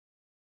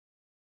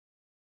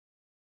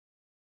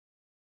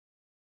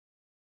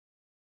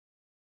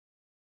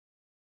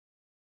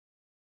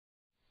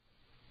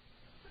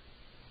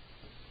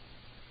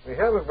We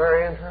have a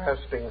very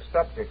interesting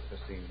subject this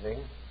evening,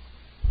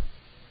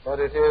 but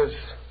it is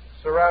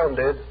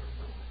surrounded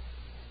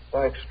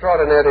by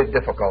extraordinary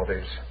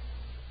difficulties.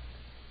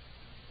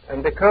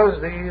 And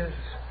because these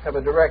have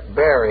a direct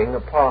bearing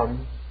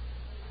upon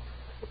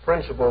the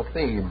principal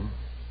theme,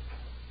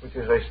 which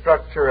is a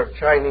structure of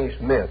Chinese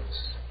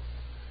myths,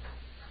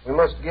 we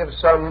must give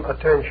some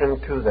attention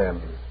to them.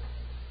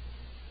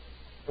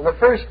 In the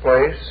first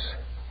place,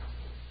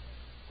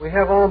 we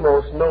have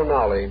almost no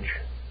knowledge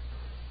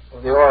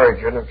of the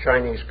origin of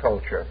Chinese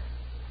culture.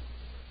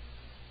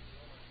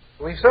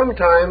 We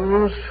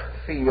sometimes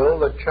feel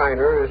that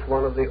China is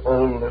one of the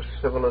oldest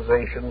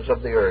civilizations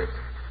of the earth.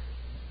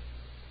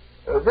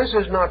 This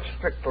is not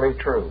strictly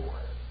true.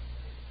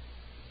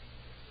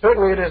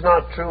 Certainly it is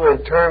not true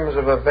in terms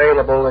of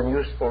available and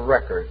useful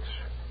records.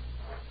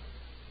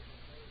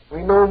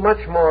 We know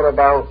much more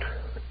about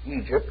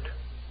Egypt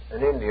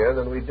and India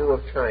than we do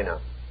of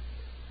China.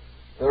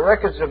 The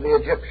records of the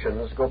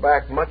Egyptians go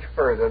back much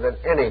further than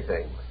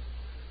anything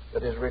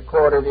that is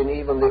recorded in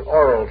even the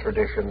oral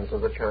traditions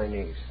of the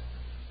Chinese.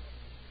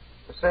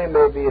 The same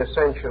may be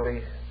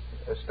essentially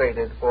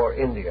stated for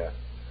India,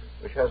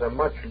 which has a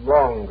much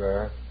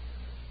longer,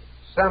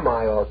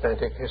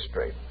 semi-authentic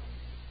history.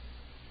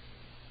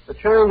 The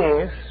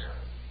Chinese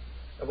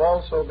have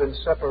also been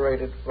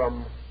separated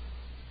from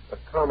the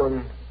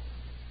common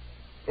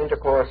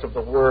intercourse of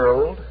the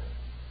world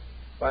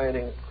by an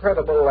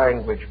incredible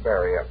language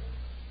barrier.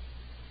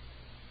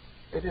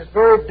 It is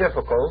very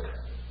difficult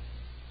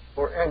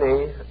for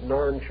any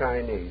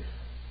non-Chinese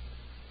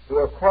to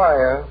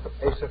acquire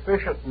a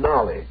sufficient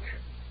knowledge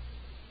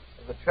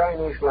of the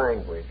Chinese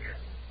language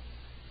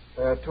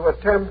to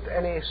attempt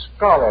any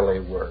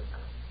scholarly work.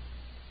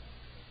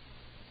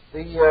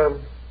 The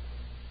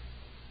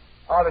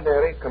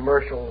ordinary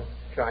commercial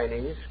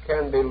Chinese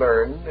can be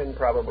learned in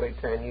probably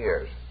 10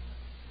 years.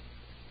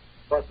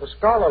 But the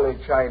scholarly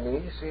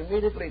Chinese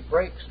immediately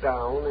breaks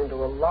down into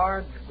a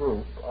large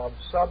group of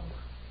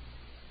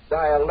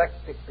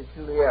sub-dialectic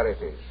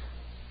peculiarities.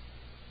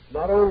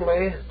 Not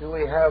only do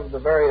we have the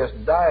various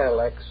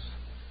dialects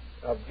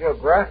of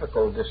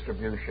geographical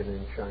distribution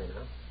in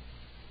China,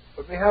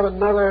 but we have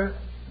another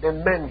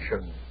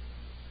dimension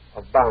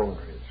of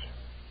boundaries.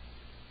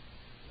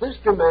 This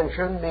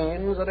dimension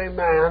means that a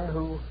man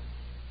who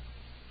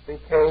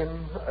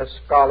became a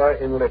scholar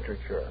in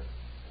literature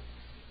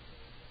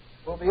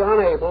will be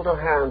unable to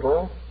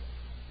handle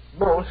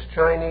most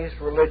Chinese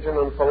religion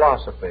and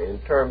philosophy in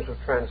terms of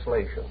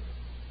translation.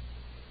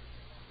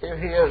 If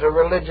he is a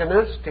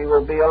religionist, he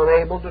will be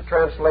unable to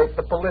translate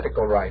the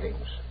political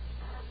writings.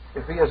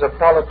 If he is a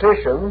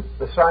politician,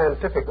 the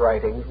scientific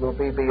writings will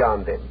be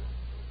beyond him.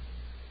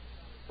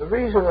 The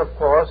reason, of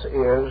course,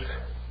 is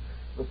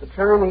that the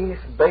Chinese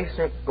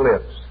basic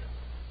glyphs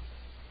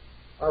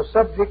are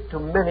subject to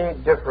many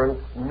different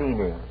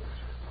meanings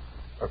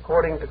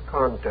according to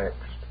context,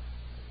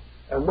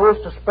 and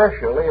most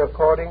especially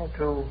according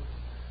to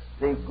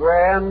the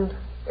grand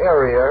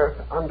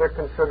area under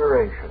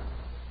consideration.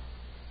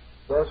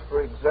 Thus,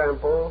 for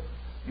example,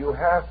 you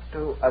have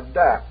to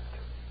adapt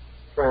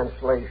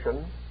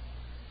translation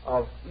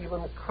of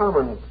even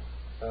common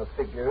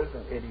figures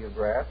and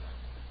ideographs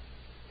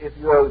if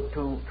you are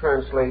to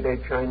translate a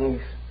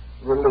Chinese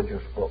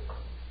religious book.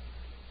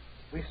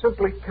 We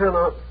simply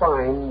cannot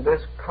find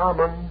this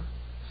common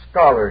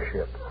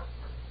scholarship.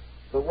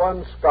 The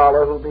one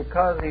scholar who,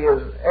 because he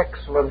is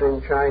excellent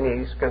in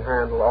Chinese, can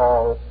handle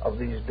all of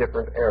these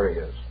different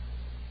areas.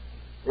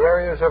 The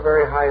areas are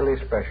very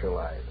highly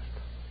specialized.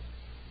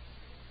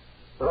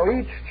 Now,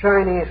 each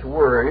Chinese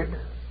word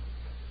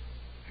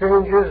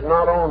changes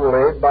not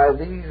only by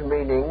these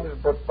meanings,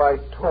 but by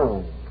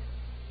tone.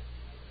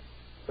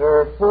 There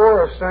are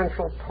 4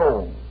 essential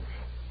tones.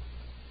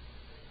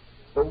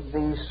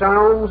 The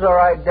sounds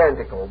are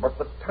identical, but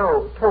the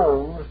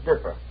tones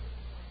differ.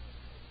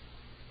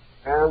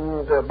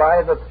 And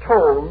by the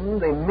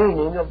tone, the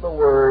meaning of the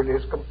word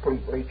is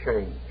completely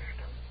changed.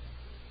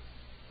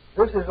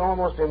 This is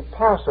almost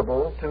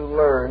impossible to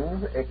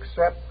learn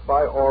except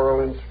by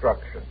oral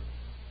instruction.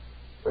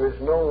 There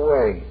is no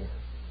way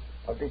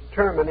of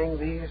determining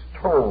these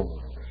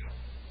tones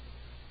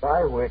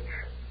by which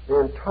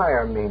the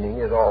entire meaning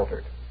is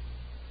altered.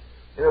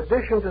 In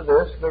addition to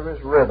this, there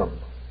is rhythm.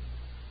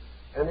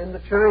 And in the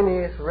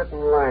Chinese written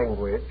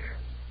language,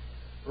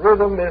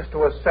 rhythm is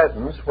to a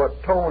sentence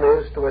what tone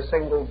is to a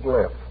single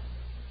glyph.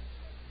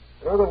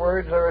 In other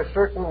words, there are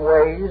certain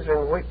ways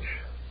in which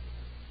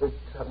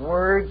the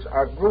words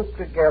are grouped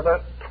together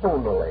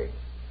tonally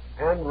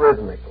and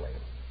rhythmically.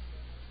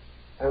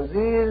 And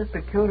these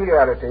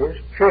peculiarities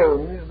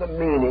change the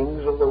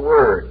meanings of the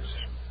words,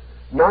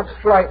 not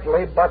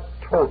slightly, but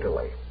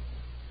totally.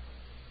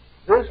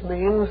 This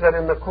means that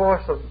in the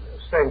course of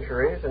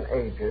centuries and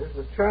ages,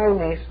 the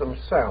Chinese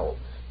themselves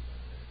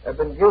have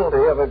been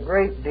guilty of a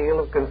great deal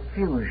of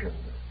confusion.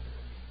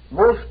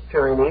 Most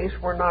Chinese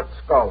were not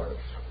scholars.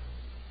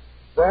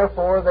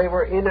 Therefore, they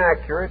were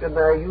inaccurate in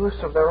their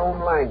use of their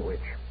own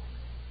language.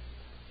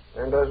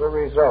 And as a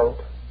result,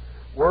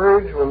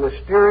 words were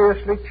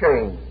mysteriously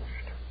changed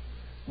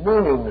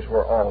meanings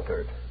were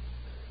altered.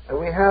 And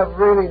we have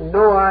really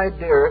no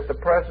idea at the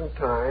present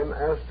time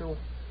as to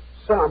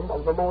some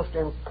of the most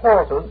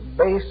important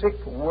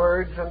basic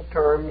words and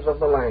terms of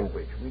the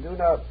language. We do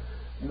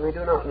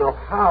not know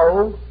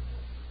how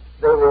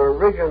they were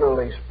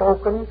originally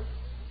spoken.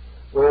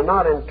 We're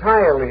not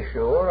entirely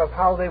sure of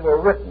how they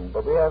were written,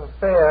 but we have a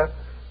fair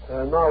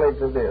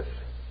knowledge of this.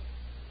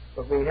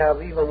 But we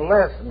have even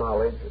less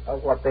knowledge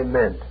of what they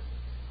meant.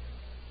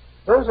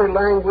 Thus, a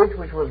language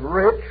which was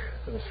rich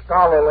and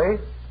scholarly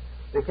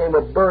became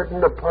a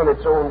burden upon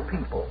its own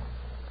people.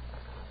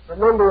 The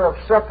number of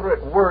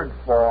separate word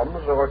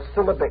forms or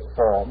syllabic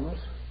forms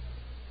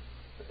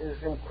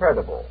is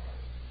incredible.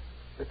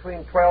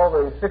 Between 12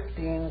 and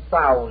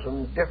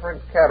 15,000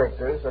 different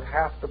characters that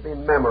have to be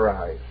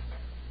memorized.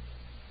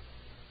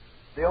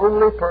 The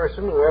only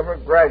person who ever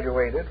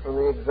graduated from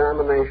the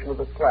examination of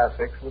the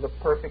classics with a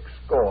perfect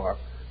score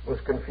was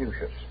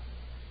Confucius.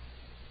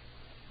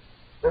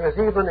 There is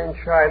even in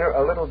China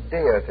a little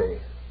deity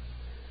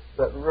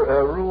that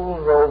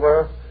rules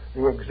over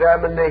the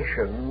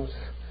examinations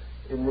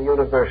in the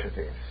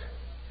universities.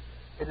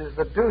 It is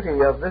the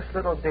duty of this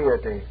little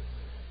deity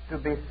to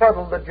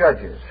befuddle the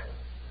judges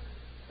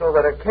so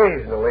that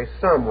occasionally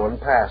someone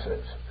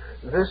passes.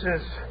 This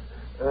is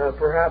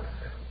perhaps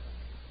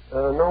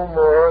no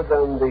more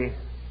than the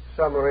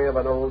summary of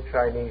an old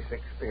Chinese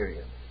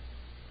experience.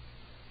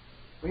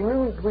 We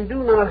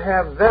do not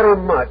have very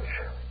much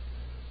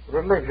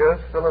religious,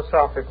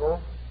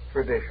 philosophical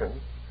tradition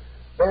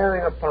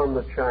bearing upon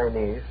the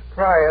Chinese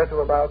prior to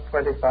about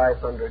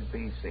 2500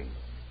 BC.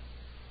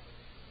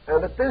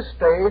 And at this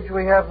stage,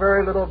 we have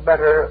very little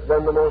better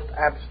than the most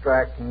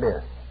abstract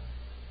myth.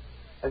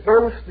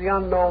 Against the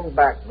unknown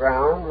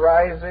background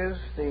rises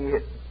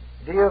the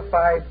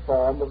deified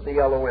form of the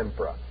Yellow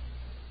Emperor.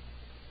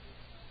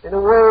 In a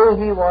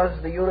way, he was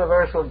the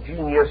universal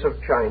genius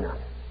of China.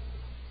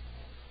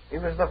 He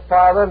was the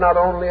father not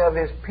only of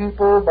his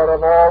people, but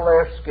of all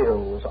their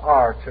skills,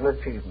 arts, and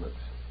achievements.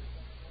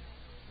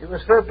 He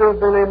was said to have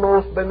been a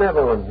most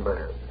benevolent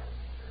man.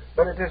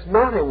 But it is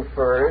not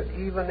inferred,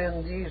 even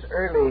in these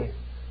early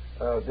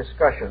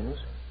discussions,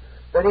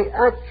 that he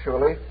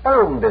actually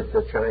founded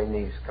the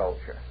Chinese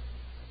culture.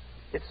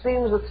 It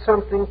seems that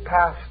something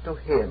passed to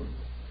him,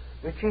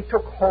 which he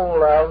took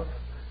hold of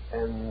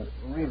and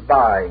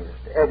revised,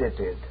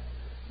 edited,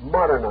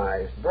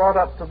 modernized, brought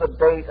up to the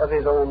date of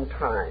his own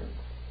time.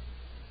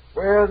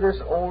 Where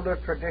this older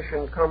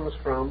tradition comes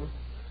from,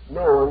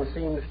 no one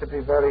seems to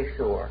be very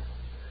sure.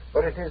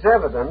 But it is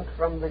evident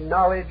from the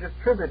knowledge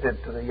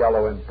attributed to the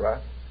Yellow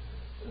Emperor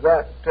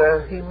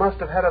that he must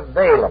have had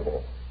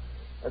available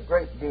a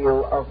great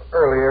deal of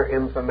earlier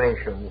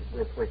information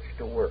with which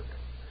to work.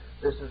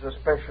 This is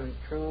especially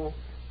true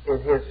in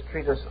his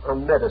treatise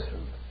on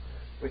medicine,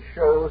 which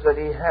shows that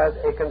he had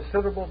a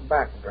considerable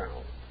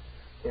background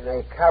in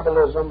a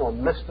Kabbalism or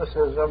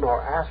mysticism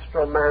or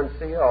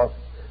astromancy or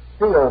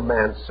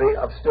theomancy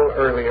of still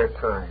earlier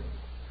time.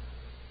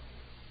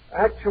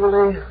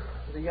 Actually,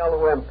 the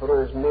Yellow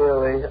Emperor is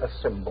merely a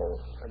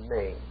symbol, a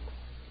name,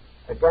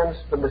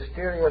 against the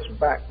mysterious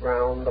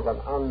background of an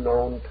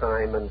unknown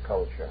time and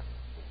culture.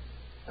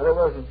 And it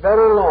was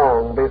very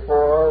long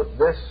before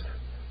this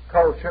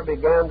culture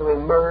began to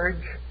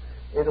emerge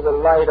into the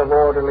light of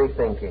orderly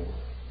thinking.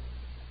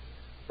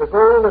 The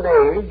golden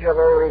age of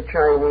early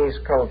Chinese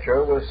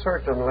culture was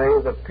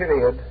certainly the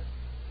period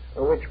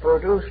which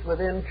produced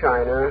within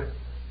China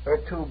her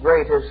two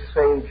greatest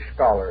sage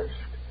scholars,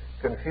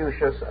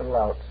 Confucius and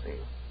Lao Tzu.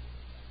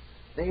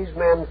 These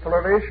men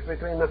flourished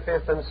between the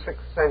 5th and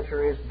 6th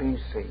centuries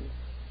BC.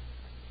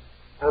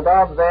 And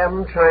of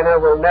them, China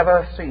will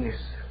never cease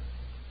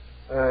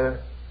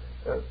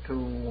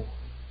to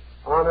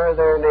honor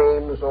their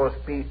names or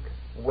speak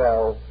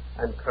well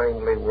and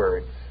kindly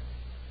words.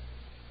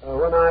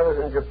 When I was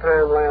in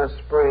Japan last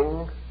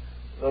spring,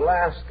 the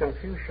last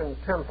Confucian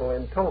temple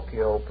in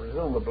Tokyo,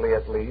 presumably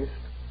at least,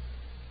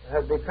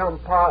 had become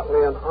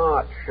partly an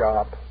art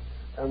shop,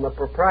 and the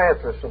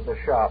proprietress of the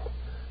shop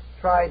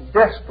tried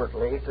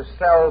desperately to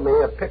sell me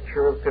a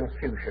picture of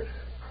Confucius.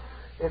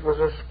 It was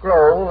a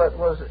scroll that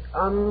was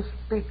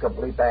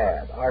unspeakably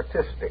bad,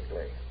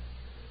 artistically.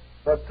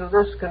 But to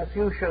this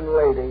Confucian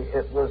lady,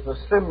 it was the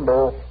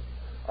symbol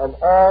of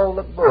all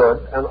the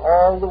good and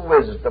all the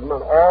wisdom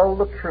and all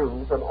the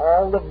truth and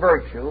all the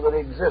virtue that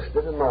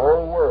existed in the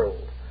whole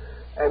world.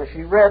 And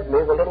she read me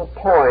the little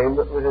poem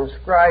that was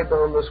inscribed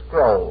on the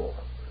scroll.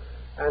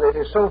 And it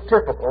is so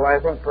typical, I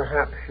think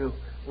perhaps you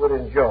would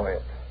enjoy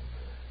it.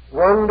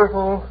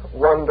 Wonderful,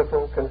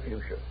 wonderful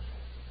Confucius.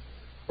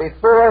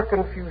 Before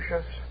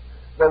Confucius,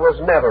 there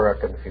was never a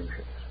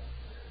Confucius.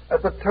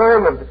 At the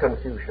time of the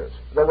Confucius,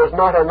 there was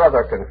not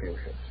another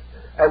Confucius.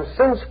 And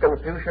since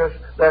Confucius,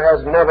 there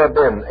has never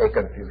been a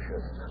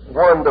Confucius.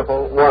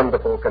 Wonderful,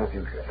 wonderful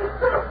Confucius.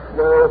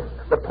 Now,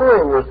 the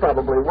poem was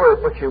probably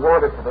worth what she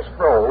wanted for the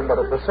scroll, but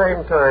at the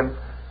same time,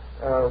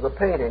 the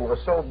painting was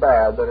so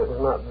bad that it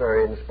was not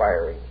very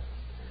inspiring.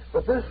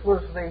 But this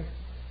was the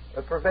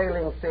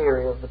prevailing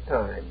theory of the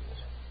times.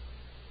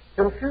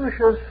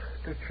 Confucius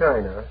to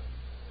China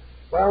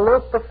while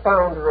not the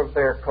founder of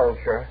their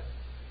culture,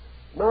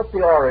 not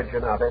the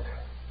origin of it,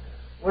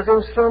 was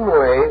in some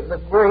way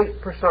the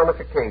great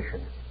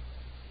personification.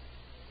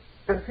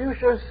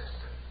 Confucius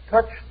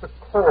touched the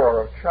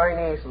core of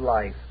Chinese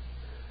life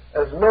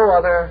as no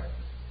other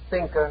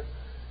thinker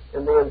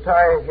in the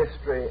entire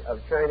history of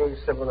Chinese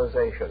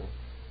civilization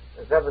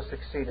has ever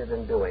succeeded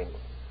in doing.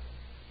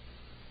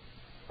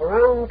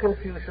 Around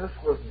Confucius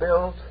was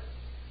built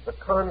the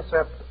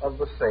concept of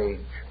the sage.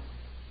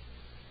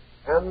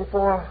 And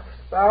for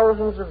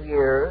thousands of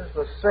years,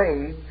 the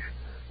sage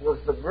was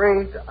the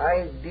great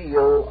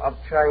ideal of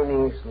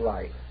Chinese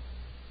life.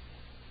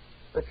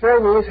 The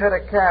Chinese had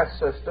a caste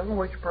system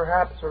which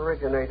perhaps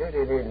originated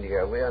in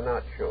India. We are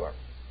not sure.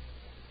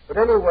 But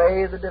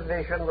anyway, the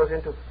division was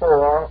into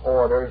 4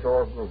 orders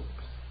or groups.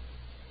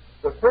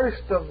 The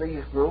first of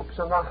these groups,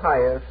 and the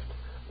highest,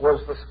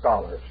 was the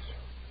scholars.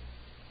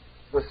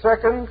 The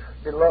second,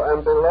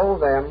 below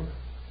them,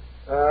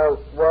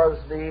 was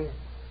the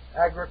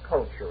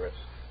agriculturists.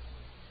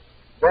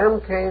 Then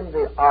came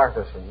the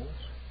artisans,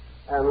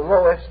 and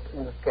lowest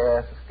in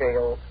the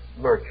scale,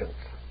 merchants.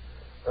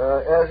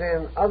 As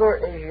in other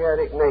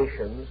Asiatic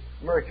nations,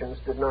 merchants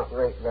did not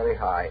rate very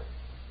high.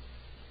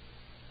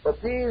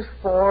 But these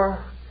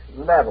 4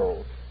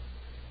 levels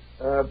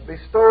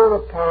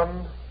bestowed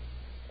upon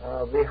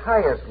the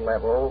highest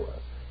level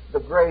the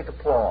great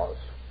applause,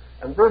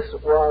 and this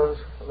was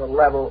the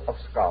level of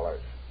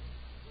scholars.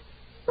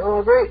 Now,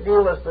 a great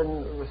deal has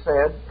been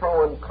said,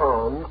 pro and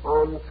con,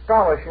 on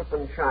scholarship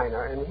in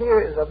China, and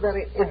here is a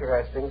very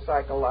interesting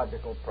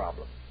psychological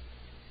problem.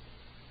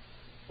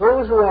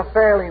 Those who are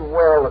fairly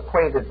well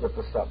acquainted with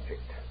the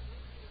subject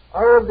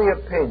are of the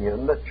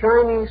opinion that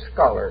Chinese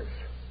scholars,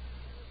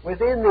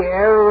 within the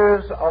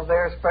areas of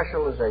their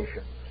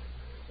specializations,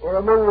 were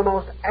among the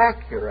most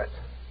accurate,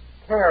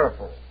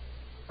 careful,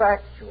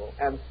 factual,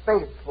 and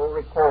faithful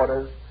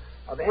recorders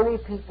of any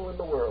people in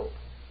the world.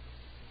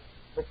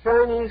 The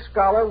Chinese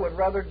scholar would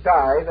rather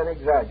die than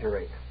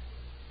exaggerate.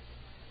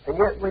 And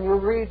yet, when you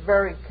read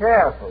very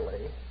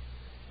carefully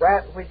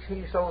that which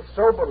he so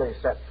soberly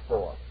sets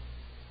forth,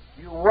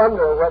 you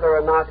wonder whether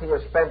or not he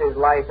has spent his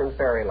life in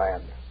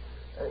fairyland.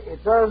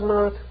 It does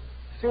not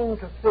seem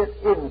to fit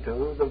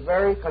into the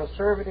very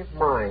conservative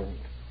mind.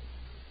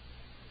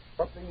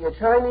 But the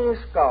Chinese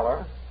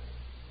scholar,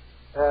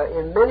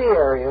 in many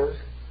areas,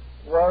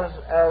 was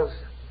as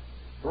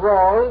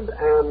broad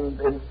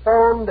and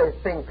informed a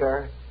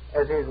thinker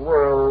as his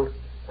world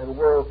and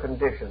world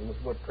conditions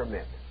would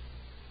permit.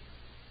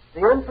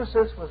 The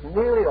emphasis was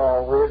nearly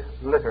always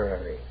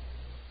literary,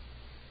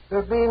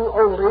 there being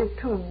only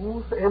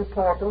 2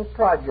 important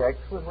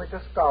projects with which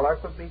a scholar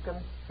could be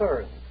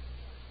concerned: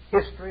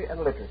 history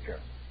and literature.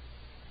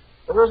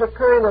 There was a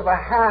kind of a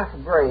half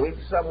grade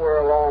somewhere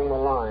along the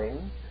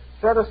line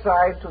set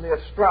aside to the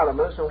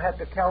astronomers who had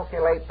to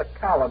calculate the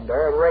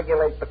calendar and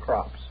regulate the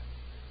crops.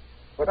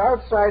 But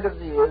outside of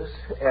these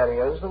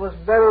areas, there was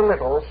very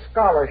little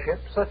scholarship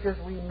such as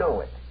we know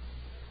it.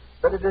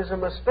 But it is a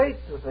mistake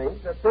to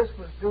think that this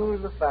was due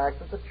to the fact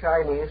that the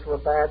Chinese were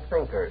bad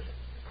thinkers.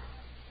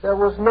 There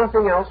was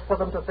nothing else for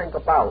them to think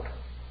about.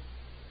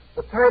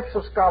 The types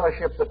of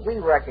scholarship that we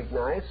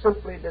recognize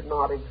simply did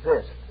not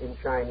exist in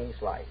Chinese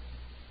life.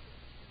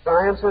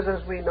 Sciences,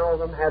 as we know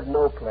them, had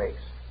no place.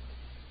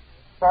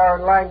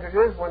 Foreign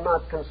languages were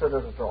not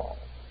considered at all.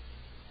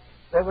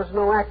 There was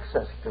no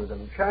access to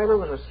them. China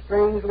was a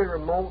strangely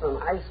remote and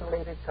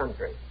isolated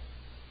country.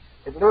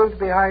 It lived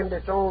behind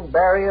its own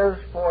barriers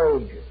for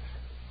ages.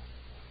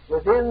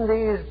 Within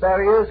these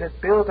barriers,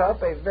 it built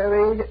up a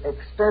very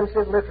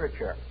extensive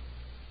literature,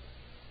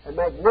 a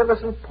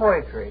magnificent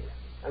poetry,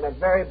 and a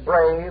very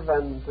brave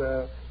and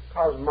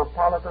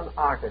cosmopolitan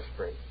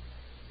artistry.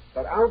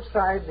 But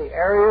outside the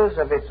areas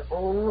of its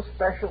own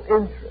special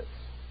interests,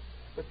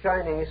 the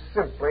Chinese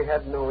simply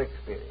had no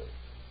experience.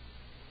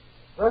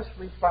 Thus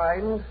we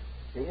find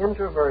the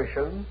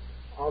introversion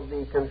of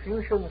the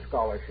Confucian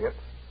scholarship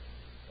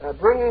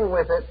bringing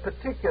with it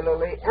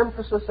particularly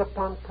emphasis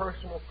upon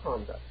personal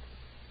conduct.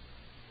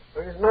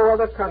 There is no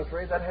other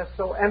country that has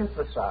so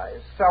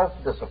emphasized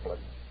self-discipline,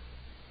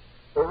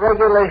 the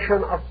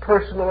regulation of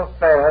personal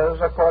affairs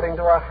according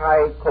to a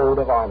high code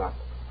of honor.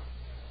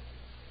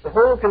 The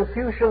whole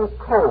Confucian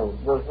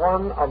code was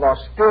one of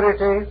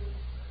austerity,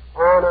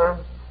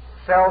 honor,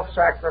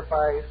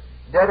 self-sacrifice,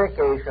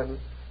 dedication,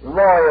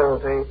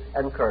 loyalty,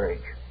 and courage.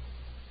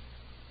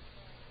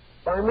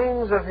 By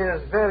means of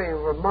his very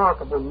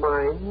remarkable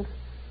mind,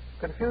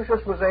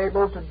 Confucius was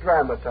able to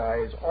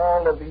dramatize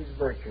all of these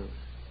virtues.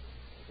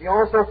 He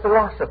also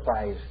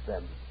philosophized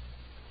them,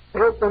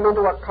 built them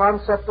into a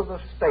concept of the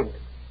state,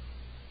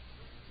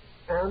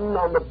 and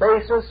on the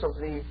basis of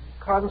the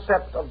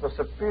concept of the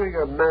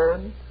superior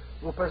man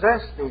who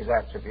possessed these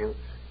attributes,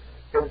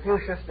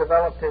 Confucius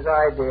developed his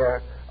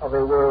idea of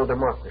a world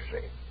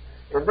democracy.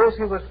 In this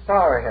he was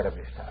far ahead of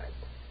his time,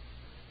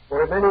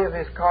 for many of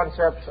his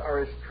concepts are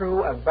as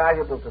true and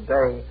valuable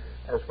today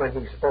as when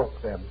he spoke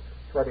them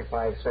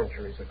 25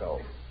 centuries ago.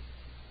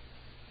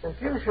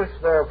 Confucius,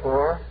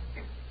 therefore,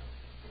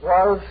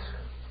 was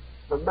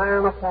the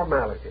man of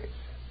formalities.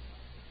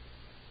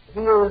 he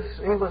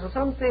was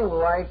something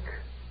like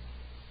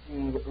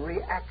the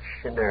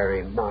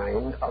reactionary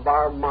mind of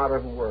our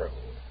modern world.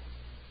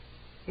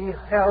 He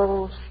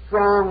held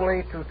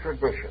strongly to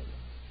tradition.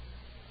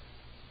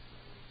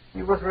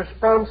 He was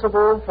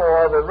responsible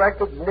for the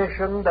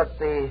recognition that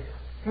the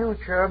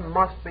future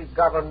must be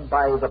governed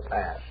by the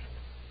past,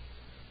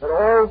 that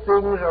all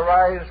things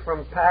arise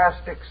from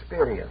past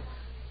experience,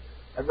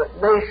 and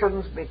that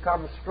nations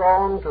become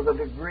strong to the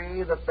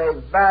degree that they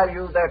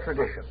value their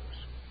traditions,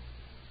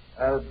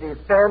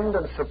 defend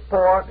and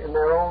support in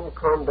their own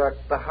conduct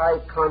the high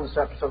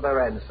concepts of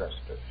their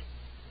ancestors.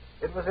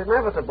 It was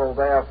inevitable,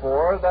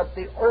 therefore, that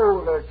the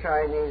older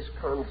Chinese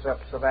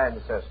concepts of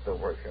ancestor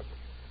worship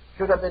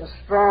should have been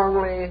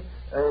strongly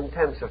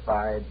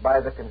intensified by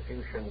the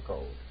Confucian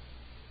Code.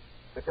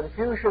 The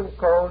Confucian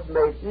Code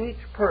made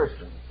each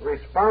person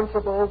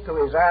responsible to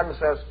his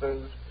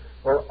ancestors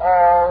for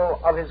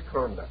all of his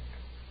conduct.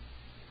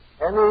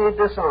 Any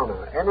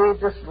dishonor, any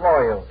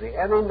disloyalty,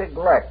 any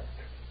neglect,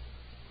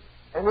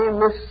 any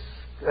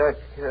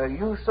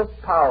misuse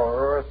of power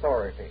or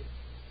authority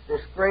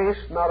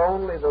disgraced not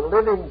only the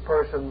living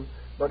person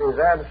but his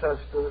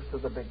ancestors to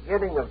the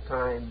beginning of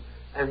time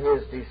and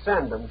his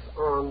descendants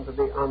on to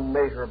the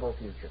unmeasurable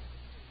future.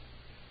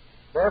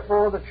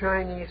 Therefore, the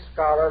Chinese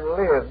scholar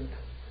lived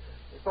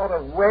sort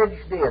of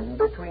wedged in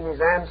between his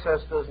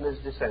ancestors and his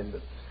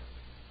descendants.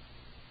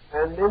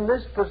 And in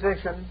this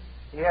position,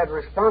 he had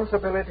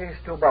responsibilities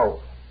to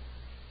both.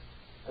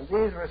 And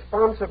these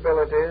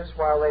responsibilities,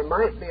 while they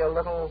might be a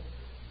little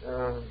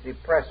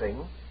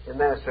depressing in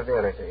their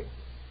severity,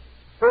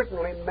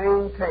 certainly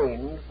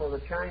maintained for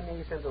the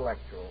Chinese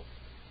intellectual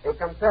a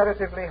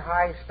comparatively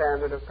high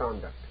standard of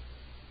conduct,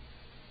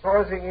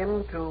 causing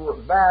him to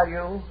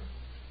value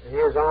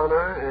his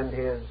honor and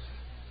his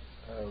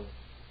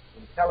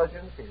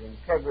intelligence, his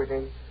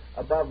integrity,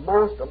 above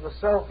most of the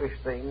selfish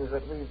things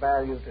that we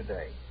value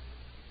today.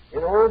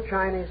 In old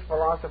Chinese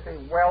philosophy,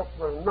 wealth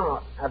was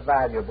not a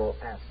valuable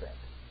asset.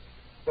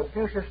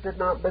 Confucius did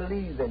not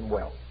believe in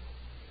wealth.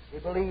 He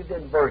believed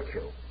in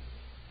virtue.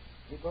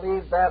 He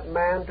believed that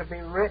man to be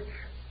rich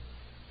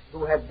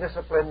who had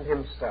disciplined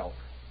himself,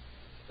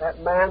 that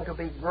man to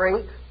be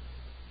great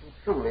who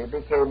truly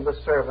became the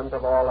servant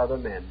of all other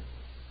men.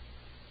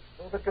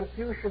 So the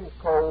Confucian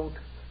Code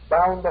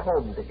bound the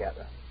home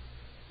together.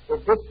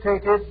 It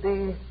dictated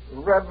the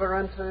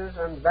reverences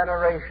and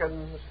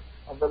venerations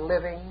of the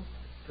living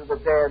to the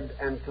dead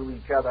and to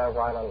each other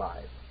while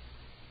alive.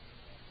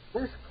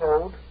 This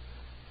code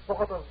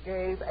sort of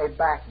gave a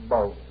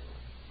backbone,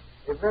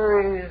 a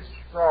very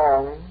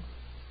strong,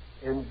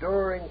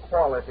 enduring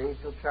quality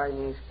to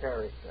Chinese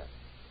character.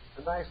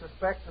 And I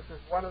suspect this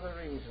is one of the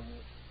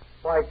reasons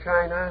why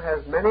China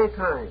has many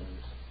times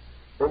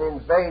been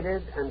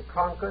invaded and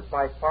conquered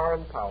by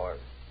foreign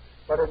powers,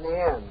 but in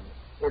the end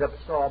it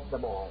absorbed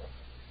them all,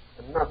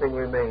 and nothing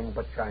remained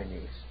but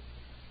Chinese.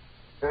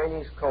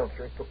 Chinese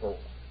culture took over.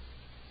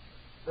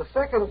 The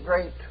second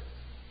great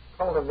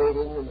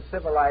cultivating and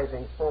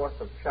civilizing force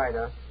of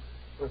China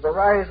was the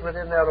rise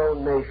within their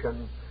own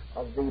nation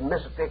of the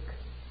mystic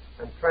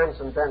and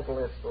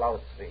transcendentalist Lao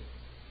Tzu.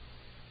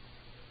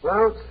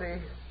 Lao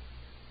Tzu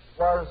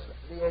was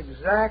the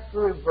exact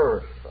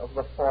reverse of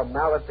the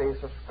formalities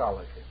of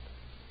scholarship.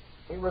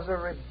 He was a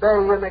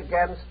rebellion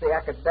against the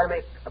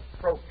academic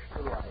approach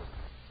to life.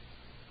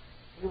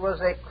 He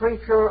was a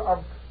creature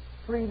of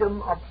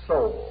freedom of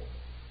soul.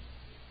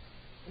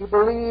 He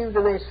believed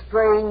in a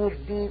strange,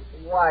 deep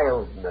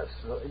wildness,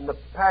 in the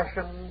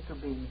passion to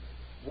be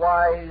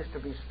wise, to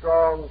be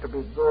strong, to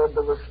be good.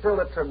 There was still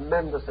a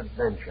tremendous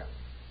adventure.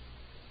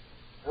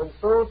 And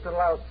so to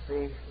Lao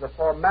Tzu, the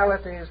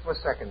formalities were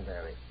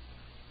secondary.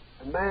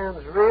 A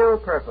man's real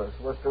purpose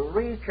was to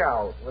reach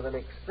out with an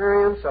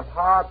experience of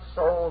heart,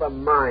 soul,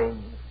 and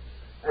mind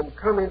and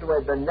come into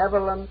a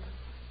benevolent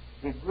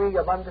degree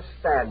of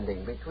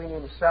understanding between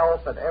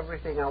himself and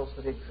everything else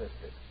that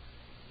existed.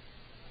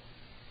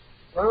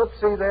 Lao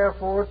Tzu,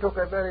 therefore, took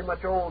a very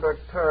much older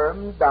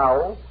term,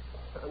 Tao,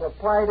 and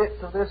applied it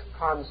to this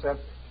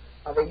concept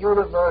of a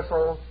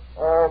universal,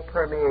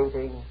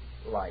 all-permeating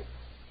life.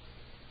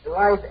 A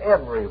life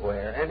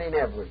everywhere and in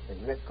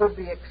everything that could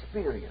be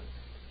experienced.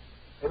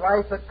 A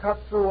life that cut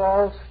through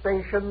all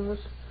stations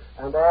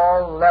and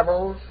all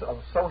levels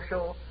of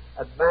social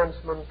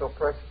advancement or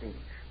prestige,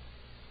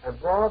 and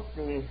brought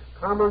the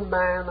common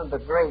man and the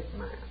great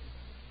man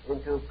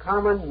into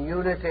common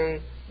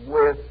unity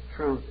with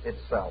truth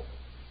itself.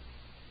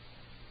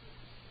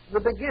 In the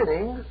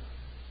beginning,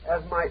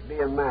 as might be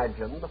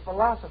imagined, the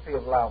philosophy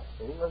of Lao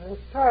Tzu was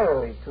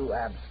entirely too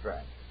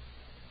abstract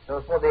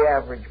for the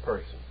average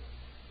person.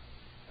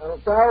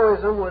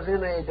 Taoism was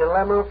in a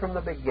dilemma from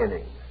the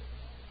beginning.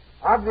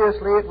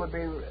 Obviously, it would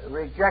be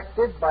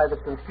rejected by the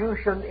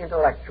Confucian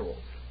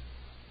intellectuals.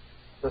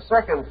 The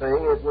second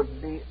thing, it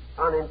would be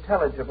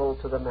unintelligible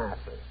to the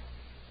masses.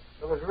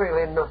 There was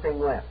really nothing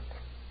left.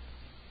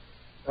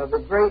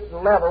 The great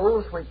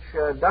levels which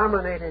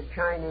dominated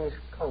Chinese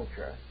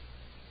culture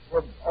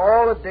were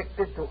all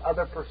addicted to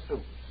other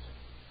pursuits.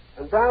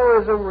 And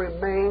Taoism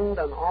remained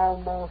an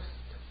almost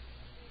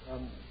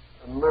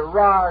a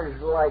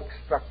mirage-like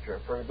structure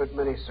for a good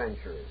many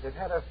centuries. It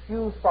had a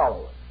few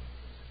followers,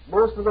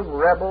 most of them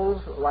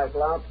rebels like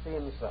Lao Tzu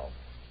himself,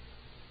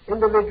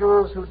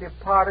 individuals who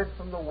departed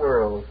from the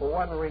world for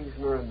one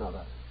reason or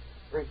another,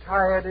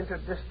 retired into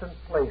distant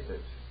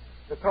places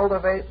to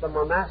cultivate the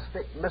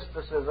monastic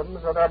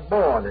mysticisms that are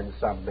born in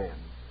some men,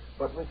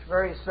 but which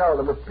very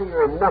seldom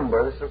appear in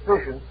number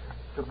sufficient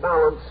to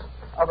balance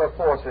other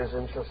forces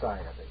in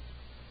society.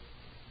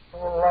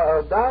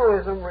 So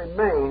Taoism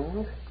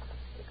remained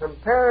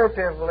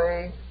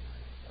comparatively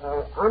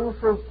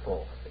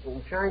unfruitful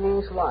in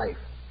Chinese life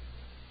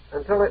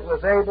until it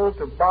was able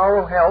to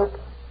borrow help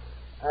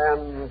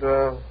and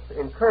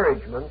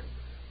encouragement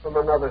from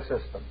another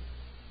system.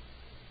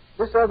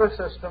 This other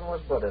system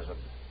was Buddhism.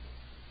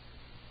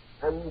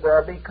 And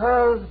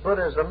because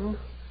Buddhism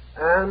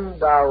and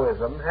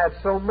Taoism had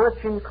so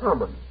much in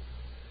common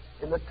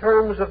in the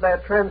terms of their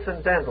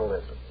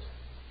transcendentalisms,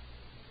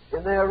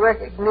 in their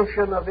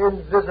recognition of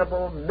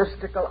invisible,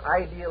 mystical,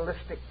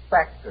 idealistic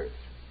factors,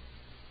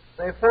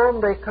 they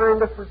formed a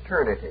kind of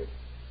fraternity.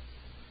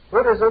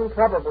 Buddhism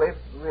probably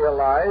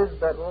realized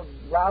that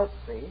Lao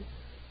Tzu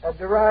had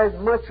derived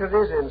much of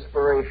his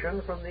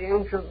inspiration from the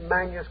ancient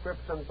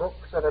manuscripts and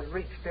books that had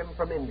reached him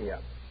from India.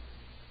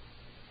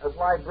 As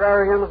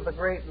librarian of the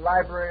great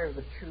library of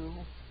the Chu,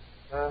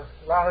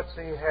 Lao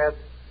Tzu had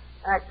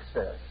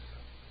access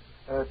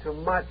to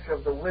much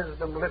of the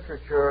wisdom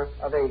literature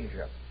of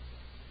Asia.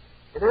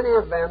 In any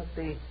event,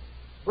 the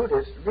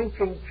Buddhists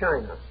reaching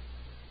China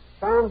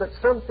found that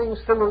something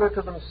similar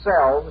to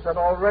themselves had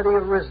already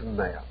arisen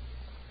there.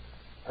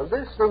 And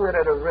this thing that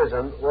had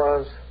arisen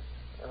was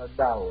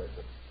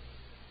Taoism.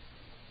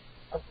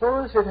 Of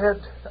course, it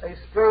had a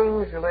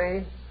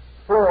strangely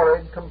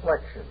florid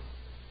complexion.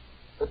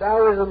 The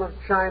Taoism of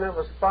China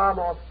was far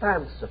more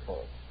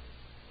fanciful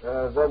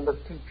than the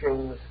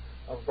teachings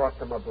of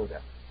Gautama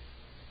Buddha.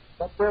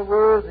 But there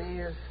were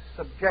these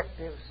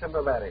subjective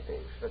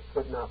similarities that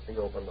could not be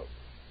overlooked.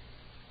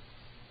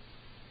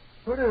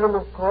 Buddhism,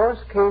 of course,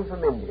 came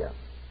from India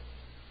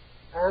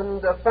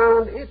and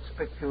found its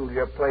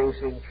peculiar place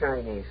in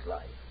Chinese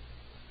life.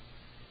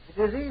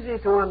 It is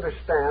easy to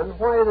understand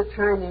why the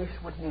Chinese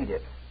would need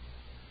it,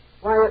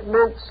 why it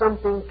meant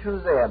something to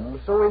them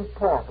so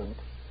important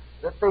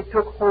that they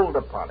took hold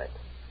upon it.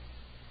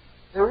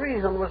 The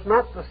reason was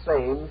not the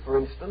same, for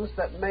instance,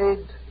 that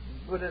made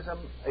Buddhism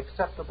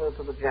acceptable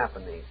to the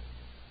Japanese.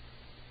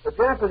 The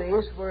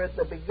Japanese were at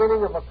the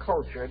beginning of a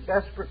culture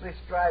desperately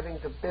striving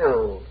to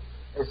build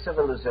a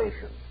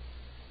civilization.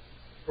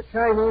 The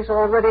Chinese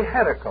already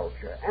had a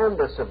culture and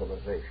a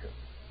civilization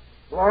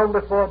long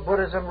before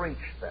Buddhism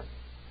reached them.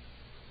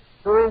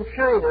 So in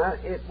China,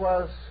 it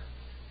was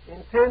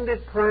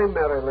intended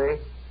primarily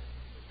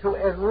to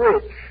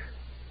enrich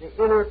the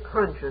inner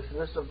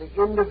consciousness of the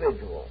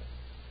individual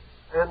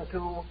and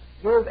to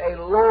give a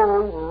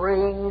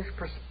long-range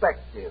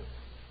perspective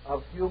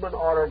of human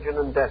origin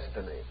and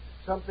destiny,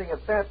 something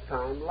at that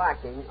time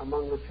lacking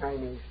among the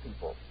Chinese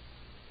people.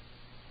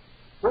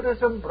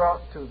 Buddhism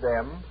brought to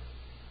them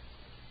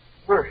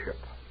worship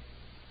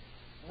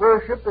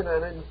in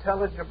an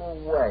intelligible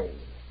way,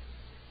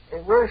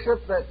 a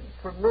worship that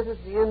permitted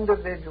the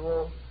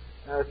individual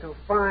to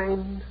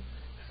find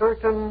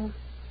certain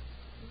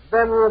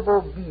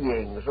venerable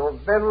beings or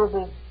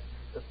venerable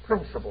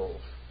principles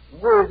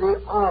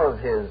worthy of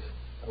his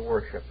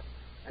worship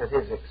and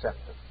his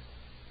acceptance.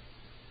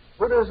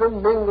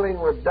 Buddhism mingling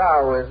with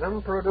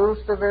Taoism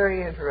produced a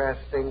very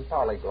interesting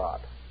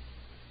polyglot.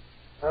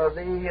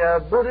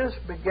 The Buddhists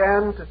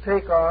began to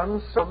take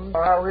on some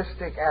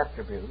Taoistic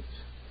attributes,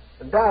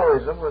 and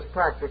Taoism was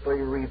practically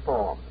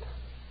reformed.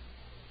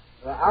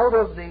 Out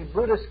of the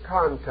Buddhist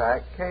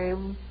contact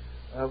came,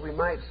 we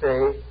might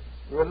say,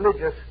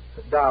 religious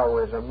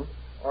Taoism,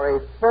 or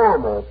a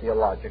formal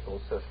theological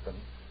system,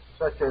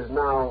 such as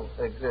now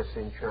exists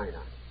in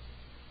China.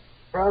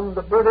 From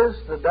the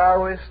Buddhists, the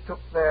Taoists took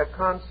their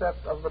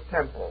concept of the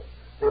temple,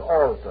 the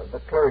altar, the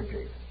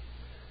clergy,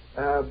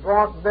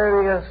 brought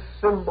various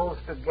symbols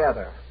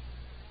together,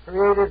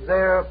 created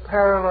their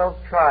parallel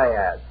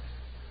triads,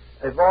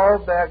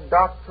 evolved their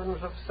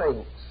doctrines of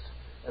saints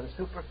and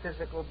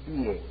superphysical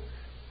beings,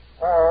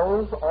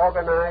 all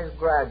organized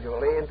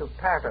gradually into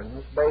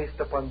patterns based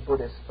upon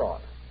Buddhist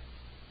thought.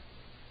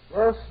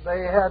 Thus,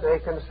 they had a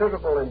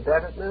considerable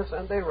indebtedness,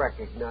 and they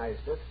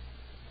recognized it,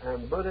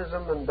 and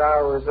Buddhism and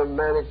Taoism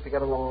managed to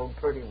get along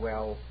pretty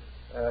well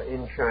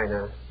in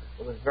China.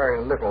 There was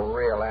very little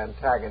real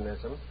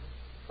antagonism,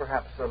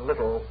 perhaps a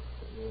little,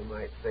 you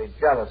might say,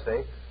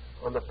 jealousy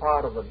on the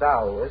part of the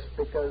Taoists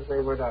because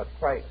they were not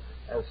quite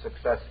as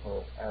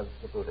successful as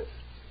the Buddhists.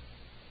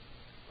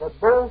 But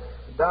both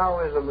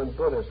Taoism and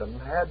Buddhism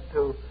had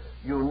to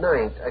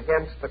unite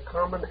against the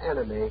common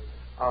enemy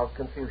of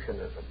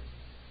Confucianism.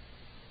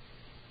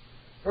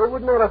 They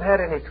would not have had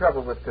any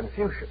trouble with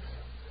Confucius,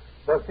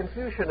 but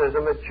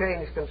Confucianism had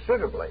changed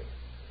considerably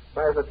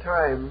by the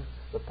time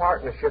the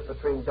partnership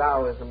between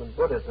Taoism and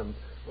Buddhism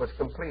was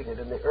completed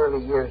in the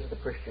early years of the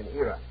Christian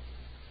era.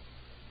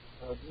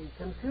 The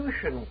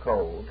Confucian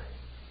code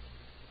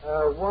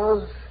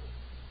was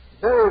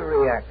very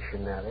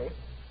reactionary,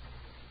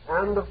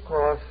 and, of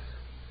course,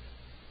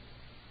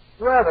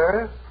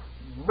 rather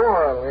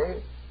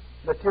morally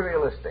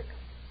materialistic.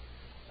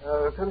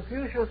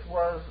 Confucius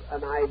was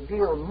an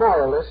ideal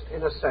moralist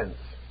in a sense,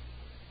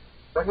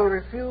 but he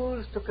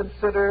refused to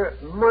consider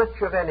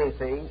much of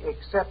anything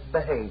except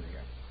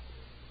behavior.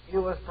 He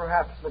was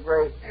perhaps the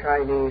great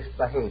Chinese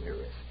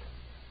behaviorist.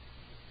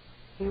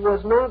 He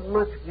was not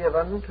much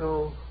given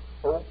to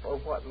hope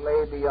of what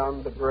lay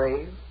beyond the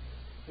grave.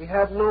 He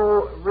had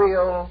no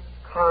real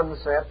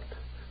concept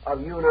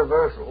of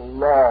universal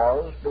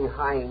laws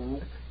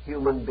behind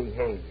human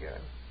behavior.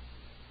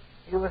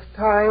 He was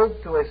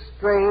tied to a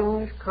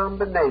strange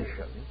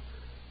combination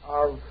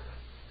of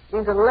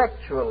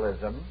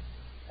intellectualism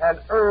and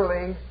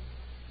early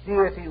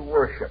deity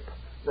worship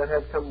that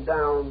had come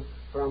down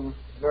from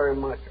very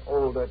much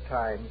older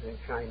times in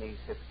Chinese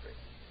history.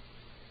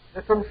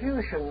 The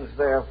Confucians,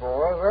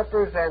 therefore,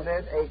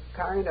 represented a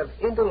kind of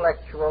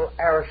intellectual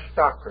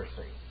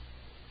aristocracy,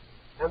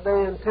 and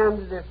they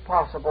intended, if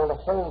possible, to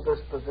hold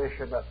this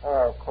position at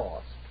all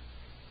cost.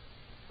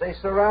 They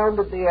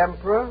surrounded the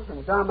emperor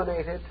and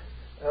dominated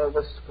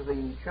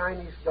the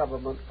Chinese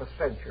government for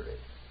centuries.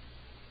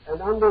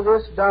 And under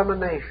this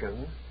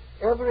domination,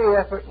 every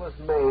effort was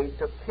made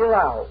to kill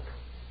out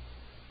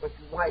what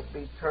might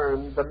be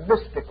termed the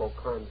mystical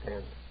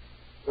content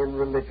in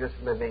religious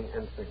living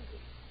and thinking.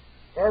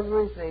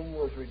 Everything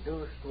was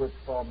reduced to its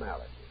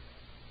formalities.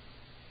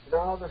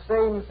 Now, the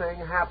same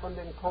thing happened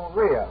in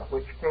Korea,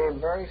 which came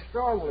very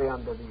strongly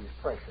under these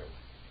pressures,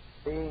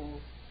 being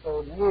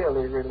so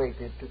nearly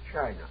related to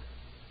China.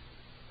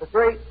 The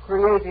great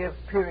creative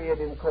period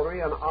in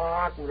Korean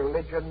art and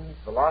religion,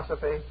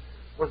 philosophy,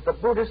 was the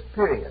Buddhist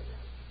period.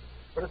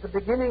 But at the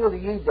beginning of the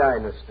Yi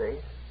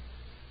Dynasty,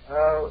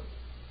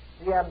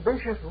 the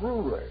ambitious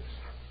rulers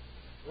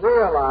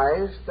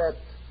realized that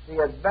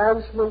the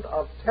advancement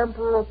of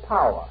temporal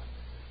power,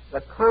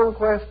 the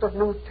conquest of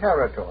new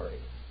territory,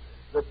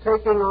 the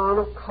taking on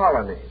of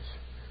colonies,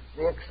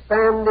 the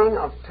expanding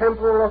of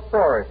temporal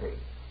authority,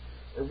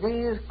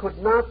 these could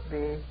not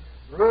be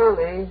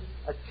really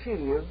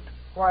achieved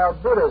while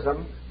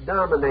Buddhism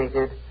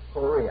dominated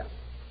Korea.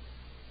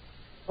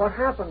 What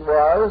happened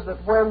was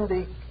that when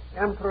the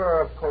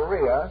Emperor of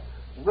Korea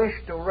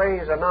wished to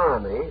raise an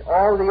army,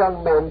 all the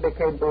young men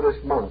became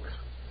Buddhist monks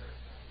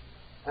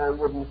and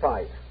wouldn't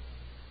fight.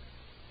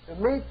 To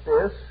meet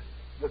this,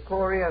 the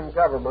Korean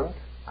government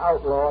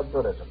outlawed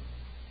Buddhism.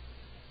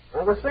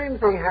 Now, the same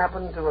thing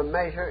happened to a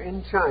measure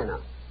in China.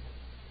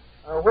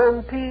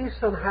 When peace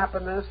and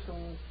happiness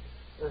and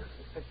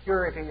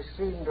security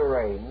seemed to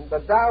reign, the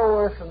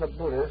Taoists and the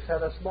Buddhists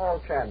had a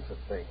small chance of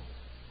things.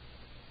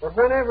 But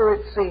whenever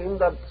it seemed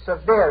that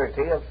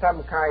severity of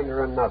some kind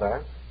or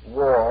another,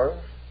 wars,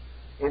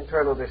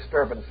 internal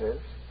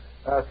disturbances,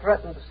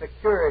 threatened the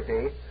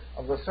security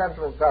of the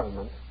central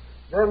government,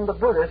 then the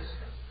Buddhists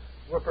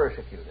were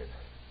persecuted,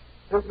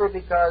 simply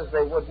because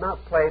they would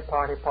not play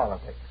party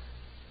politics.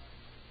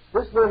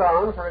 This went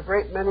on for a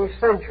great many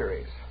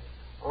centuries,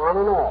 on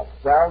and off,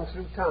 down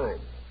through time.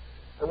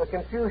 And the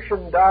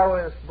Confucian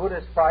Taoist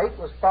Buddhist fight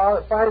was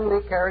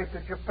finally carried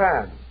to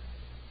Japan,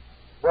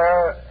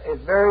 where at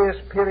various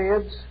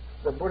periods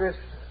the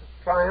Buddhists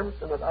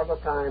triumphed and at other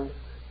times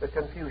the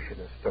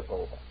Confucianists took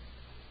over.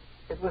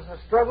 It was a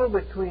struggle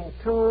between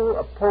two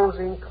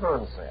opposing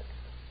concepts.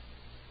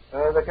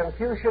 The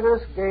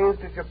Confucianists gave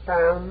to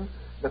Japan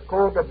the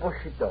code of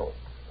Bushido,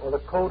 or the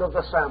code of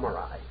the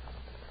samurai,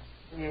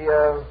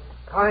 the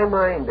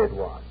high-minded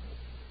one,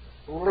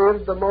 who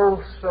lived the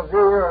most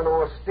severe and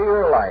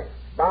austere life,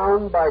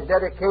 bound by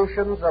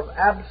dedications of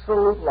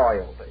absolute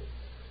loyalty,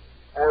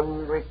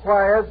 and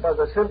required by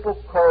the simple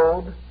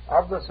code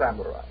of the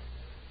samurai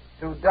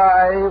to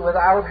die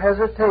without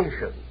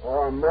hesitation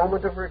or a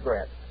moment of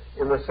regret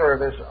in the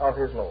service of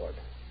his Lord.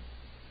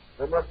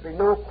 There must be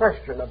no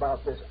question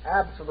about this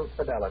absolute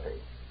fidelity.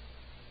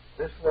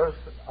 This was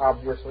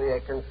obviously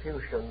a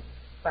Confucian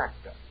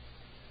factor.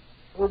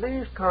 Well,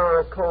 these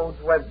codes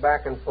went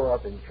back and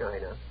forth in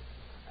China,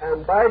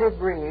 and by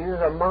degrees,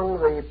 among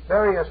the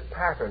various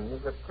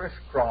patterns that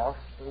crisscrossed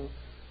and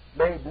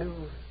made new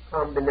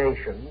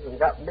combinations and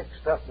got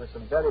mixed up with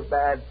some very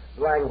bad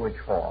language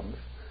forms,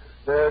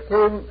 there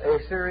came a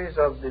series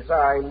of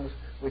designs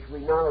which we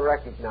now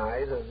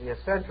recognize as the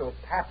essential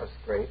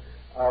tapestry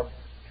of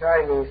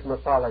Chinese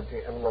mythology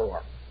and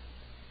lore.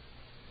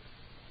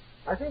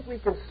 I think we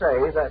can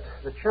say that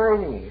the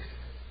Chinese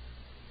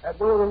had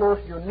one of the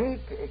most unique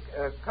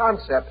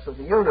concepts of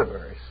the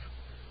universe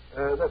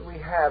that we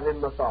have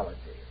in mythology.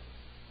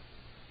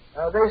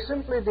 They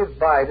simply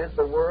divided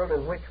the world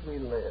in which we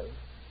live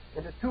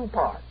into two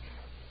parts,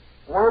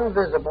 one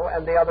visible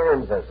and the other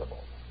invisible.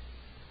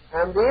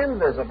 And the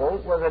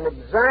invisible was an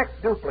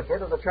exact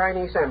duplicate of the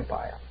Chinese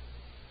Empire.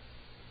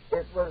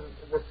 It was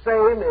the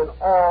same in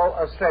all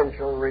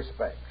essential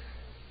respects.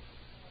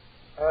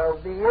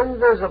 The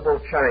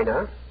invisible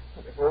China,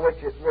 for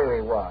which it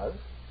really was,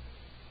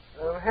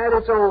 had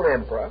its own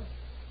emperor.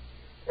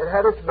 It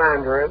had its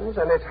mandarins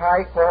and its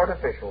high court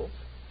officials.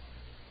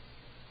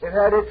 It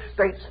had its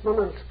statesmen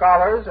and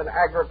scholars and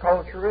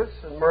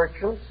agriculturists and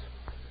merchants.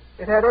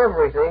 It had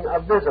everything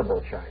of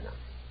visible China.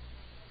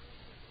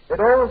 It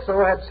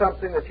also had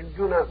something that you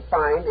do not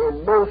find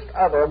in most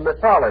other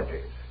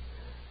mythologies,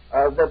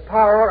 the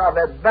power of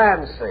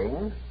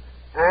advancing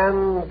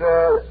and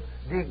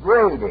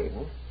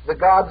degrading the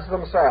gods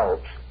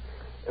themselves.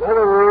 In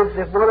other words,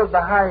 if one of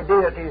the high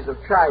deities of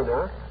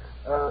China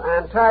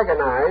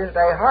antagonized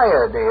a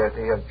higher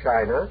deity of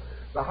China,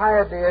 the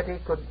higher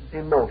deity could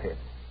demote him,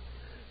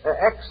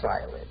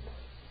 exile him.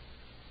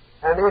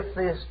 And if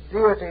this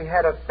deity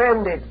had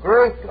offended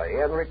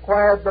greatly and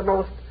required the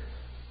most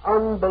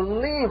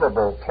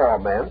unbelievable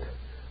torment,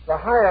 the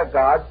higher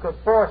god could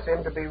force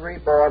him to be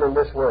reborn in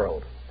this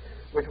world,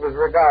 which was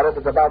regarded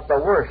as about the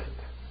worst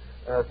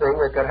thing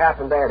that could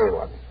happen to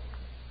anyone.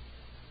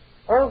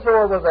 Also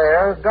over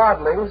there,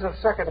 godlings of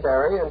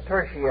secondary and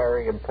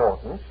tertiary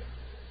importance,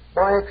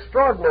 by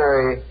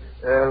extraordinary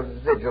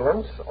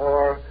vigilance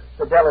or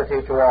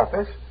fidelity to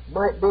office,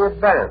 might be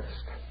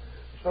advanced,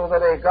 so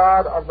that a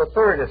god of the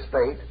third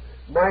estate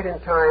might in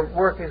time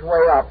work his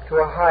way up to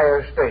a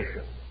higher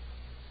station.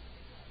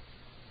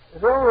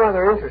 It's all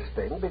rather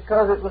interesting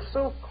because it was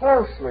so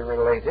closely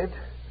related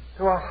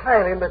to a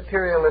highly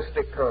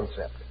materialistic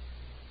concept.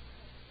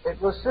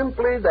 It was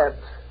simply that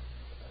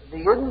the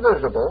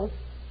invisible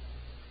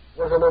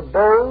was an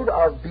abode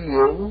of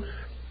beings,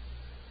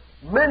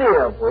 many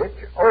of which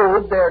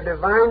owed their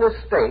divine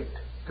estate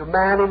to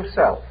man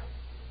himself.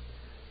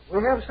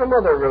 We have some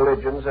other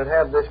religions that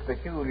have this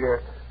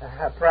peculiar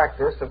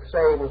practice of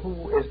saying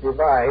who is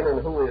divine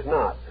and who is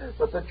not,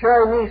 but the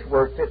Chinese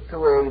worked it to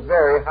a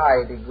very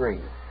high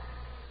degree.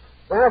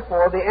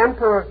 Therefore, the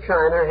Emperor of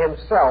China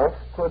himself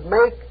could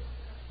make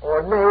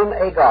or name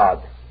a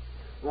god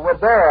who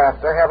would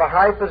thereafter have a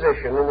high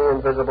position in the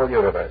invisible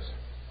universe.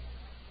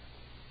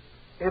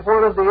 If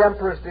one of the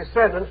emperor's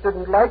descendants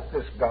didn't like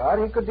this god,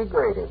 he could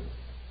degrade him.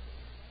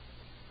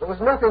 There was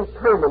nothing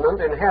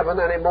permanent in heaven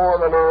any more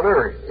than on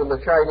earth in the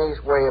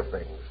Chinese way of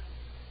things.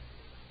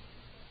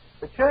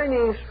 The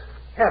Chinese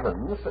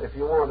heavens, if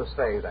you want to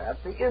say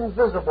that, the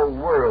invisible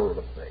world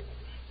of things,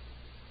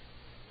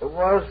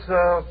 was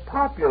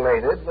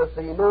populated with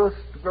the most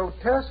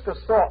grotesque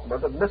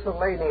assortment of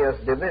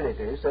miscellaneous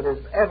divinities that has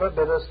ever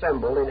been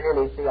assembled in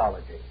any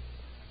theology.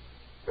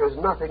 There's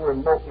nothing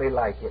remotely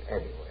like it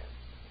anywhere.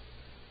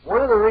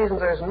 One of the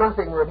reasons there's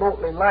nothing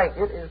remotely like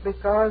it is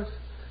because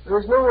there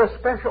is no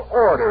special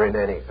order in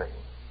anything.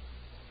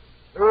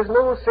 There is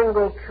no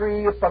single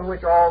tree upon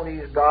which all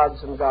these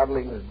gods and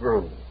godlings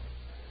grew.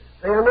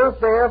 They are not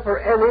there for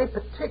any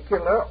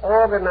particular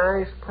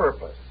organized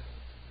purpose.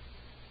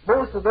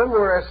 Most of them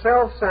were as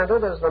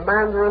self-centered as the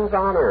mandarins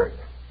on earth.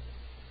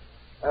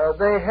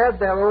 They had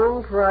their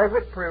own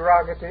private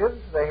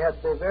prerogatives. They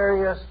had the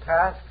various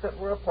tasks that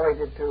were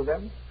appointed to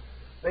them.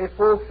 They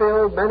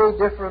fulfilled many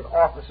different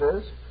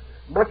offices,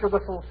 much of the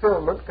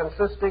fulfillment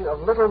consisting of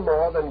little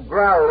more than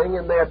growling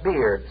in their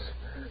beards.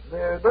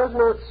 There does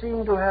not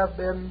seem to have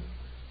been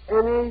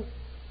any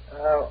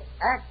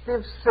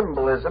active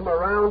symbolism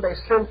around a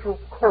central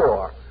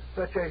core,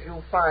 such as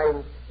you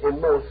find in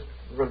most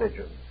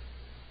religions.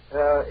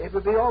 It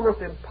would be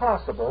almost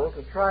impossible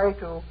to try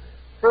to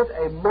fit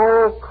a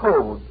moral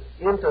code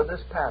into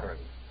this pattern,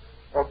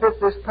 or fit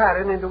this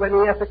pattern into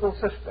any ethical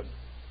system.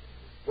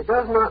 It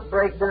does not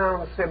break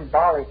down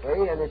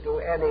symbolically and into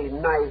any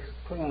nice,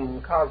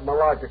 clean,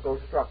 cosmological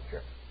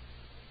structure.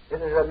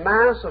 It is a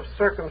mass of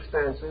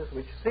circumstances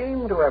which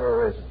seem to have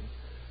arisen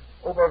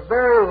over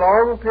very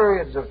long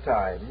periods of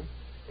time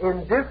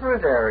in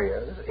different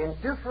areas, in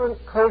different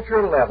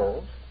cultural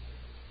levels,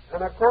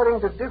 and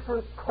according to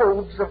different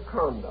codes of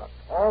conduct,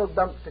 all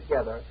dumped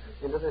together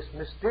into this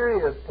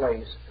mysterious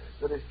place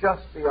that is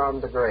just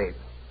beyond the grave.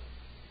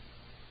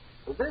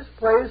 This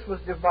place was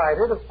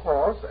divided, of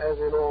course, as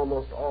in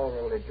almost all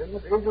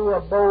religions, into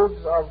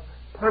abodes of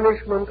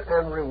punishment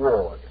and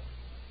reward.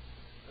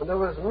 And there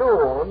was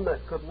no one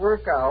that could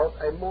work out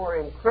a more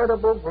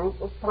incredible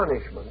group of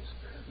punishments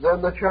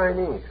than the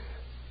Chinese.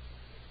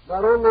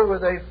 Not only were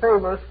they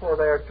famous for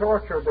their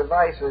torture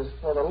devices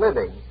for the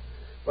living,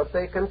 but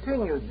they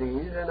continued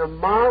these in a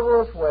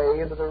marvelous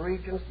way into the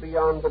regions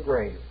beyond the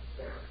grave.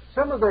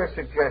 Some of their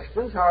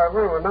suggestions,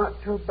 however, were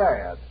not too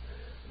bad.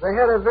 They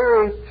had a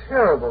very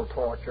terrible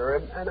torture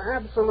and an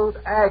absolute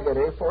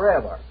agony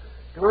forever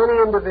to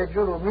any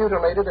individual who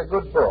mutilated a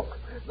good book.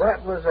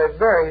 That was a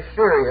very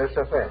serious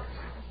offense.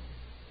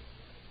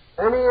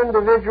 Any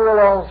individual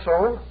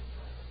also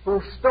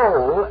who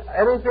stole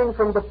anything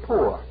from the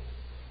poor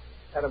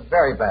had a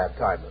very bad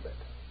time of it.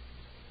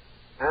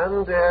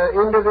 And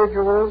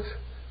individuals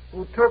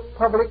who took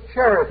public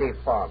charity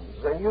funds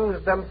and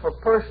used them for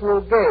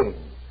personal gain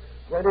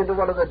went into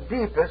one of the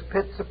deepest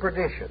pits of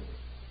perdition.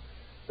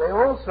 They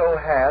also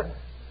had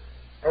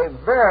a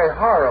very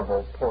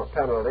horrible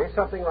penalty,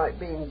 something like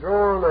being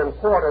drawn and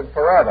quartered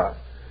forever,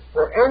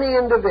 for any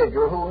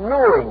individual who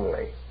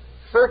knowingly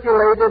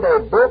circulated a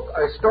book,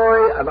 a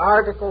story, an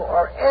article,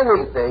 or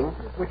anything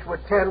which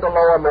would tend to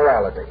lower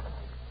morality.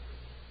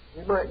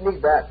 We might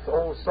need that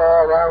old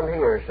saw around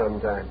here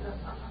sometime.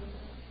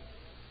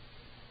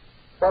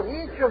 But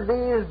each of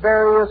these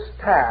various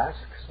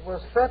tasks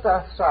was set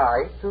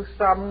aside to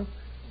some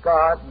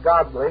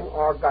godling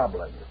or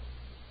goblin.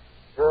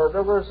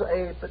 There was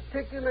a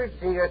particular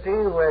deity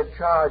who had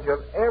charge of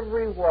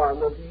every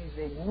one of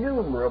these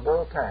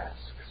innumerable tasks.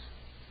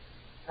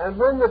 And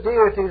when the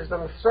deities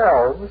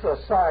themselves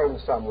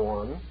assigned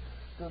someone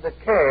to the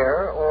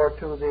care or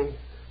to the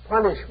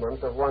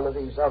punishment of one of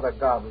these other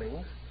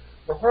godlings,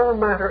 the whole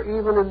matter,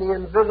 even in the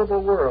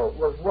invisible world,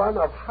 was one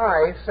of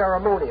high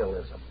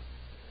ceremonialism.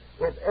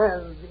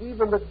 And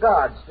even the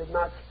gods did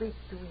not speak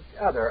to each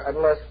other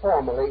unless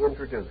formally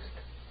introduced.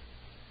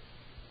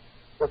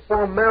 The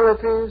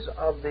formalities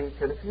of the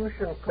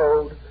Confucian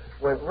Code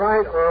went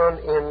right on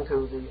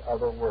into the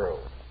other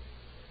world.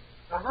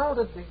 Now, how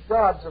did the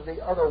gods of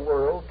the other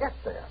world get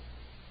there?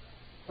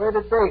 Where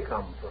did they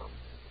come from?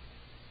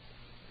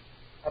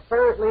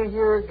 Apparently,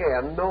 here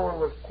again, no one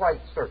was quite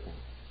certain.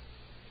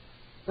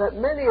 That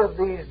many of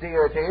these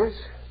deities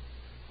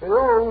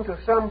belonged to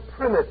some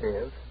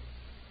primitive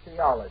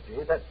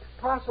theology that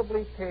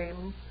possibly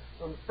came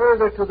from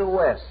further to the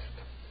west,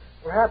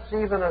 perhaps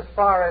even as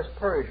far as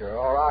Persia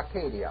or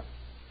Arcadia.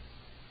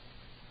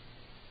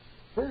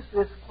 This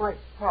is quite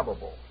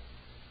probable,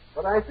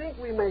 but I think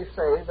we may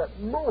say that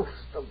most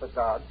of the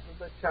gods of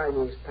the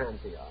Chinese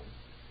pantheon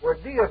were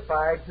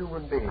deified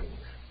human beings.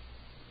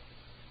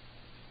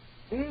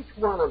 Each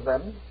one of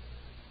them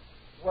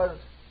was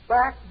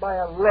backed by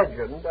a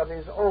legend of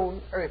his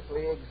own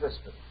earthly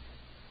existence.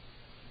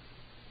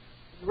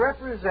 He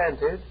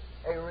represented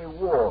a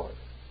reward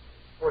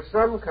for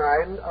some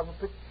kind of a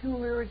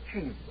peculiar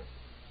achievement,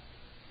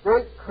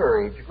 great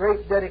courage,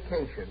 great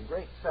dedication,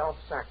 great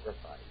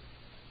self-sacrifice.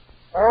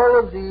 All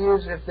of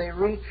these, if they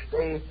reached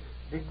a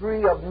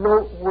degree of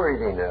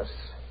noteworthiness,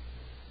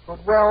 could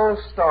well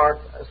start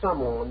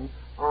someone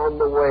on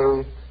the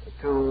way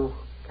to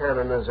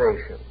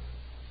canonization.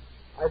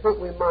 I think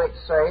we might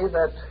say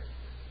that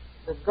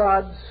the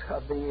gods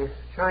of the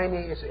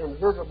Chinese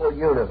invisible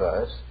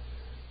universe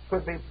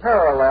could be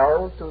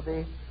paralleled to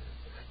the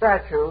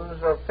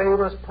statues of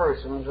famous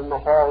persons in the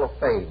Hall of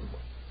Fame.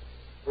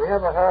 We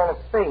have a Hall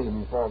of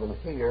Fame for them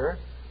here.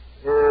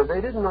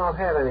 They did not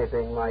have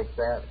anything like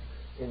that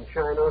in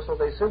China, so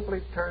they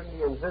simply turned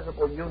the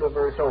invisible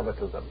universe over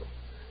to them.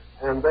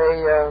 And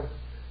they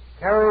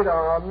carried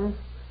on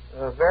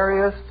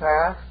various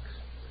tasks.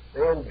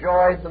 They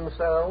enjoyed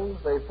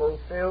themselves. They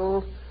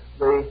fulfilled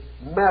the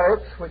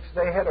merits which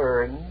they had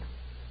earned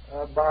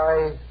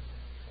by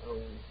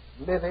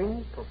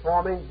living,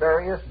 performing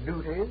various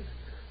duties.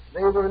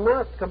 They were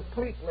not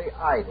completely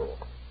idle.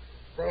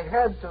 They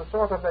had to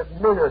sort of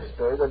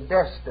administer the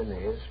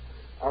destinies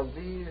of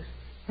these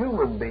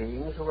human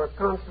beings who were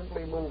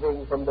constantly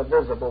moving from the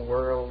visible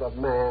world of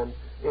man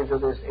into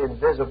this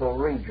invisible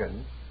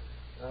region,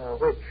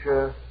 which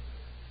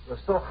was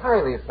so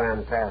highly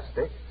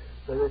fantastic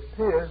that it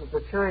appears that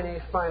the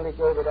Chinese finally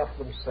gave it up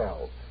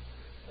themselves.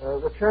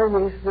 The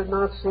Chinese did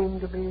not seem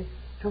to be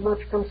too much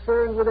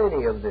concerned with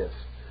any of this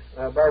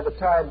by the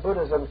time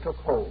Buddhism took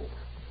hold.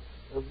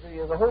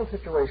 The whole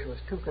situation was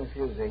too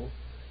confusing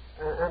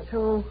and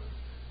too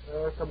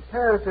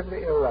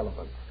comparatively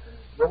irrelevant.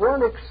 The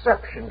one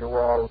exception to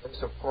all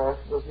this, of course,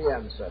 was the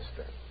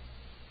ancestor.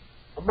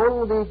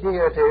 Among the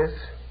deities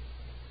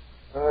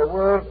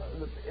were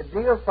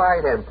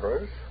deified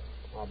emperors,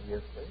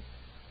 obviously,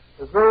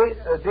 the great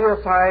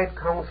deified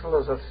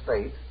councilors of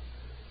state,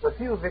 the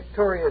few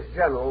victorious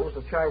generals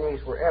the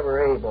Chinese were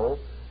ever able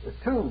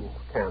to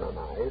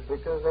canonize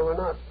because they were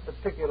not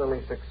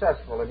particularly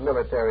successful in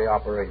military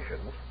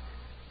operations,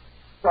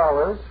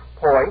 scholars,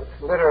 poets,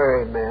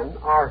 literary men,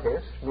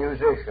 artists,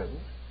 musicians,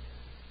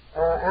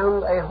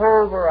 and a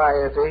whole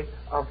variety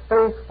of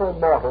faithful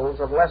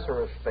mortals of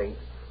lesser estate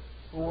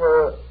who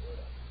were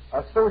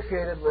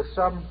associated with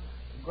some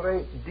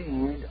great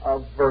deed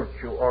of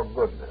virtue or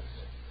goodness,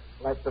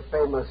 like the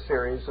famous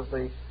series of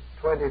the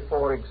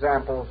 24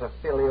 examples of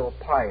filial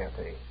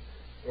piety,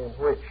 in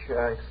which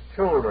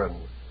children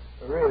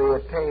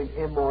really attained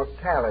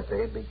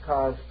immortality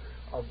because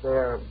of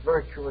their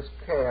virtuous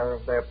care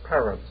of their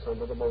parents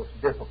under the most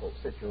difficult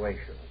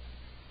situations.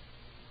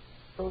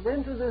 So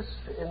into this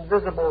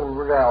invisible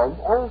realm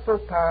also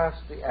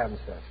passed the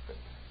ancestors.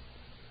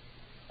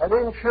 And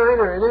in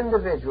China, an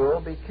individual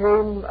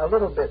became a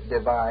little bit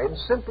divine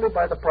simply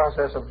by the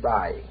process of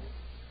dying.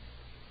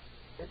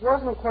 It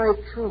wasn't quite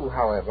true,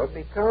 however,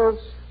 because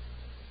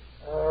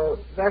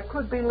there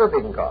could be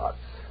living gods.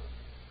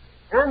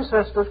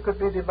 Ancestors could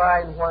be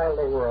divine while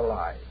they were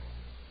alive,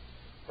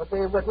 but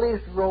they at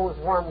least rose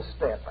one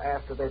step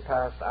after they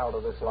passed out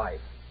of this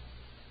life.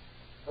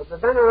 But the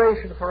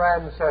veneration for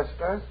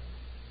ancestor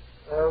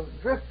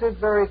drifted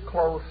very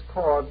close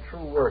toward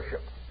true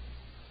worship.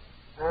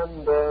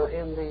 And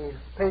in the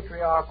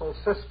patriarchal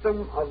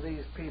system of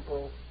these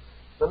people,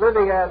 the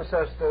living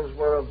ancestors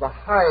were of the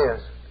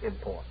highest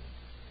importance.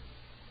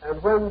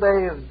 And when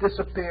they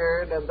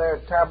disappeared and their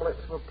tablets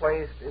were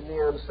placed in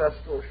the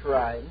ancestral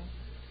shrine,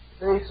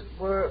 they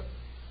were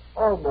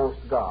almost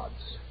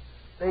gods.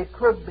 They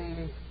could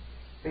be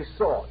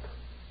besought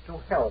to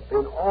help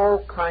in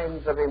all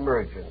kinds of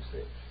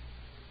emergencies.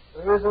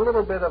 There is a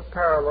little bit of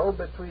parallel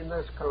between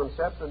this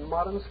concept and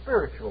modern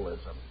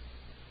spiritualism,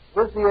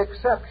 with the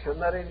exception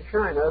that in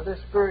China this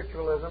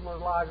spiritualism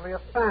was largely a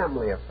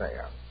family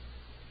affair,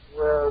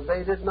 where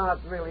they did not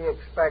really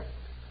expect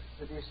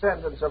the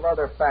descendants of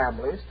other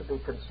families to be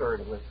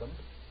concerned with them.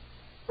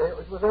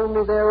 It was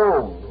only their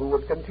own who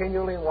would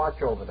continually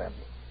watch over them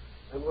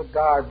and would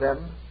guard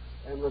them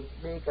and would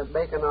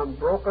make an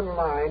unbroken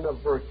line of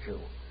virtue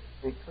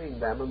between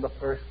them and the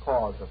first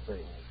cause of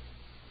things.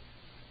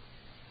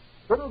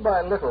 Little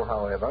by little,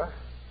 however,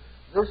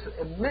 this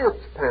immense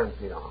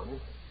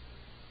pantheon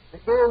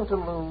began to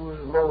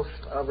lose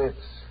most of its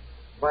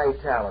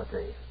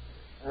vitality.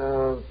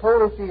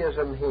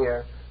 Polytheism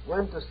here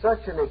went to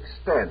such an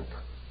extent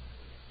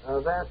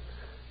that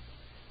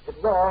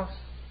it lost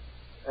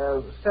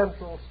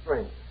central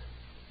strength.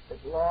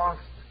 It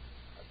lost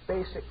a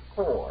basic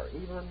core,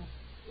 even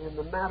in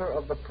the matter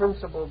of the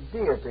principal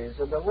deities,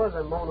 and there was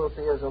a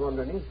monotheism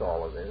underneath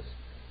all of this.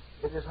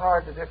 It is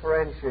hard to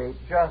differentiate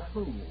just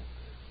who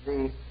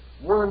the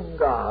one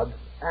God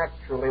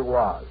actually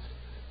was.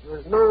 He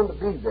was known to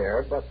be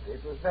there, but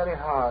it was very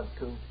hard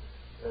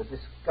to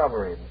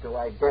discover him, to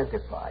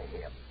identify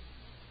him.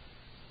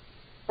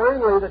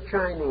 Finally, the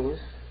Chinese,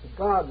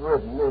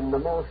 God-ridden in the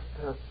most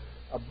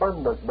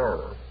abundant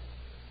manner,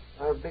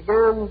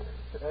 began,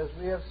 as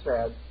we have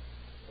said,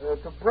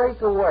 to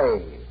break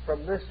away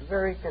from this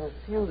very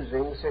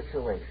confusing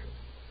situation.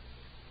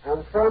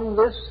 And from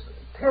this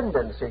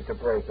tendency to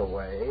break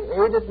away,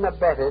 aided and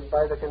abetted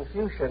by the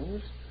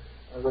Confucians,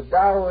 the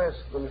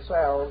Taoists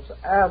themselves,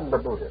 and the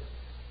Buddhists,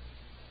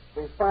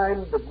 we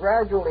find the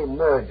gradual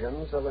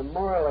emergence of a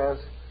more or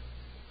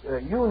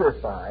less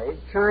unified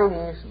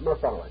Chinese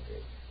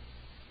mythology.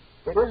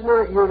 It is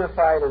not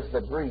unified as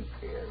the Greek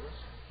is,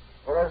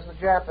 or as the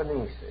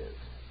Japanese is,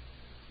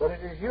 but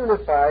it is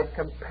unified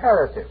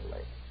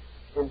comparatively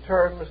in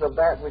terms of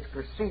that which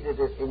preceded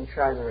it in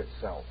China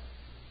itself.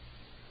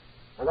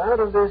 And out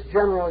of this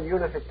general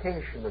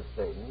unification of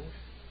things,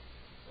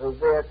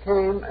 there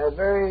came a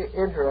very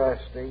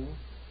interesting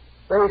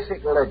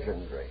basic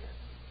legendary,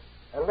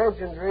 a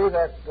legendary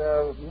that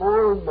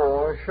more and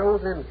more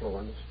shows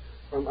influence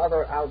from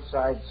other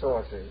outside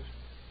sources,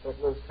 but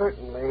was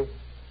certainly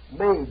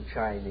made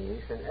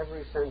Chinese in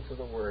every sense of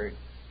the word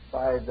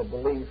by the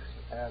beliefs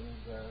and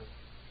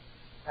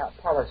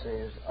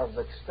policies of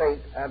the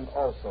state and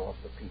also of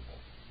the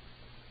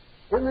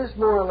people. In this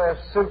more or less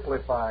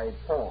simplified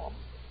form,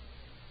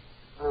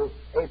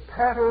 a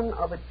pattern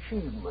of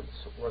achievements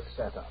was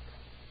set up.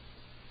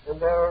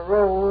 And there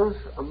arose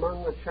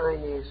among the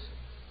Chinese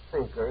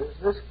thinkers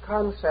this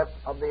concept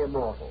of the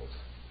immortals.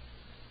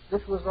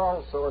 This was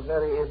also a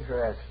very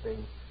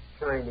interesting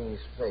Chinese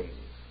phase.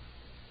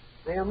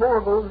 The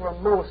immortals were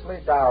mostly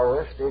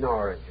Taoist in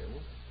origin.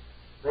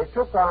 They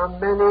took on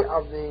many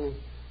of the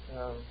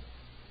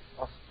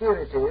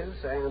austerities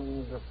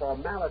and the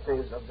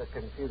formalities of the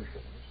Confucians,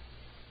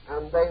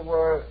 and they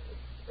were,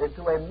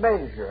 to a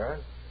measure,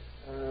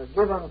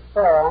 given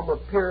form,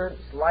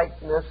 appearance,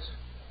 likeness,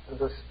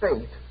 and a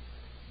state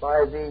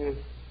by the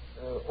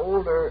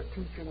older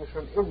teachings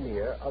from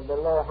India of the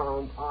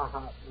Lohan,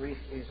 Arhat,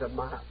 Rishis, and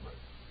Mahatmas.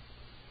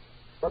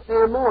 But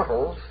the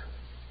immortals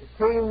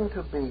came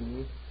to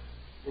be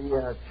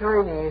the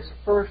Chinese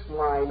first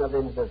line of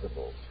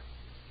invisibles,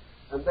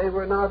 and they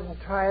were not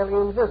entirely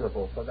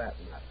invisible for that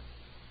matter.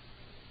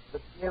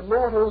 But the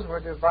immortals were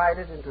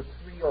divided into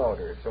three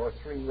orders, or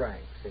three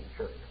ranks in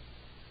China.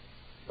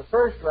 The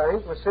first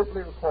rank was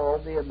simply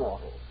called the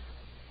immortals.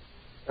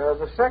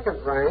 The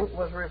second rank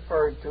was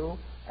referred to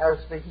as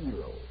the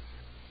heroes.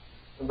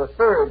 And the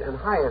third and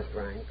highest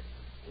rank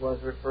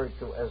was referred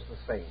to as the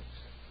saints.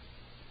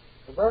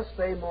 So thus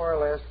they more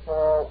or less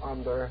fall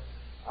under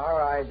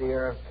our idea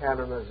of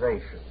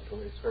canonization to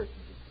a certain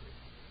degree.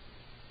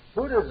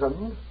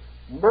 Buddhism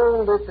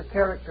molded the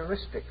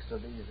characteristics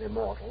of these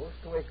immortals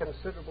to a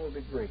considerable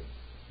degree.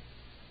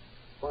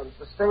 But at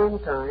the same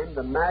time,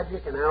 the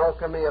magic and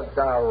alchemy of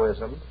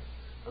Taoism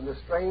and the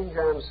strange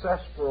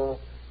ancestral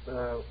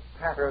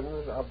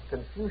patterns of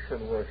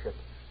Confucian worship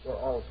were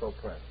also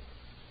present.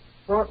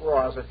 What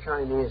was a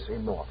Chinese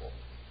immortal?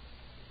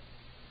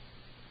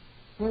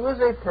 He was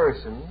a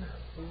person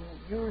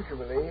who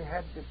usually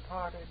had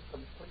departed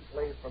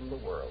completely from the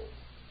world.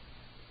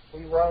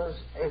 He was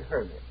a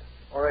hermit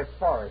or a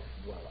forest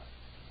dweller.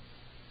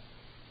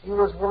 He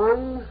was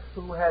one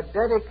who had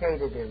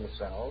dedicated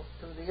himself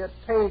to the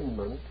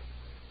attainment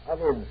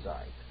of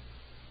insight,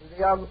 to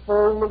the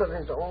unfoldment of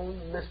his own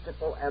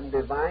mystical and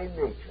divine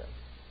nature.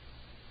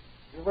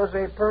 He was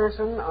a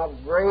person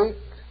of great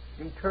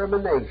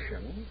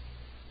determination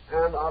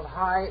and of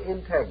high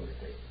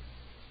integrity.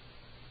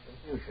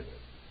 Confucianism.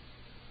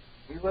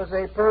 He was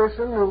a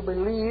person who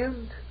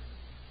believed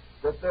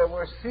that there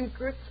were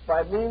secrets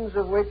by means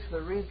of which the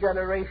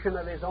regeneration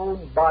of his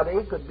own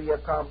body could be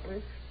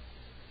accomplished,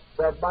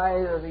 that by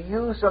the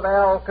use of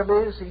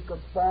alchemies he could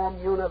form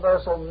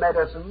universal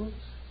medicines,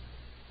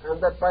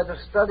 and that by the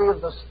study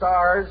of the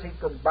stars he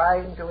could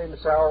bind to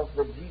himself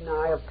the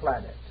genii of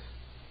planets.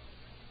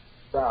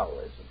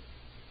 Taoism.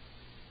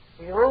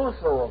 He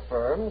also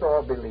affirmed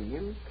or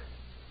believed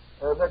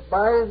that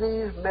by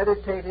these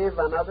meditative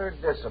and other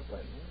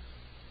disciplines,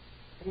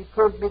 he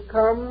could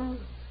become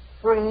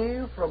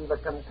free from the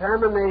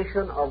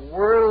contamination of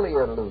worldly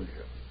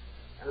illusion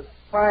and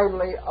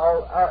finally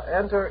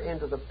enter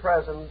into the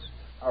presence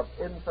of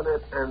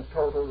infinite and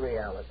total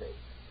reality,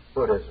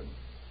 Buddhism.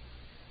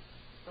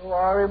 So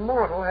our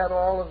immortal had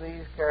all of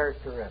these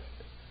characteristics.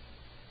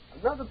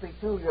 Another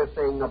peculiar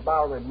thing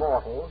about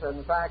immortals,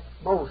 in fact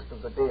most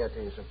of the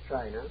deities of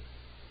China,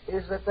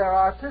 is that their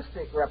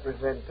artistic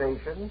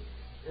representation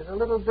is a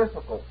little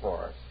difficult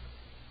for us.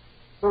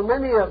 So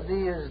many of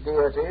these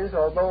deities,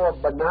 although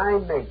of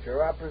benign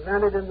nature, are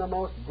presented in the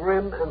most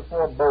grim and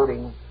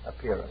foreboding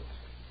appearance.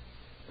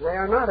 They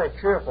are not a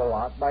cheerful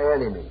lot by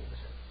any means,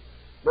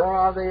 nor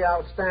are they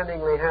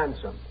outstandingly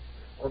handsome,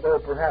 although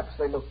perhaps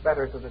they look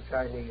better to the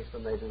Chinese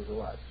than they do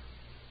to us.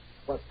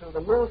 But for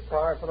the most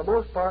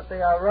part,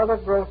 they are rather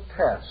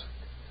grotesque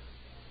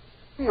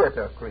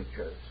theater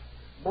creatures,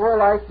 more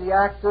like the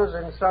actors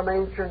in some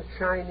ancient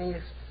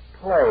Chinese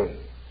play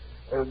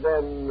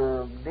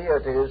than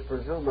deities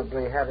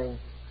presumably having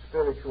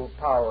spiritual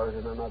powers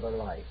in another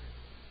life.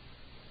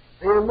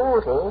 The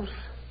immortals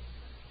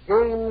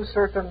gain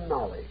certain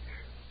knowledge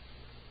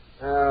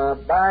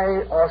by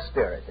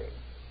austerity.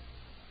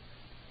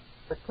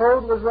 The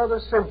code was rather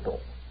simple.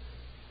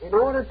 In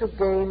order to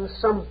gain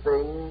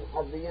something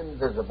of the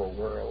invisible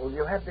world,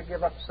 you had to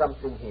give up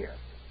something here.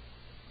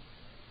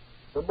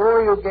 The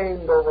more you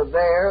gained over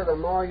there, the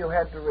more you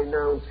had to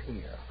renounce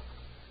here.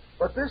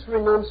 But this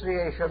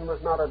renunciation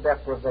was not a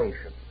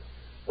deprivation.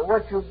 For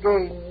what you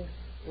gained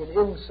in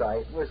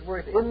insight was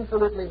worth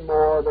infinitely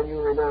more than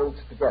you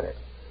renounced to get it.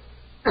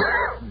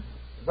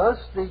 Thus,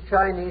 the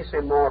Chinese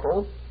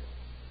immortal,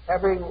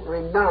 having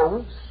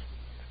renounced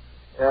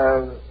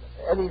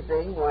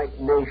anything like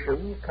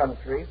nation,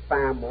 country,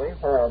 family,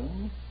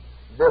 home,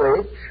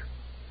 village,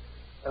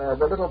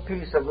 the little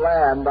piece of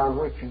land on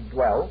which he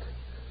dwelt,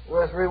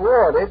 was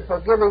rewarded for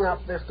giving up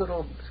this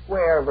little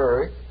square of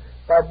earth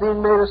by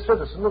being made a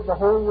citizen of the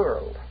whole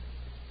world.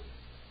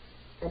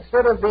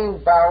 Instead of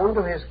being bound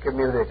to his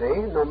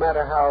community, no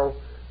matter how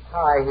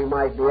high he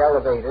might be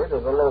elevated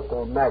as a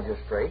local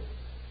magistrate,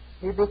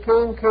 he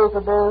became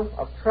capable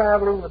of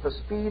traveling with the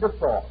speed of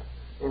thought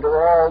into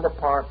all the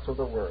parts of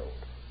the world.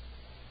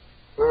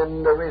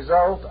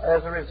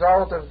 As a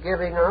result of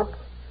giving up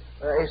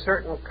a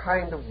certain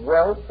kind of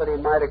wealth that he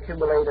might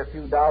accumulate a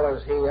few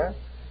dollars here,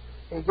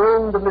 he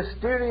gained the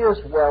mysterious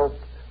wealth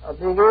of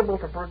being able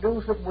to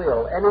produce at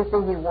will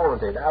anything he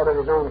wanted out of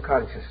his own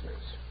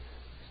consciousness.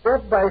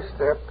 Step by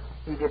step,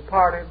 he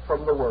departed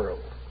from the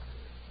world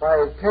by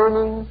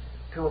attaining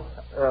to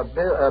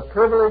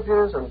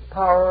privileges and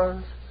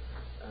powers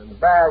and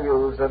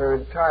values that are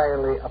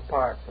entirely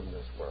apart from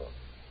this world.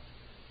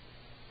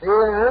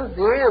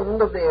 The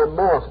end of the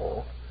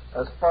immortal,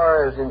 as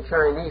far as in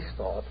Chinese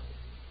thought,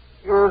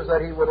 is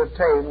that he would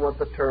attain what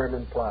the term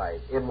implied,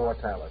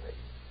 immortality.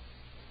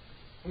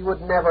 He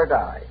would never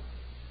die.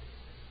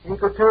 He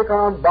could take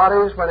on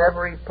bodies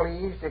whenever he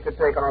pleased. He could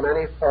take on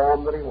any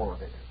form that he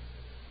wanted.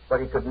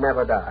 But he could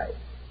never die.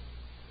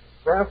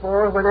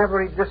 Therefore,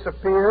 whenever he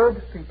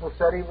disappeared, people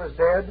said he was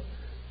dead,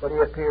 but he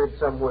appeared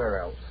somewhere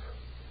else.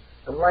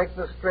 And like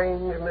the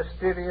strange,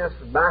 mysterious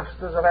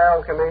masters of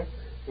alchemy,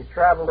 he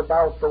traveled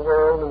about the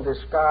world in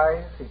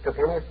disguise. He took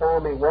any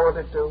form he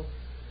wanted to.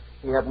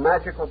 He had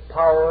magical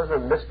powers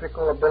and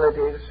mystical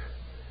abilities.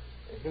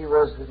 He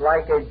was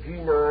like a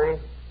genie.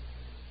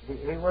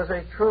 He was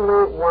a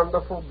truly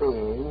wonderful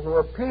being who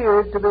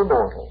appeared to be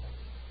mortal,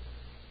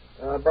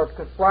 but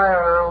could fly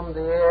around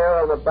the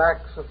air on the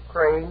backs of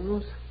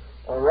cranes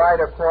or ride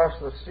across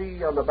the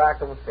sea on the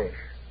back of a fish.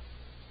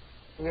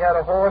 He had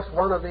a horse.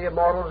 One of the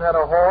immortals had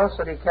a horse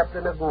that he kept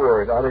in a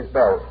gourd on his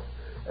belt.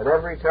 And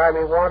every time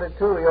he wanted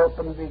to, he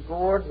opened the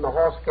gourd, and the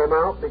horse came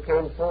out,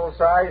 became full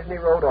size, and he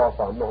rode off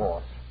on the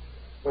horse.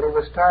 When he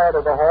was tired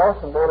of the horse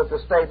and wanted to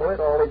stable it,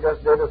 all he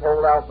just did was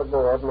hold out the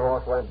gourd, and the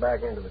horse went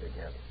back into it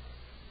again.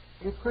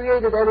 He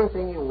created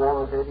anything he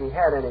wanted. He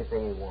had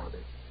anything he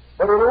wanted.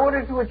 But in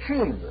order to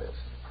achieve this,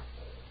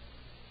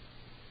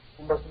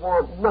 he must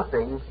want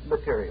nothing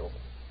material.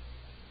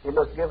 He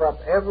must give up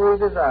every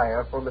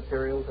desire for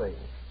material things.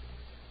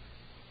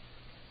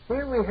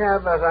 Here we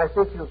have, as I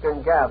think you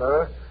can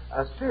gather,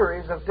 a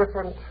series of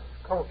different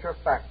culture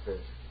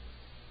factors.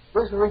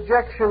 This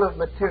rejection of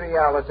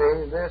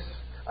materiality, this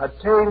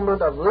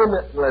attainment of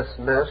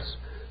limitlessness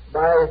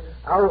by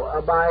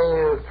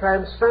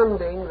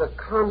transcending the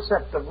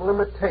concept of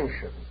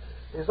limitation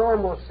is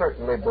almost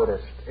certainly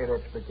Buddhist in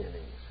its beginnings,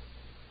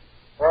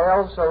 or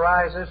else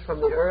arises from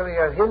the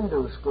earlier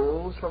Hindu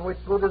schools from which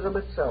Buddhism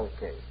itself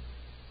came.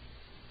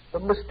 The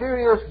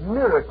mysterious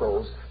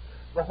miracles,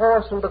 the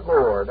horse and the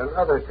gourd and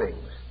other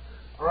things,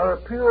 are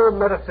pure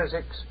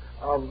metaphysics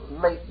of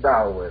late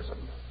Taoism.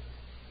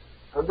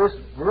 And this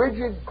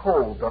rigid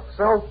code of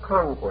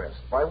self-conquest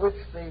by which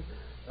the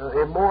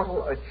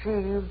immortal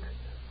achieved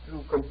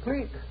through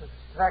complete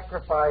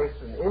sacrifice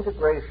and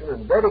integration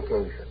and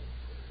dedication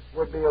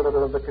would be a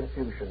little of the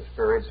Confucian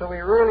spirit. So he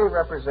really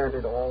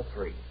represented all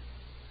three.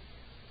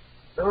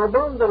 Now,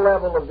 above the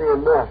level of the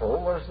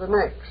immortal was the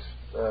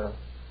next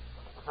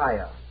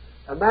higher,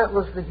 and that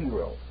was the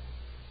hero.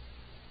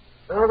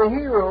 Now, the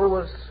hero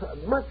was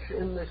much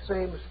in the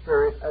same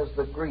spirit as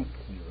the Greek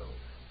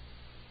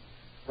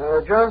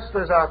heroes. Just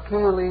as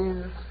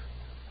Achilles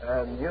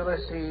and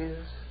Ulysses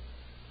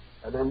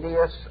and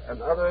Aeneas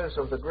and others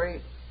of the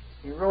great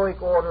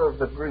heroic order of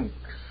the Greeks,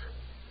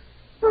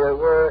 they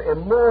were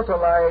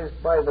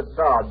immortalized by the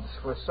gods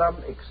for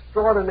some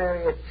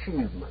extraordinary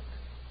achievement.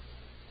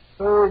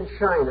 So in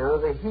China,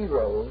 the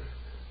heroes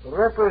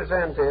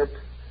represented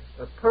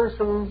the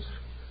persons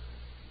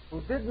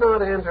who did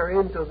not enter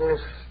into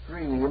this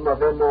stream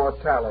of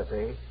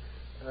immortality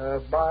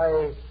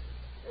by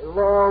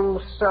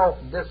long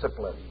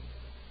self-discipline,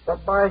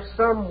 but by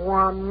some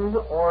one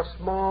or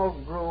small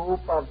group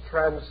of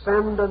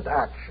transcendent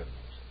actions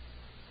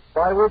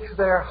by which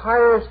their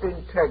highest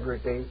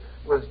integrity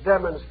was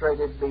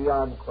demonstrated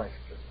beyond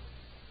question.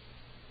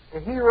 The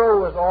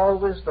hero was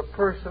always the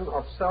person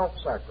of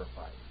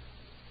self-sacrifice.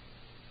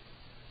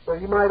 But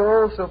he might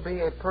also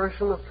be a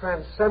person of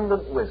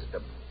transcendent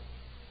wisdom.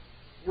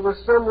 He was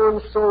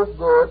someone so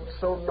good,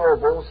 so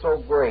noble,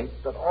 so great,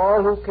 that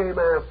all who came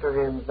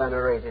after him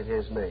venerated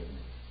his name.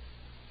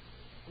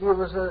 He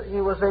was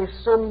a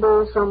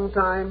symbol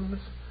sometimes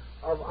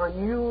of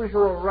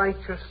unusual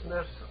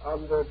righteousness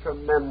under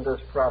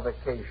tremendous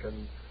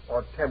provocation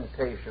or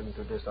temptation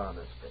to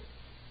dishonesty.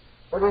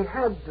 But he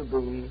had to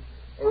be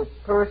a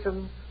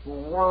person who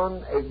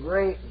won a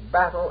great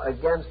battle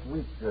against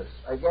weakness,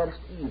 against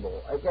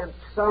evil, against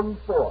some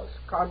force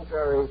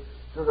contrary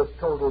to the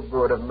total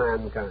good of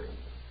mankind.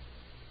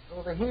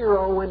 So the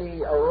hero, when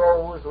he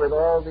arose with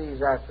all these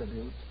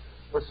attributes,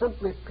 was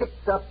simply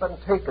picked up and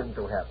taken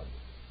to heaven,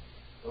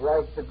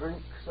 like the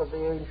Greeks of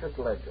the ancient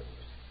legends,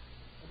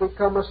 to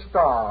become a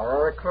star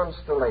or a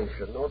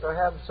constellation, or to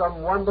have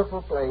some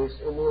wonderful place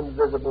in the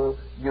invisible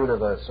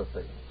universe of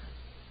things.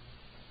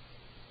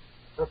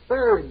 The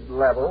third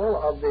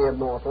level of the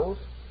immortals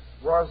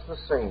was the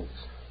saints.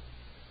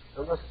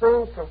 And the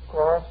saints, of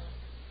course,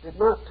 did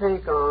not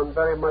take on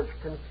very much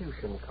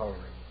Confucian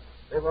coloring.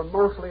 They were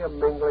mostly a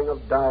mingling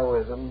of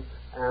Taoism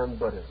and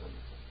Buddhism.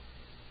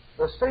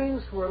 The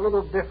saints were a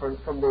little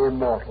different from the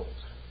immortals.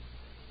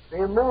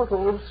 The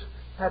immortals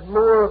had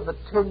more of the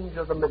tinge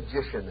of the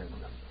magician in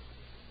them.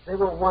 They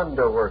were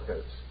wonder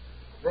workers.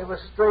 They were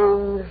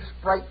strange,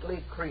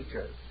 sprightly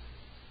creatures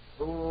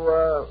who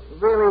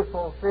really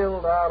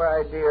fulfilled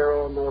our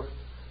idea almost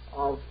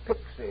of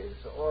pixies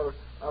or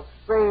of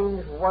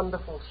strange,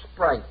 wonderful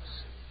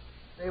sprites.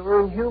 They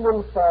were in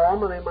human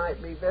form, and they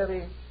might be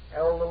very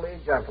elderly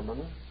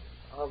gentlemen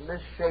of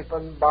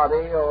misshapen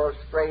body or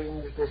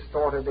strange,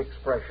 distorted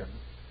expression.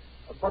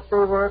 But they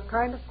were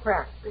kind of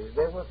crafty.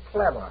 They were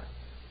clever.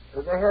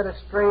 They had a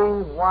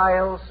strange,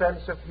 wild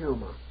sense of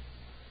humor.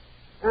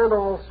 And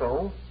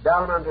also,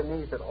 down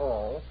underneath it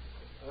all,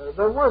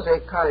 there was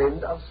a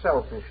kind of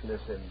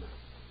selfishness in them.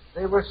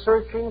 They were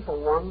searching for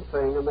one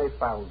thing, and they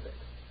found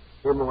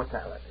it: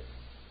 immortality.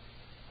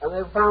 And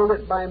they found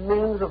it by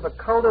means of the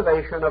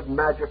cultivation of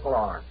magical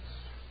arts.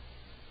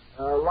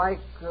 Like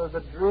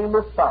the dream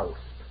of Faust,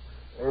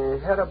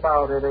 it had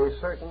about it a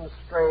certain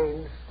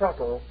strange,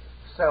 subtle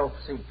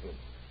self-seeking.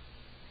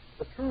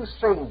 The true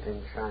saint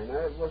in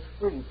China was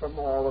free from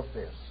all of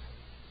this.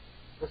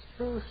 The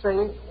true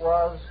saint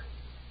was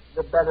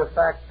the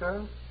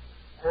benefactor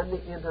and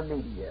the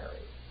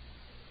intermediary.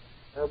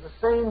 The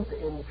saint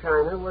in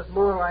China was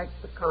more like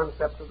the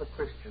concept of the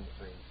Christian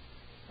saint.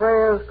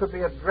 Prayers could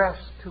be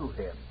addressed to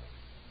him.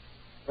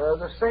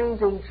 The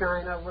saint in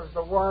China was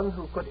the one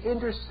who could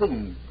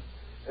intercede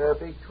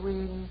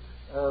between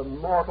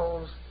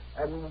mortals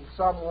and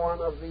some one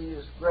of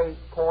these great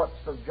courts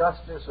of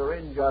justice or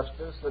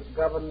injustice that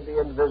governed the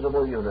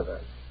invisible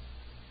universe.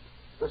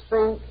 The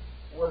saint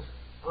was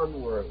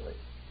unworldly,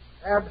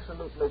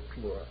 absolutely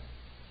pure,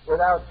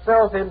 without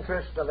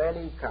self-interest of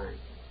any kind.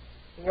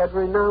 He had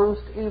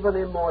renounced even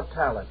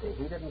immortality.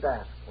 He didn't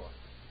ask for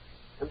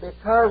it. And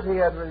because he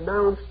had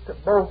renounced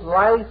both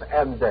life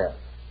and death,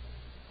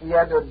 he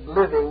entered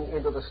living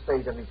into the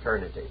state of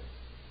eternity.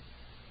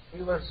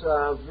 He was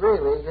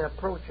really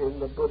approaching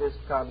the Buddhist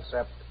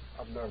concept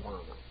of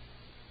nirvana.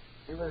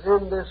 He was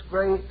in this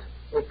great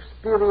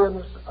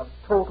experience of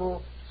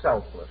total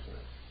selflessness.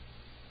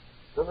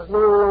 There was no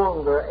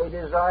longer a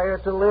desire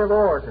to live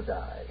or to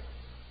die.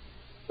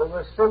 There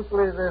was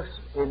simply this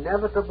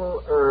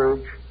inevitable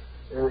urge,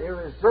 an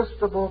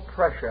irresistible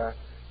pressure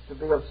to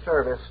be of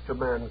service to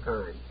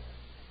mankind.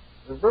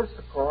 And this,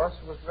 of course,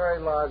 was very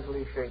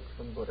largely shaped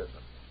from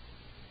Buddhism.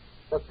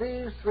 But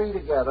these three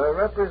together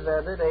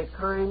represented a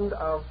kind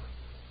of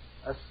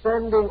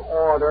ascending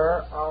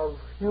order of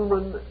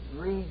human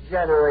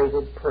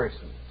regenerated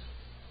persons.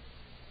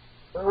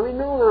 Well, we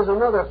know there's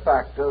another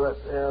factor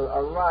that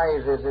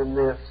arises in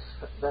this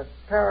that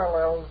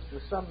parallels to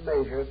some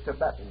measure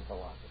Tibetan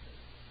philosophy.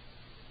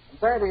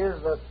 That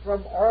is that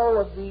from all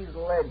of these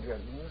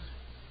legends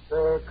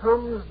there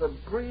comes the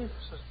brief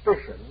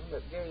suspicion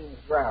that gains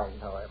ground,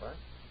 however,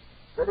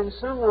 that in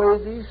some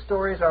way these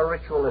stories are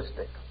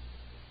ritualistic.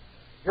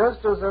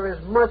 Just as there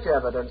is much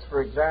evidence,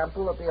 for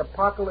example, that the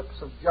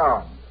Apocalypse of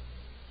John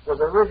was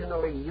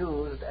originally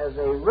used as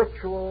a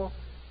ritual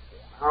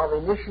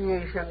of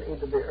initiation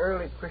into the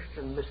early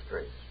Christian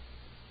mysteries,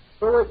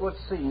 so it would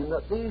seem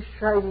that these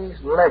Chinese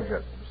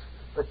legends,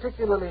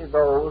 particularly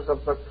those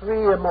of the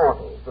three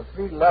immortals, the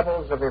three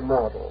levels of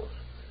immortals,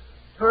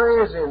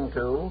 ties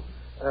into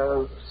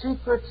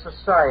secret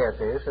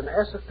societies and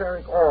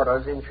esoteric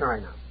orders in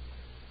China.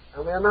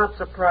 And we are not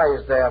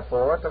surprised,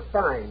 therefore, to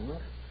find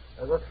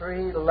the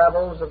three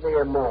levels of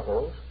the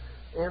immortals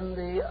in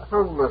the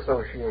Hung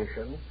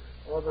Association,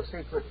 or the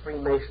secret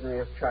Freemasonry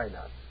of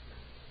China.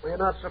 We are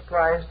not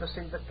surprised to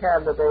see the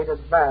candidate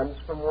advance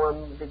from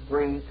one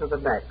degree to the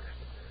next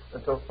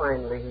until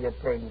finally he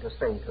attained to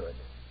sainthood.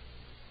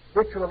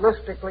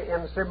 Ritualistically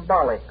and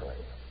symbolically,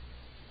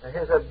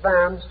 his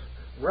advance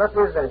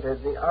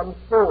represented the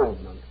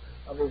unfoldment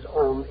of his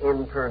own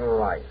internal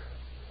life.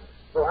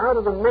 So out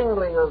of the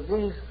mingling of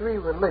these three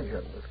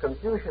religions,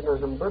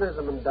 Confucianism,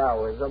 Buddhism, and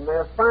Taoism,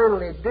 there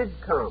finally did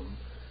come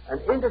an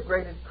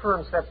integrated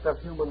concept of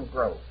human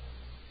growth.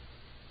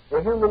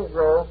 A human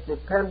growth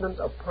dependent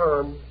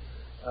upon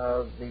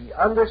the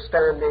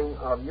understanding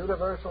of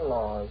universal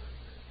laws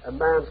and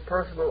man's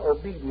personal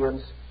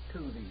obedience to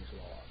these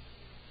laws.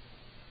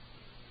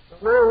 So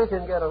now we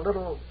can get a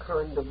little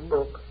kind of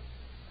look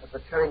at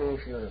the Chinese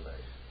universe.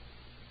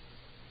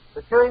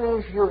 The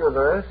Chinese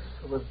universe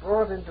was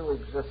brought into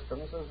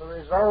existence as a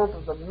result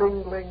of the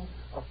mingling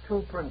of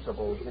two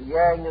principles, the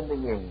yang and the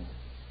yin.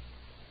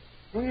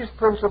 These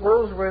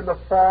principles were in the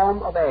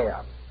form of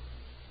air.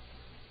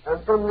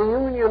 And from the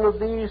union of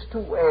these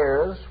two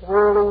airs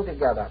whirling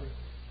together,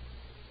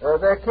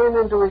 there came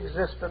into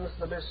existence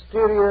the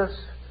mysterious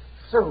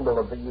symbol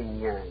of the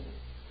yin-yang,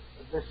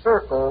 the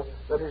circle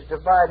that is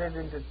divided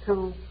into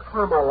two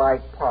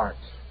comma-like parts.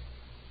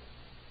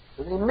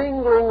 The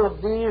mingling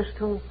of these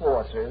two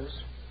forces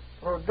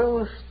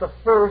produced the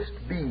first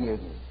being.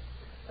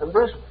 And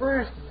this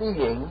first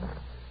being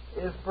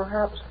is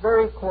perhaps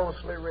very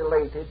closely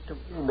related to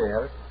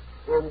Ymir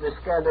in the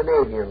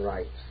Scandinavian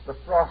rites, the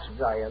frost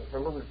giant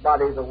from whose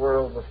body the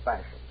world was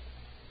fashioned.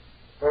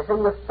 For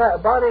from the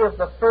body of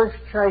the first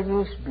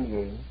Chinese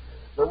being,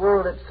 the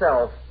world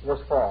itself was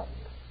formed.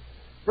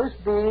 This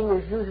being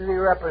is usually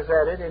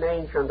represented in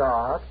ancient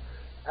art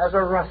as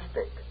a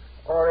rustic,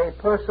 or a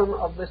person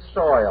of the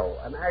soil,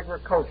 an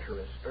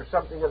agriculturist, or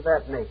something of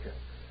that nature,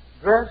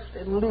 dressed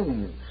in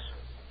leaves,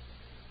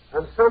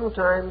 and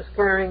sometimes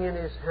carrying in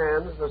his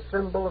hands the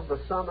symbol of the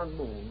sun and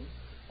moon,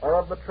 or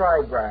of the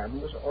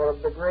trigrams, or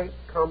of the great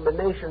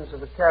combinations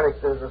of the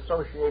characters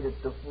associated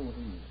to Fu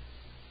He.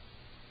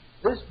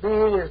 This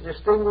being is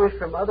distinguished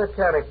from other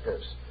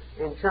characters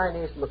in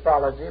Chinese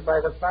mythology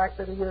by the fact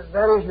that he is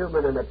very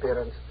human in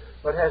appearance,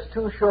 but has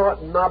two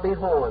short, knobby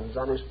horns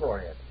on his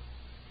forehead.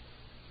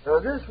 Now,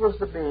 this was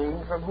the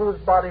being from whose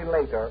body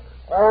later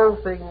all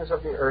things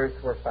of the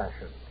earth were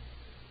fashioned.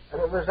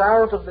 And it was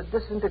out of the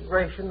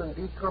disintegration and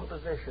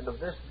decomposition of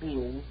this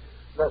being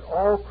that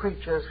all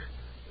creatures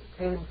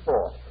came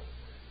forth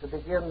to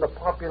begin the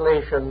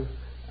population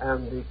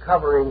and the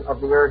covering of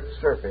the earth's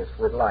surface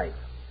with life.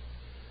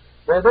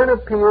 There then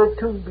appeared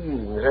two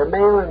beings, a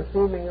male and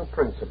female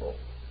principle,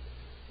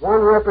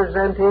 one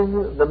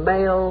representing the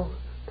male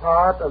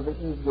part of the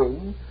I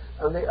Ching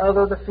and the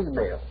other the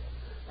female.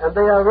 And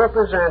they are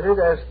represented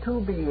as two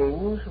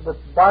beings with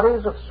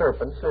bodies of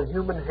serpents and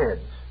human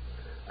heads.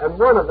 And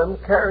one of them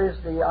carries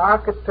the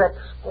architect's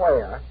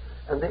square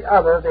and the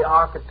other the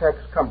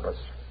architect's compass.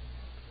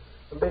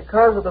 And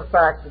because of the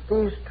fact that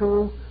these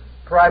two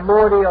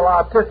primordial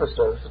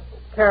artificers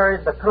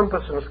carried the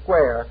compass and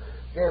square,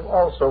 gave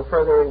also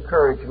further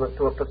encouragement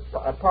to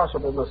a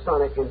possible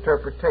Masonic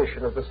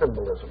interpretation of the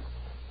symbolism.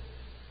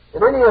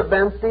 In any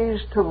event, these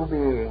two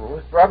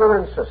beings, brother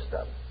and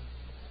sister,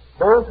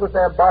 both with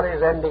their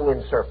bodies ending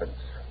in serpents,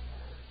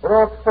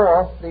 brought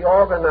forth the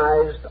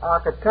organized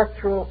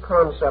architectural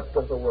concept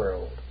of the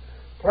world,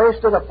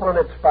 placed it upon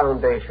its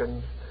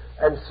foundations,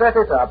 and set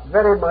it up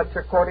very much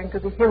according to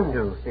the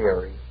Hindu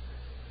theory.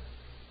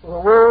 The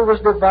world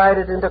was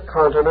divided into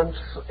continents.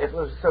 It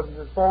was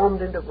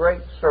formed into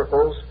great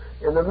circles,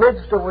 in the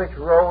midst of which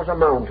rose a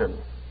mountain.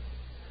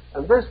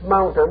 And this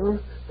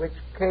mountain, which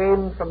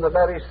came from the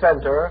very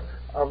center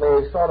of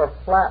a sort of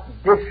flat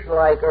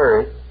dish-like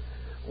earth,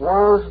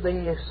 was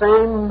the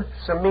same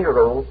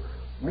Sumeru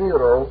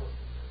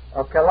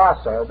of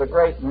Kailasa, the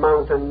great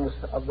mountains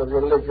of the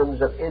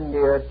religions of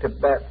India,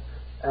 Tibet,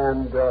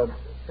 and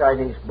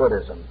Chinese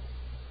Buddhism.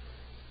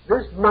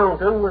 This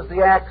mountain was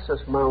the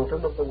axis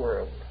mountain of the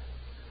world.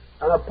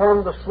 And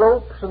upon the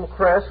slopes and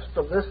crests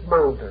of this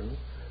mountain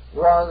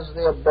was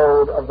the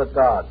abode of the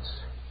gods,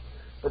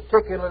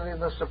 particularly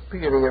the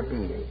superior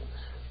beings.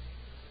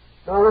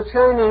 Now, the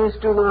Chinese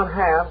do not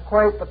have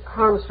quite the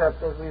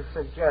concept, as we've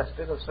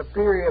suggested, of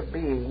superior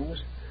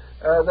beings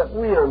that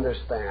we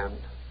understand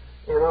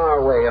in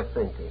our way of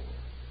thinking.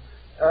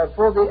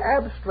 For the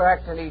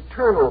abstract and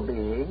eternal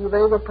being, they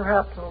were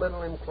perhaps a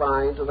little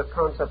inclined to the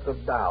concept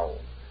of Tao,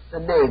 the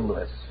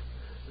nameless,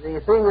 the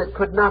thing that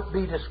could not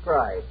be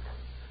described,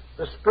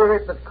 the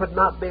spirit that could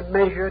not be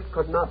measured,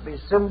 could not be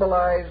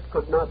symbolized,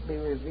 could not be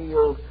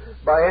revealed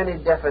by any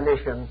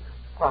definition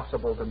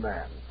possible to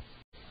man.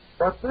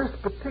 But this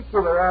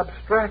particular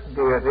abstract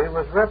deity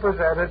was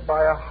represented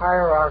by a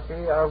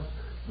hierarchy of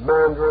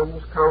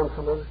mandarins,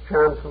 counselors,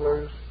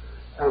 chancellors,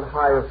 and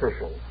high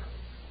officials,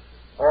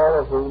 all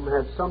of whom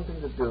had something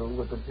to do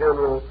with the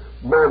general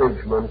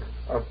management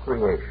of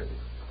creation.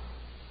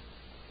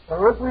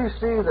 So if we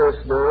see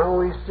this now,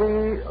 we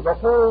see the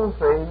whole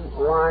thing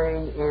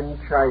lying in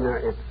China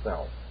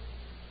itself.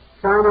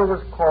 China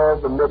was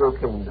called the Middle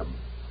Kingdom.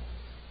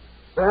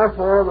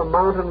 Therefore, the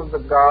mountain of the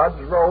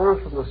gods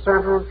rose from the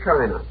center of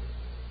China.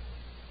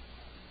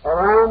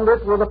 Around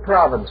it were the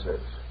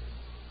provinces,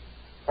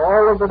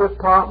 all of the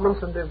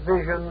departments and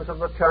divisions of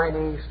the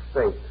Chinese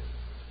state.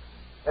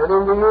 And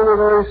in the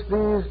universe,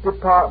 these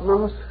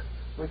departments,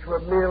 which were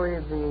merely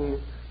the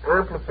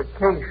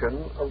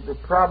amplification of the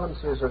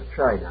provinces of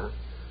China,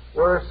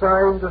 were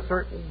assigned to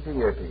certain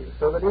deities,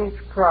 so that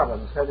each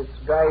province had its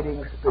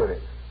guiding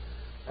spirit,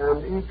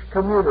 and each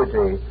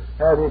community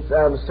had its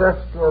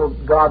ancestral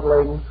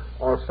godling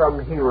or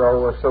some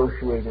hero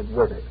associated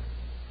with it.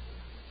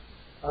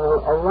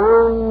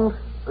 Around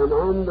and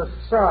on the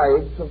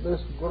sides of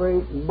this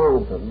great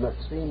mountain that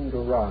seemed to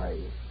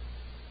rise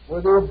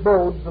were the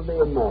abodes of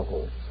the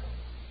immortals.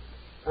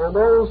 And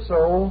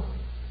also,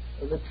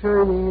 the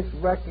Chinese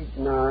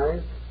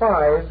recognized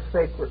 5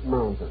 sacred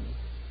mountains.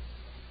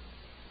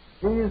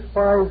 These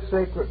 5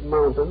 sacred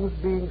mountains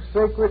being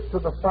sacred to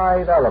the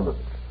 5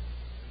 elements,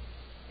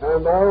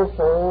 and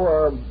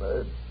also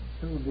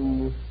to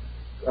the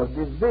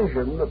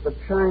division that the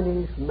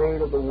Chinese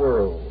made of the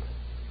world,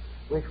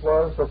 which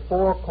was the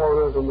 4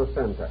 corners in the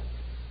center.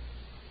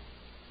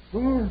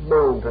 These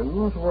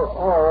mountains were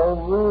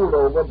all ruled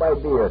over by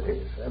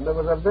deities, and there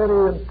was a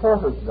very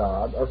important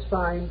god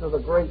assigned to the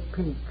great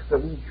peaks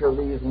of each of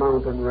these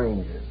mountain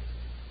ranges.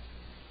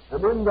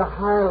 And in the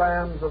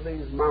highlands of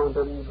these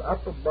mountains,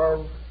 up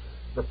above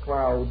the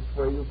clouds,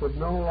 where you could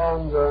no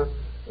longer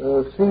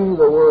see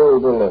the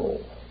world below,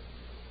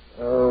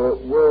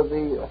 were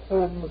the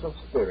homes of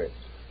spirits.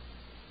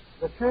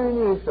 The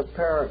Chinese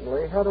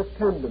apparently had a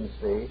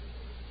tendency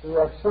to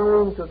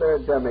assign to their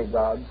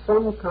demigods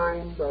some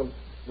kind of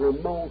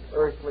remote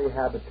earthly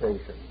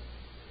habitation.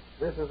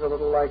 This is a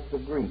little like the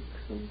Greeks,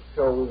 who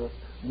chose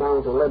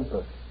Mount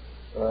Olympus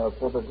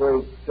for the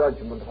great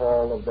judgment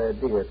hall of their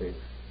deities.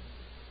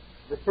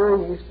 The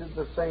Chinese did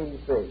the same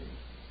thing.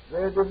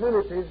 Their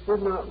divinities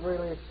did not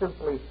really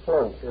simply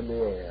float in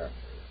the air.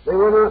 They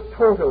were not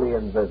totally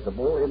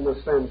invisible in the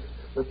sense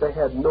that they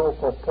had no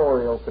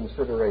corporeal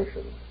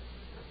consideration.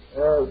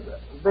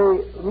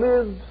 They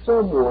lived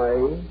some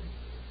way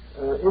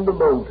in the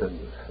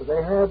mountains.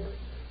 They had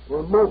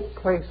remote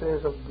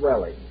places of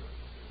dwelling.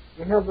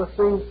 You have the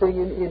same thing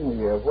in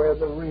India, where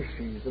the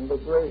rishis and the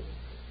great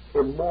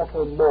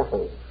immortal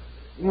mortals,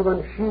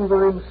 even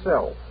Shiva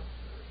himself,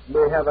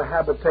 may have a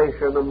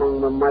habitation among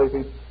the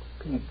mighty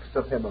peaks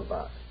of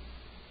Himalaya.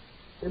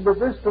 In the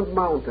distant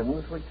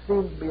mountains, which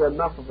seem to be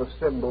enough of a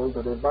symbol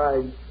to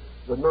divide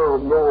the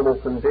normal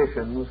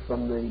conditions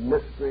from the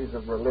mysteries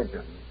of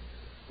religion,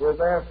 were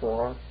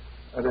therefore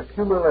an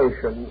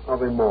accumulation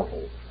of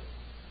immortals.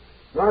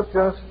 Not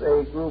just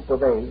a group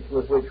of 8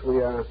 with which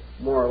we are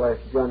more or less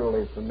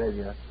generally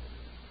familiar,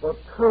 but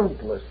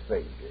countless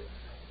sages,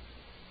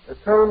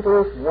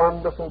 countless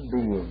wonderful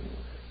beings,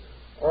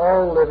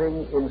 all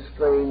living in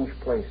strange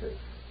places.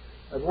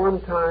 At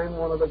one time,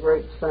 one of the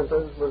great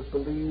centers was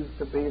believed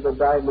to be the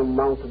Diamond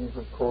Mountains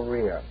of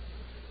Korea.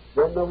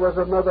 Then there was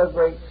another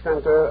great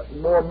center,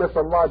 more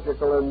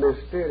mythological and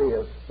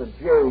mysterious, the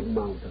Jade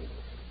Mountains,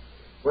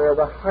 where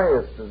the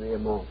highest of the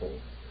immortals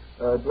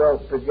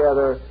dwelt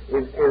together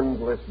in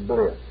endless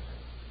bliss.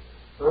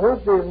 Now,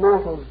 what the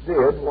immortals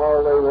did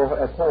while they were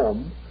at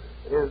home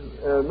is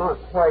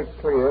not quite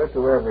clear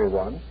to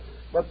everyone,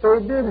 but they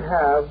did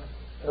have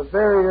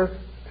various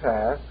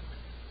tasks.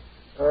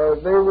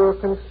 They were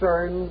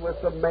concerned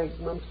with the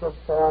maintenance of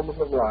forms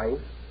of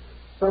life.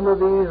 Some of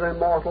these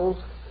immortals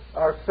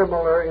are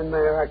similar in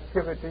their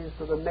activities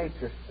to the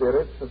nature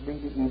spirits of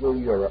medieval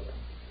Europe,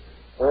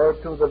 or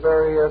to the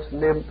various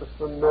nymphs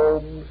and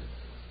gnomes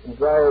and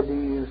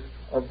dryads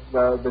of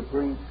the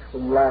Greeks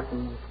and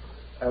Latins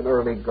and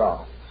early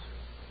Goths.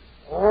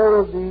 All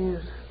of these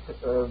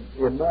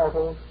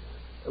immortals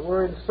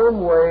were in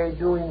some way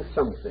doing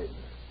something.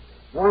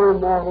 One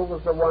immortal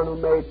was the one who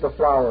made the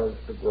flowers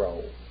to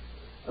grow.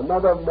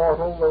 Another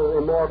immortal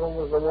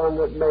was the one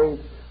that made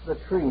the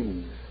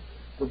trees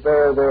to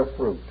bear their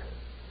fruit.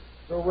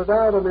 So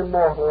without an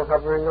immortal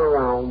hovering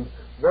around,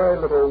 very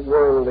little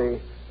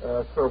worldly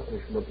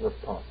accomplishment was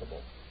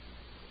possible.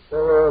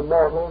 There were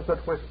immortals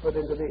that whispered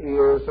into the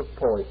ears of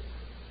poets.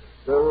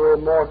 There were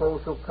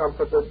immortals who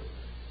comforted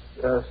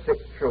sick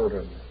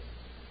children.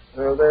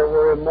 There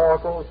were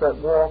immortals that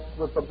walked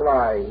with the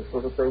blind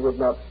so that they would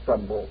not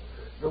stumble.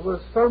 There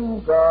was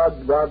some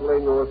god,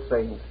 godling, or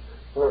saint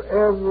for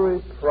every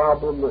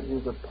problem that you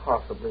could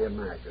possibly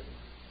imagine.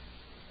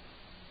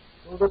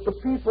 so that the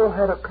people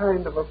had a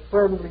kind of a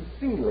friendly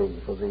feeling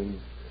for these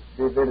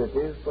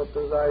divinities, but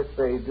as I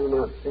say, do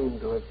not seem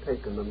to have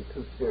taken them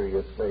too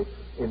seriously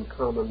in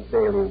common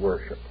daily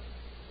worship.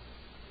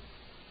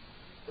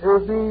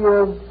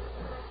 The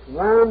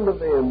land of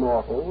the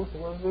immortals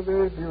was a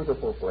very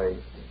beautiful place,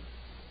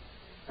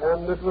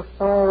 and it was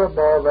far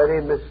above any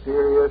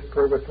mysterious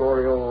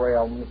purgatorial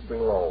realms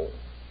below.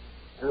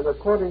 And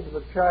according to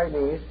the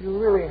Chinese, you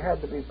really had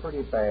to be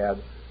pretty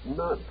bad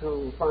not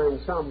to find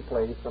some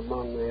place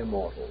among the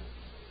immortals.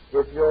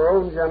 If your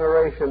own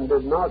generation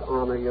did not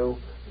honor you,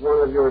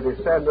 one of your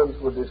descendants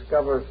would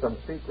discover some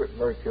secret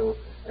virtue,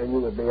 and you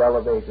would be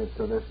elevated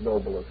to this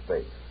noble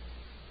estate.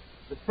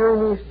 The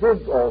Chinese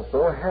did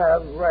also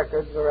have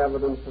records or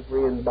evidence of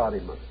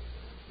re-embodiment.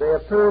 They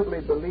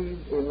apparently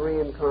believed in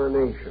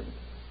reincarnation.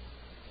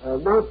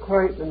 Not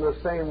quite in the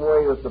same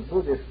way that the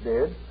Buddhists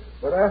did,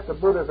 but after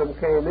Buddhism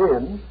came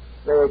in,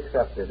 they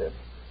accepted it.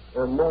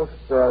 And most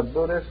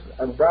Buddhists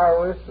and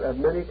Taoists and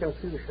many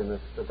Confucianists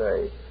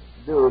today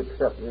do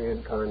accept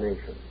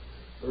reincarnation.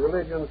 The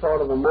religion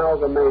sort of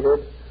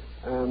amalgamated,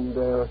 and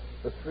the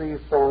three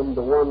formed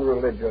the one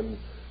religion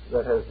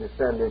that has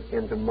descended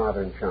into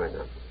modern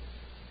China.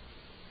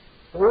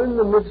 So in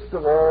the midst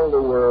of all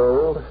the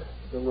world,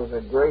 there was a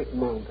great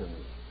mountain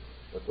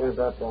that went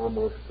up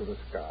almost to the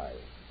sky.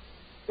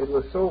 It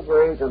was so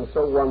great and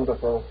so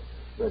wonderful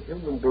that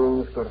human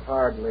beings could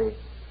hardly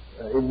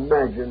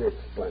imagine its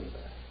splendor.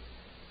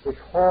 Its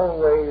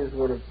hallways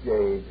were of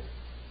jade.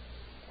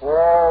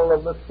 All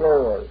of the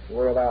floors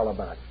were of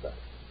alabaster.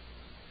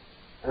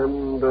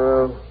 And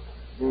the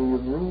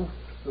roofs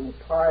and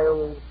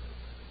tiles,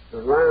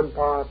 the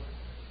ramparts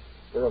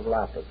were of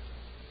lapis.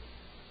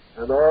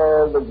 And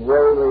all the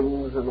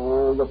railings and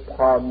all the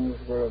ponds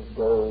were of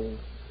gold.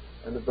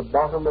 And at the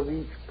bottom of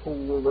each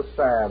pool the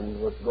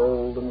sand was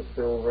gold and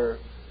silver,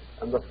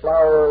 and the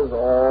flowers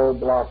all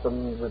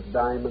blossomed with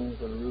diamonds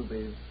and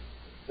rubies.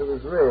 It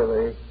was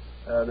really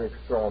an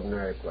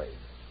extraordinary place.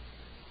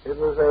 It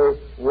was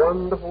a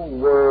wonderful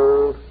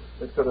world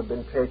that could have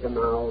been taken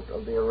out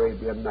of the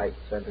Arabian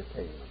Nights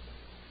entertainment.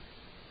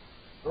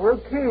 Now,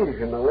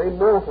 occasionally,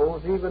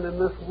 mortals, even in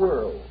this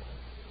world,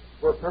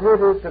 were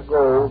permitted to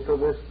go to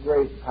this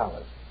great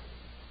palace,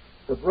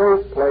 the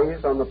great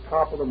place on the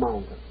top of the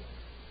mountain.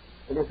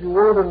 And if you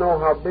want to know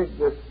how big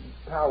this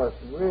palace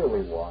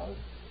really was,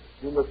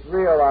 you must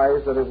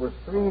realize that it was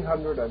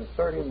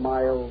 330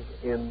 miles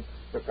in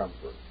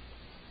circumference,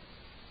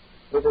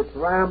 with its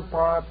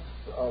ramparts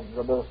of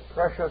the most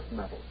precious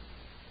metals,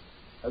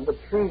 and the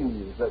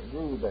trees that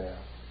grew there,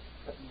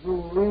 that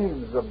grew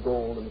leaves of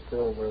gold and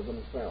silver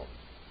themselves,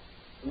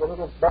 and the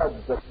little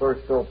buds that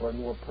burst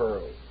open were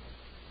pearls.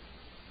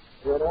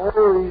 Yet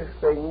all these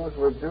things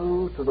were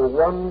due to the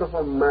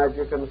wonderful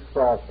magic and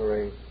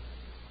sorcery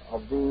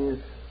of these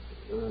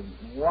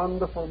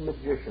wonderful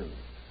magicians,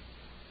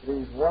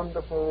 these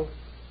wonderful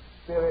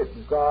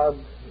spirit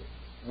gods,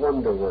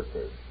 wonder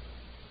workers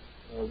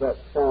that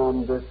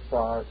form this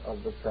part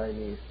of the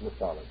Chinese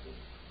mythology.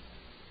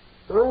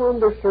 So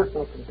under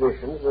certain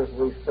conditions, as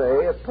we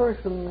say, a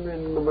person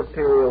in the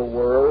material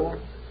world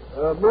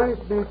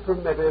might be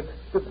permitted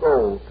to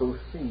go to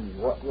see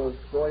what was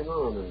going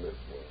on in this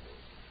world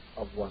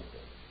of wonder.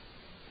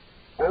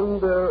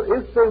 And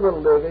if they were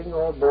living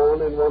or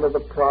born in one of the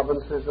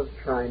provinces of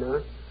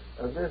China,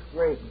 and this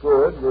great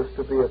good was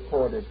to be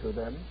accorded to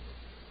them,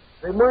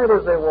 they might,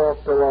 as they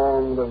walked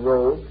along the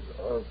roads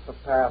or the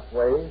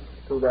pathways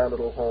to their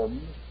little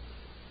homes,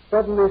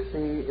 suddenly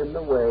see in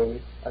the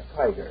way a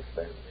tiger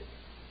standing.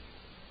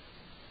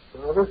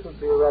 Now, this would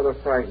be a rather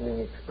frightening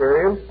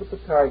experience, but the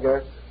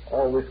tiger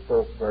always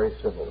spoke very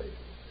civilly.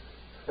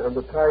 And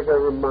the tiger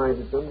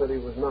reminded them that he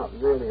was not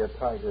really a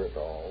tiger at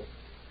all,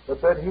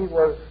 but that he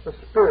was the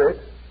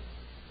spirit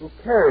who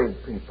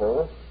carried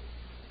people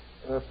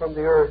from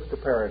the earth to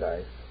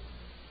paradise.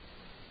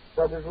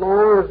 But as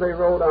long as they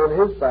rode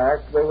on his back,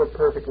 they were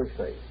perfectly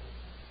safe.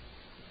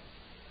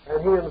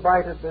 And he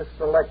invited this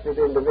selected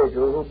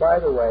individual, who, by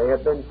the way,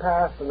 had been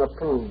passed and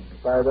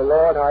approved by the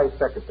Lord High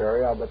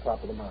Secretary on the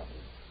top of the mountain.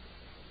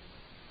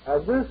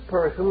 As this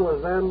person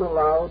was then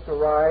allowed to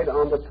ride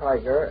on the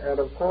tiger, and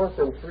of course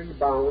in 3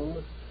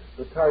 bounds,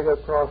 the tiger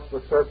crossed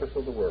the surface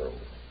of the world.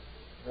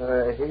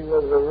 He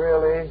was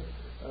really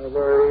a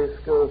very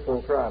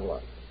skillful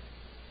traveler.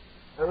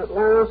 And at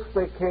last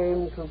they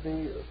came to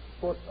the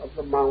foot of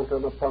the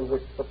mountain upon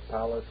which the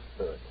palace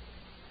stood.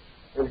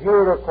 And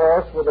here, of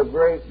course, were the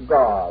great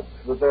gods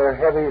with their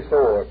heavy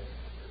swords,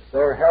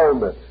 their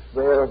helmets,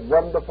 their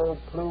wonderful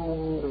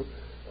plumed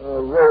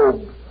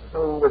robes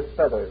hung with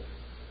feathers,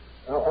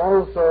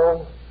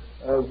 also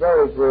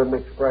very grim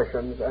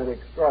expressions and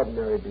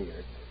extraordinary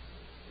beards.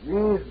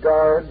 These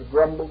guards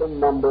grumbled and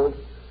mumbled,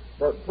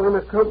 but when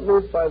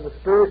accompanied by the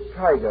spirit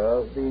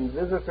tiger, the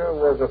visitor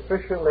was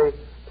officially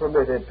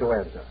permitted to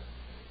enter.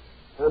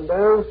 And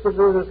as the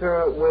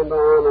visitor went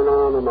on and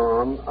on and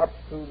on, up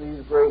through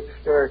these great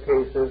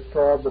staircases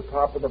toward the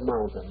top of the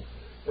mountain,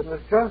 it was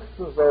just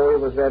as though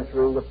he was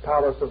entering the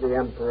palace of the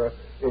emperor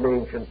in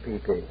ancient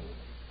Peking.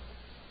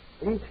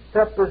 Each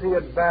step as he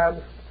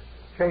advanced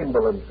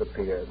chamberlains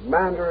appeared,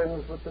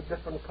 mandarins with the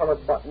different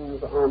colored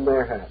buttons on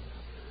their hats,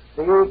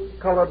 the 8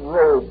 colored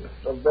robes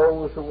of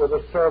those who were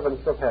the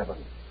servants of heaven.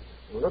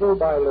 Little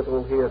by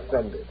little he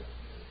ascended,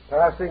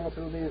 passing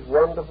through these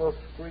wonderful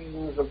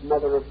screens of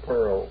mother of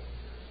pearl,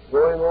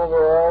 going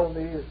over all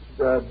these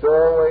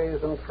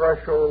doorways and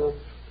thresholds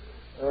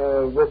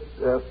with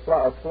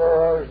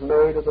floors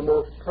made of the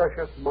most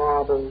precious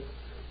marbles,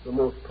 the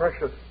most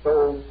precious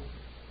stones,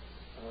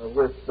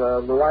 with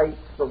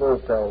lights of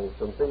opals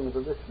and things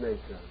of this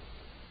nature.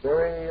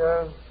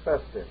 Very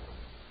festive.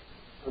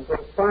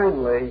 Until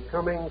finally,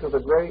 coming to the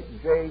great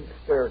jade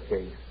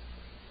staircase,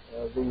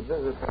 the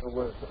visitor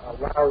was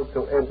allowed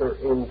to enter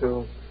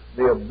into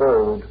the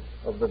abode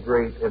of the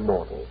great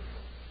immortals.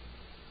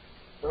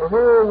 Now,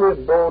 here in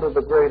the abode of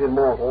the great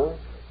immortals,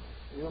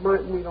 you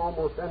might meet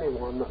almost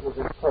anyone that was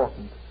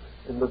important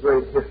in the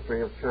great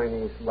history of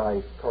Chinese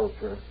life,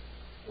 culture,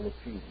 and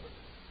achievement.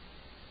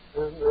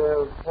 And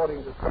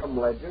according to some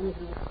legends,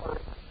 you will find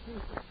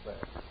Jesus there,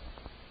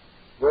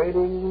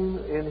 waiting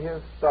in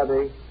his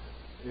study,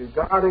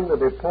 regarding the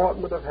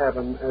deportment of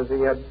heaven as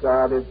he had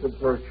guarded the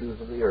virtues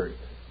of the earth.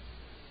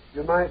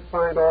 You might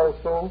find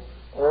also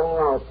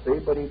old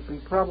Laozi, but he'd be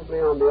probably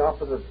on the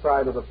opposite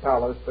side of the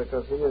palace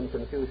because he and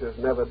Confucius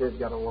never did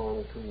get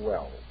along too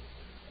well.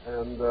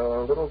 And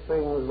little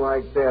things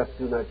like death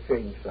do not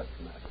change such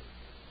matters.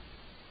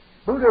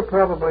 Buddha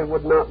probably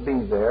would not be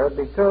there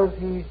because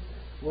he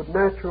would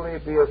naturally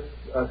be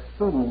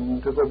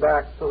assumed to go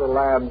back to the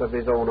land of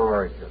his own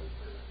origin.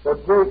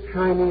 But great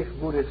Chinese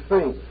Buddhist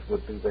saints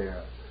would be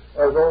there,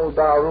 as old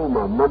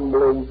Daruma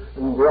mumbling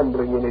and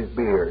grumbling in his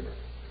beard.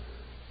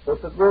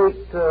 But the great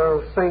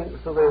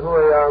saints of the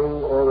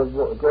Huiyang or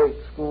the great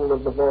school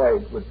of the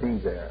void would be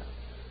there.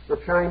 The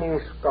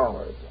Chinese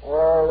scholars,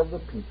 all of the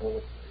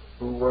people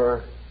who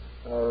were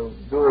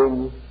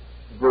doing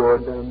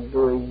good and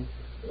doing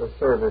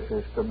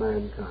services to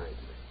mankind.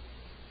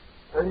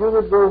 And you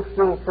would go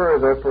still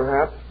further,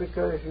 perhaps,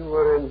 because you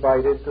were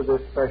invited to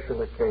this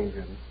special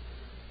occasion.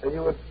 And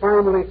you would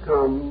finally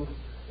come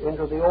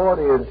into the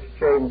audience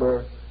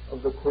chamber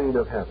of the Queen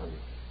of Heaven.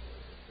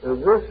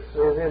 And this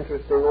is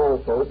interesting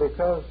also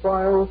because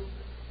while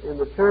in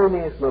the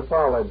Chinese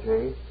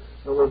mythology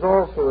there was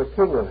also a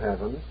King of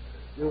Heaven,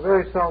 you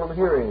very seldom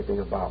hear anything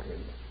about him.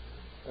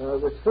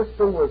 The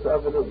system was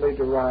evidently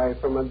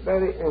derived from a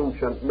very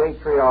ancient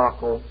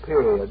matriarchal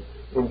period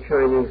in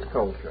Chinese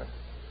culture.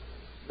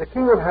 The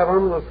King of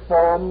Heaven was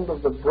formed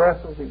of the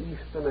breath of the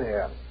eastern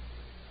air,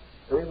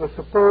 and he was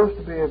supposed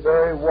to be a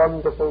very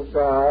wonderful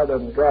God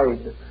and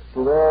guide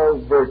to all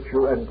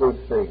virtue and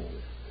good things.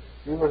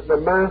 He was the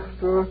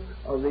master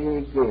of the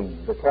I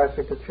Ching, the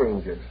classical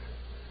changes.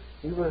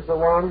 He was the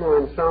one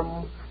who in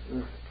some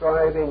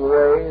striving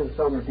way, in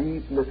some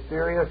deep,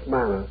 mysterious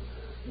manner,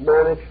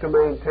 managed to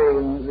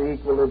maintain the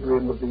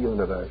equilibrium of the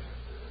universe.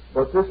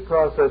 But this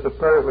process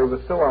apparently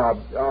was so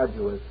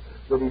arduous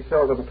that he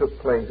seldom took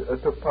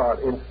part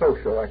in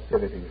social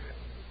activities.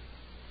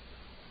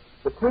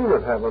 The Queen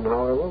of Heaven,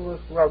 however, was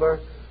rather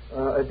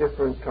a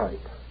different type.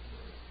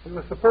 She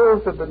was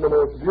supposed to have been the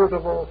most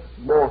beautiful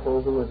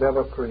mortal who was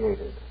ever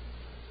created,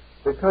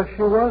 because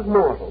she was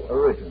mortal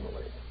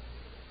originally,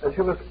 and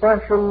she was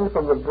fashioned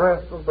from the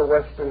breath of the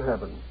western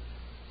heaven.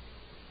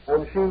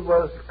 And she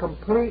was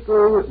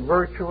completely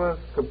virtuous,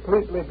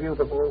 completely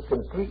beautiful,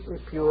 completely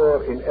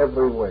pure in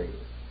every way.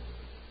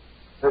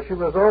 And she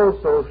was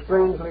also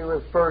strangely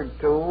referred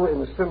to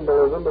in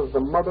symbolism as the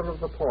mother of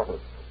the tortoise.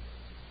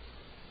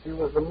 She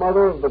was the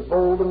mother of the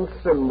golden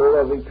symbol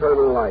of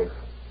eternal life.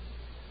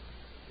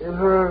 In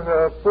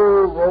her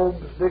full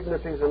robes,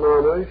 dignities, and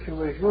honors, she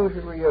was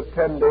usually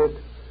attended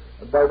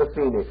by the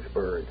phoenix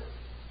bird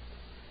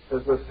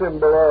as the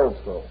symbol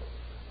also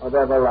of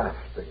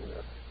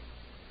everlastingness.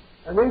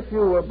 And if you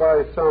were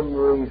by some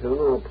reason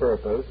or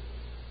purpose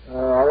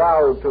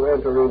allowed to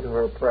enter into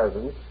her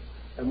presence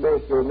and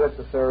make your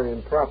necessary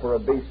and proper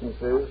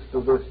obeisances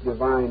to this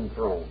divine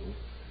throne,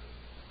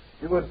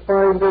 you would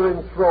find her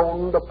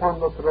enthroned upon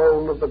the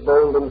throne of the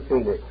golden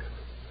phoenix,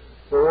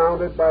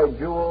 surrounded by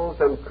jewels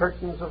and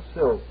curtains of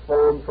silk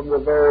formed from the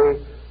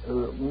very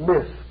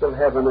mist of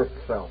heaven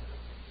itself.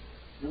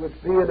 You would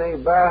see in a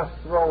vast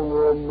throne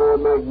room more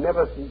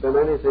magnificent than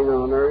anything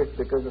on earth,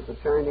 because if the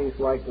Chinese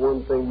liked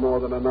one thing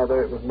more than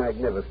another, it was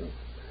magnificence.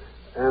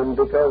 And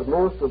because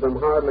most of them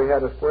hardly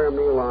had a square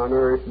meal on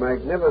earth,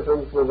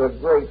 magnificence was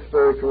of great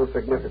spiritual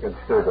significance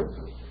to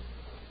them.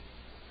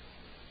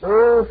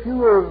 Now, if you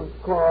were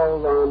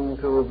called on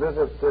to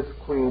visit this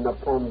queen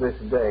upon this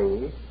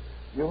day,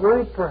 you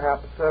might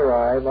perhaps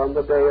arrive on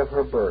the day of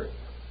her birth,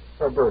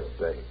 her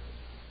birthday.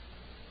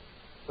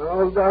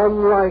 Now,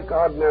 unlike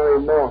ordinary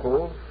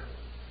mortals,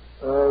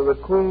 the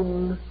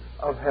Queen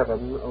of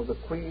Heaven, or the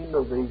Queen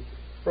of the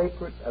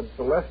sacred and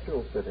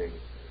celestial city,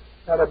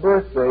 had a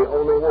birthday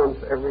only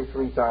once every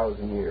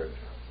 3,000 years.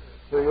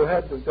 So you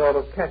had to sort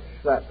of catch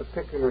that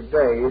particular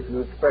day if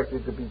you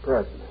expected to be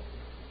present.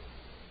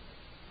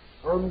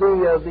 On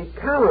the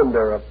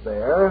calendar up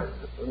there,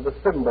 the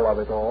symbol of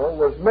it all,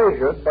 was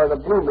measured by the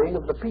blooming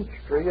of the peach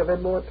tree of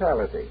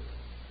immortality.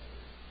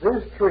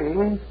 This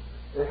tree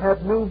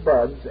had new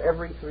buds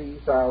every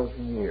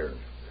 3,000 years,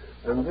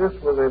 and this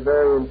was a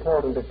very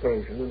important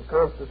occasion and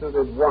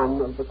constituted one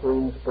of the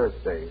Queen's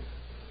birthdays.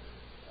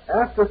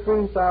 After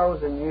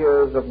 3,000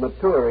 years of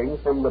maturing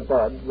from the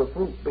bud, the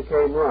fruit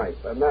became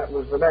ripe, and that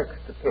was the next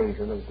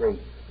occasion of great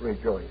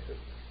rejoicing.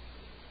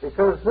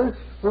 Because this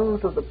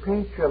fruit of the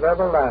peach of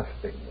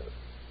everlastingness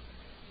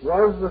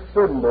was the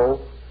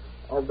symbol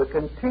of the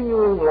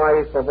continuing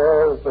life of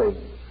all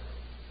things.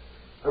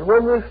 And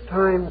when this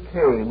time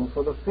came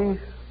for the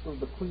feast of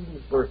the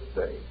Queen's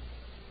birthday,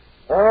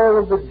 all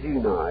of the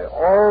genii,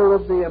 all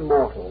of the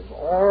immortals,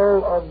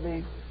 all of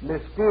the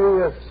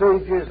mysterious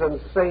sages and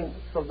saints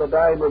of the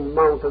Diamond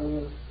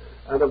Mountains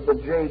and of the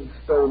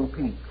Jadestone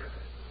Peaks,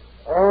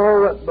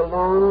 all that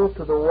belonged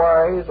to the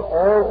wise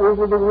all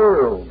over the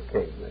world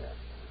came there.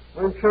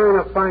 When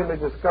China finally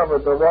discovered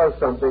there was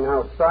something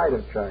outside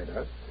of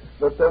China,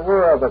 that there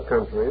were other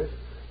countries,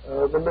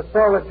 the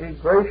mythology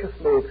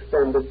graciously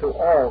extended to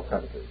all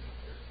countries,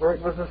 for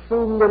it was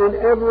assumed that in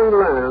every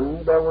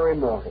land there were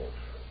immortals,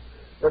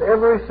 that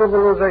every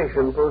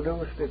civilization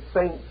produced its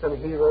saints and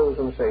heroes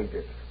and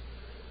sages.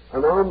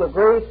 And on the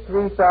great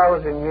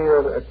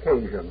 3,000-year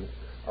occasion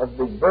of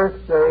the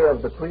birthday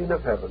of the Queen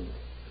of Heaven,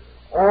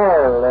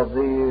 all of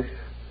these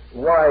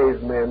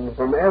wise men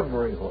from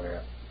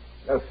everywhere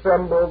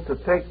assembled to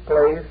take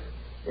place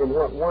in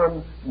what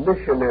one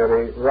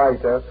missionary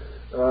writer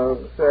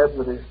said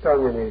with his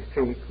tongue in his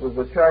cheek was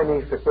the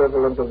Chinese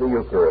equivalent of the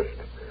Eucharist.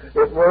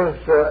 It was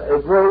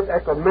a great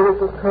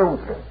ecumenical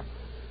council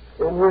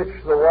in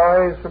which the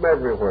wise from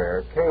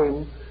everywhere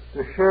came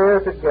to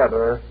share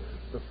together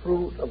the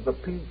fruit of the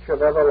peach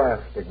of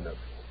everlastingness.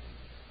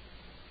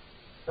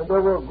 And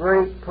there were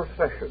great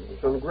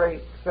processions and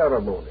great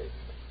ceremonies,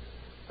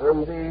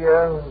 and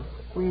the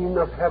Queen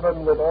of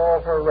Heaven with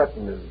all her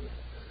retinues,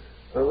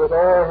 and with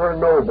all her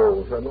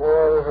nobles and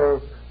all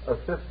her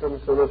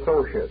assistants and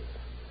associates,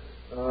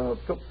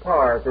 took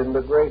part in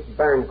the great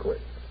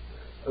banquet.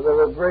 And there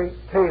were great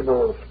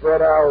tables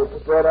spread out,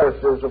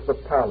 terraces of the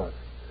palace,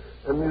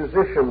 and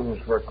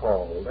musicians were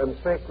called, and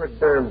sacred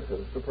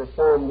dances to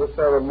perform the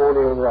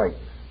ceremonial rites.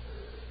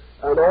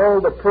 And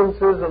all the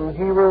princes and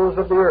heroes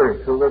of the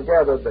earth who were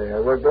gathered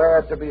there were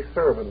glad to be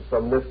servants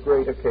on this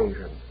great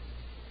occasion.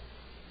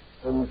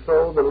 And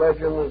so the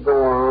legends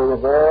go on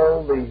of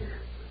all the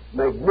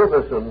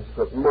magnificence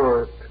that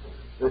marked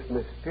this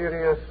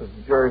mysterious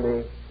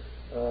journey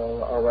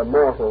of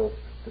immortals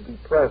to be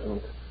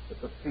present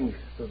at the feast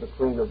of the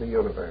Queen of the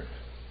Universe.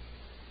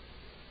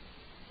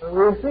 And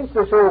we'll think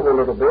this over a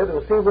little bit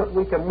and see what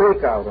we can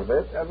make out of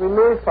it, and we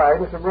may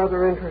find some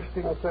rather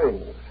interesting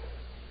things.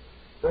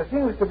 There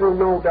seems to be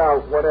no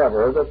doubt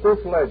whatever that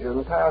this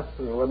legend passed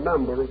through a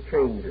number of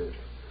changes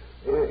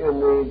in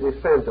the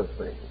descent of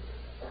things.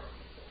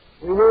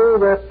 We know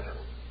that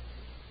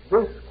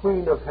this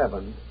Queen of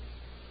Heaven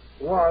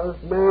was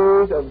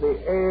made of the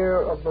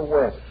air of the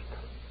West,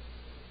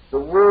 the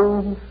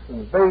winds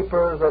and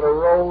vapors that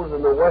arose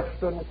in the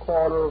western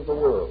corner of the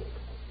world.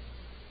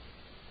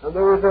 And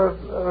there is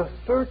a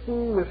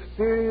certain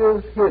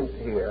mysterious hint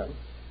here,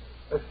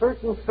 a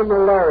certain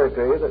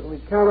similarity that we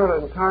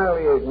cannot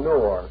entirely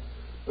ignore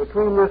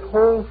between this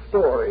whole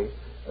story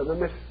and the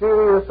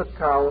mysterious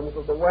accounts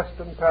of the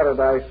Western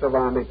paradise of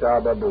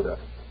Amitabha Buddha.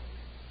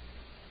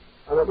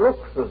 And it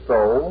looks as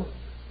though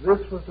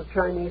this was the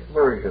Chinese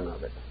version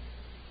of it.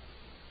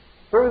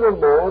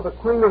 Furthermore, the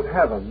Queen of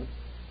Heaven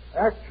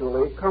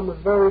actually comes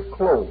very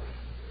close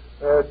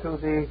to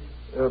the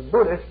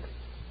Buddhist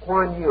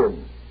Kuan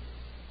Yin.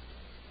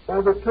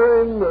 By the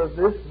time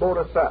this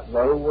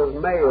bodhisattva was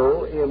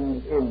male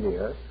in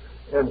India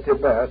and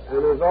Tibet,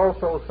 and is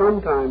also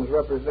sometimes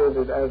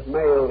represented as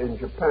male in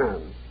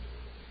Japan,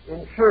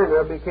 in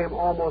China became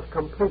almost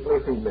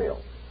completely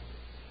female.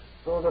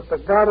 So that the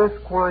goddess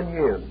Kuan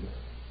Yin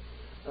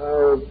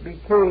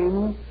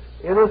became,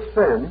 in a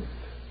sense,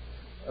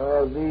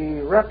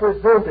 the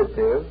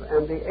representative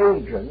and the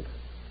agent,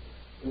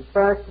 in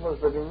fact, was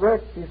the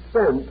direct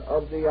descent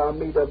of the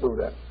Amida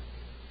Buddha.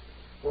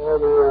 For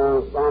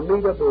the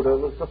Amida Buddha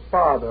was the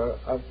father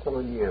of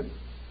Kuan Yin.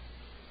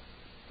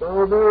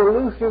 So the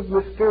elusive,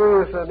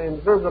 mysterious, and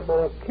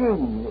invisible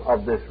king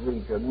of this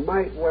region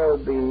might well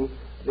be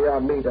the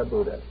Amida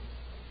Buddha.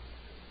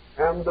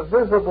 And the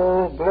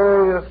visible,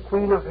 glorious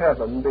Queen of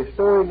Heaven,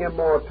 bestowing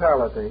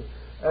immortality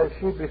as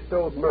she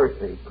bestowed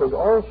mercy, could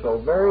also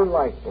very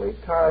likely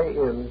tie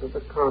into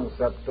the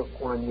concept of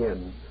Kuan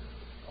Yin,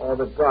 or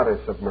the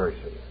goddess of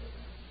mercy.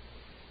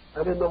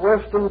 And in the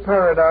Western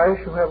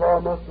paradise you have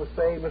almost the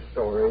same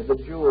story, the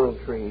jewel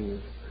trees,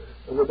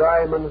 and the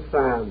diamond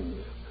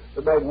sands,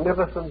 the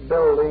magnificent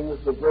buildings,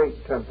 the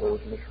great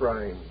temples and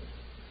shrines,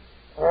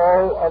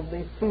 all of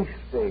the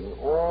feasting,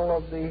 all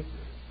of the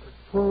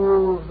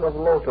pools of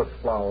lotus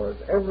flowers,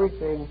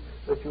 everything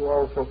that you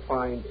also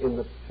find in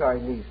the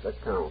Chinese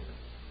account.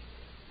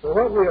 So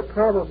what we are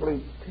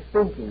probably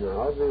thinking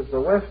of is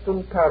the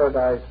Western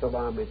paradise of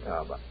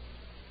Amitabha.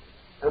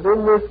 And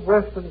in this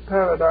Western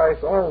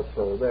paradise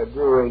also there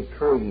grew a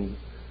tree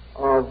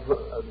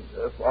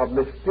of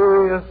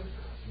mysterious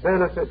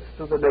benefits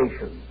to the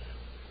nations,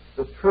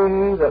 the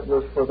tree that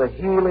was for the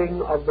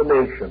healing of the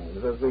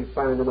nations, as we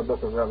find in the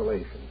book of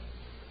Revelation,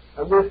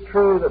 and this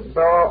tree that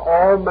bore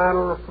all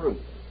manner of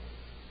fruit,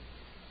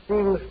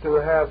 seems to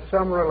have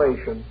some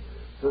relation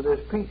to this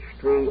peach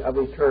tree of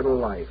eternal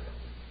life.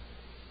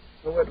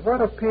 So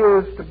what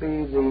appears to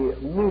be the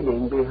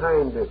meaning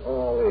behind it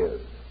all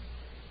is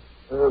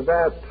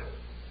that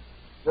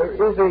there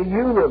is a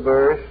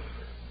universe,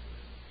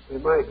 we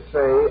might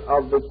say,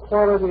 of the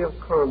quality of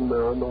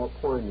Kunming or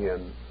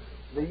Kuan-Yin,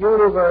 the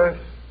universe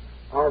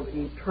of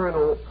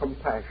eternal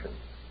compassion,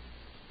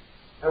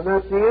 and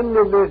that the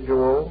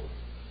individual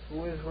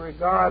who is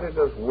regarded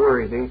as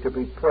worthy to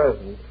be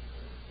present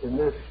in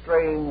this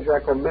strange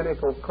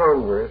ecumenical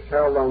congress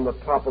held on the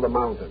top of the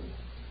mountain,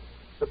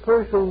 the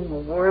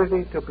person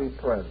worthy to be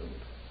present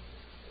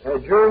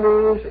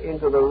journeys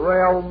into the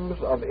realms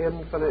of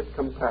infinite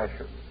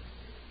compassion,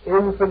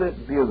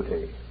 infinite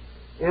beauty,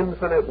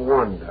 infinite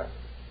wonder,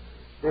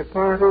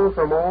 departing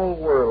from all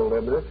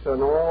worldliness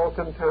and all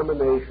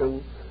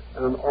contamination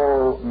and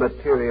all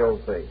material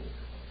things.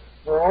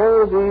 For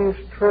all these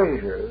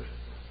treasures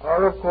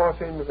are, of course,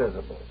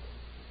 invisible.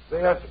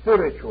 They are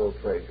spiritual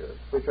treasures,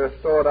 which are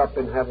stored up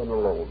in heaven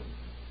alone.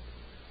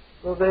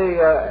 So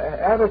the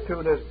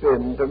attitude has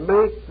been to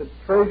make the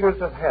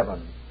treasures of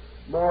heaven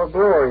more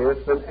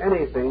glorious than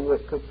anything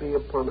that could be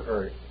upon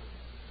earth.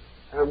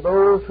 And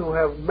those who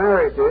have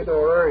merited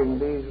or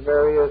earned these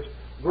various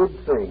good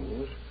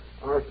things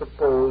are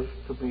supposed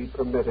to be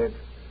permitted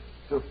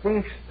to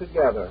feast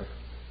together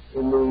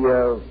in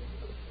the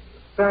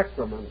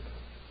sacrament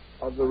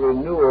of the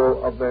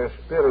renewal of their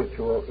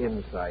spiritual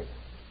insight.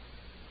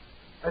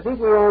 I think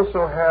we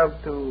also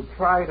have to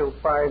try to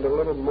find a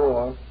little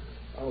more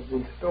of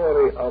the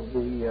story of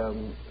the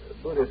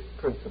Buddhist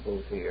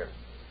principles here.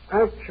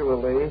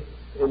 Actually,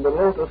 in the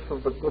Lotus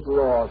of the Good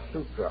Law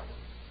Sutra,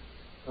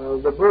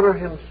 the Buddha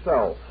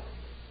himself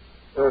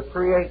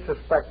creates a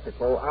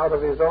spectacle out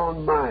of his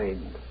own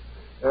mind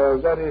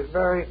that is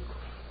very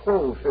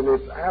close in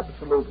its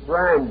absolute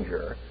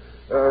grandeur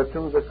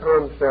to the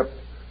concept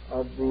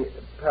of the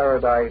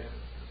paradise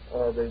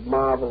or the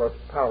marvelous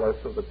palace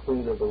of the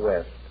Queen of the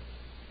West.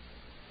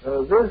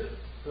 This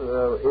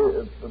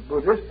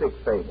Buddhistic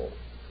fable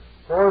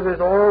causes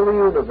all the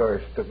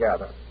universe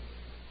together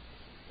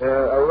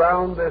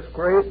around this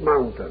great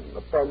mountain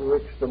upon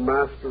which the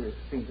Master is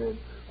seated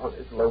on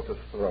his lotus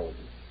throne.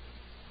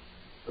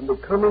 And the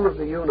coming of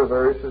the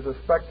universe is a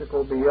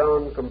spectacle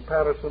beyond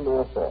comparison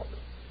or thought,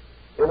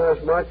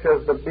 inasmuch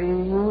as the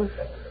beings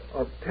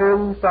of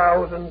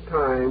 10,000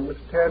 times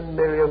 10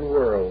 million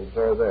worlds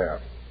are there.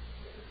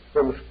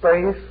 From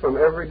space, from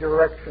every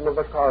direction of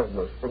the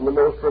cosmos, from the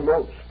most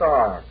remote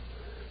star,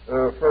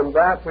 from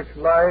that which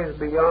lies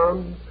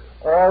beyond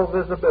all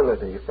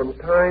visibility, from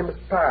times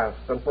past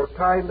and for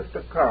times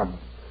to come,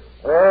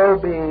 all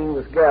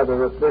beings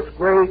gather at this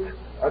great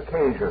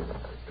occasion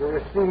to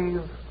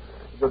receive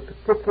the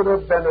particular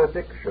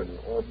benediction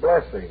or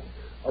blessing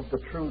of the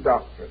true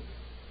doctrine.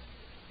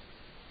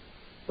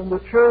 From the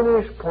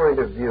Chinese point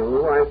of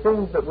view, I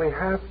think that we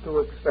have to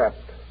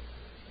accept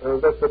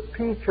that the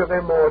peach of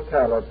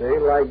immortality,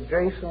 like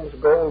Jason's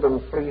golden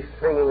fleece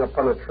hanging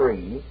upon a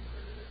tree,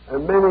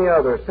 and many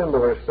other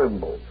similar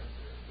symbols,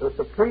 that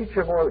the peach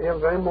of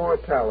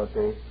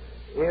immortality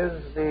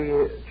is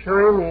the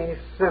Chinese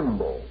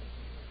symbol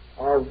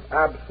of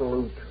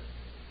absolute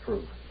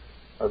truth,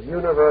 of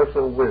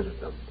universal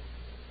wisdom,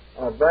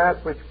 of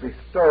that which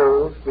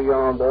bestows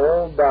beyond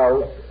all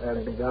doubt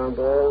and beyond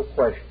all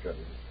question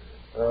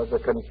the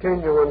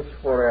continuance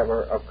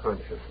forever of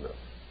consciousness.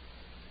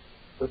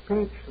 The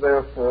peach,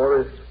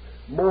 therefore, is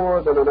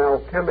more than an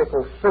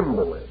alchemical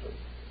symbolism.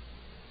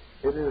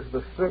 It is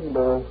the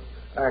symbol,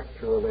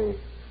 actually,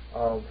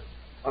 of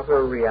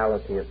utter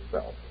reality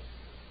itself.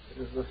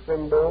 It is the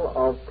symbol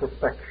of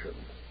perfection,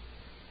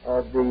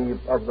 of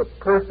the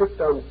perfect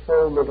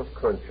unfoldment of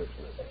consciousness.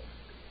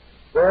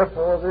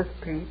 Therefore, this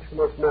peach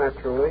must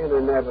naturally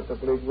and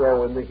inevitably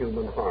grow in the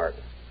human heart.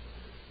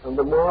 And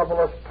the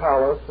marvelous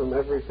palace and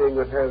everything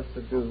that has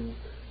to do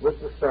with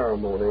the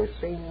ceremony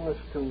seems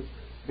to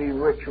be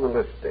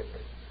ritualistic.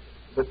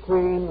 The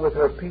queen with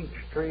her peach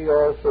tree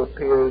also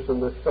appears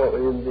in the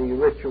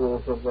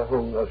rituals of the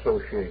Hung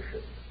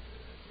Association,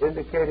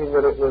 indicating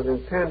that it was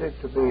intended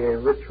to be a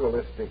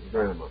ritualistic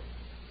drama.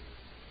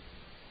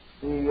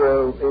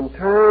 The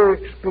entire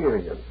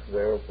experience,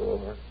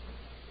 therefore,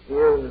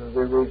 is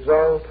the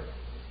result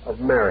of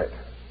merit,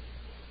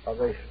 of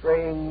a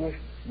strange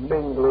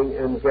mingling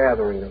and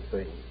gathering of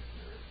things.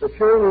 The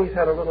Chinese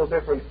had a little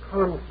different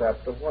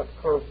concept of what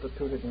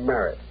constituted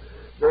merit.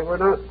 They were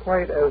not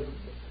quite as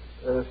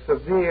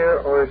severe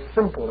or as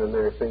simple in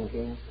their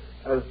thinking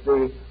as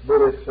the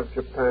Buddhists of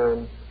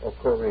Japan or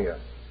Korea.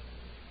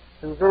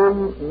 To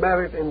them,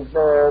 merit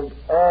involved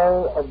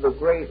all of the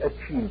great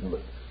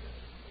achievements.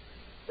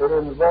 It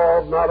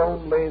involved not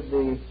only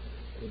the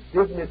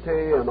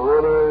dignity and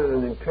honors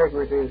and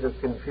integrities of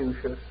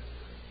Confucius,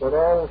 but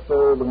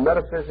also the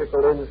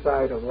metaphysical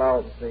insight of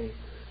Lao Tzu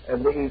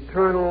and the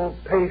eternal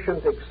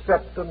patient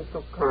acceptance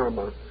of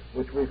karma,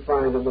 which we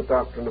find in the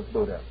doctrine of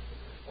Buddha.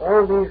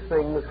 All these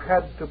things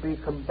had to be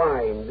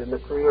combined in the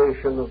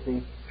creation of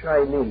the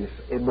Chinese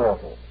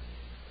immortal.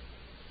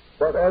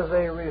 But as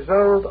a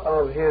result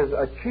of his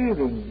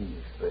achieving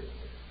these things,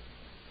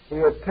 he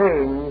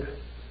attained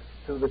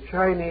to the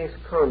Chinese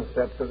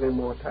concept of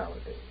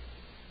immortality.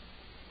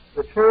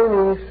 The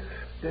Chinese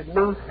did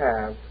not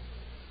have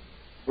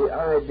the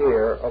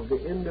idea of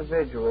the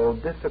individual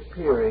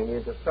disappearing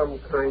into some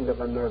kind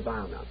of a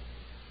nirvana.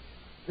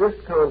 This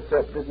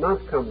concept did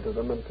not come to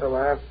them until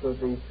after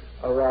the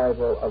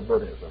arrival of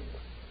Buddhism.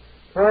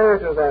 Prior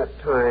to that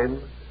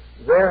time,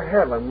 their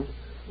heaven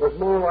was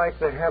more like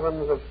the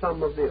heavens of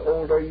some of the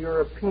older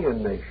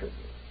European nations.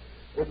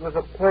 It was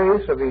a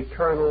place of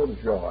eternal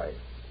joy,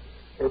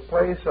 a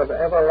place of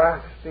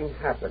everlasting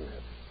happiness.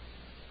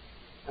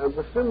 And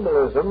the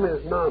symbolism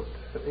is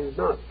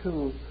not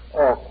too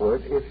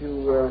awkward if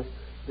you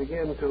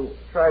begin to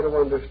try to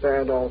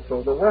understand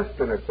also the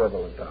Western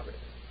equivalent of it.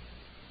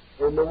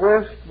 In the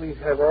West, we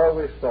have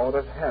always thought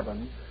of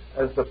heaven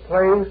as the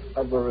place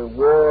of the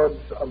rewards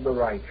of the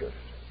righteous.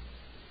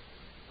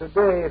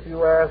 Today, if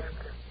you ask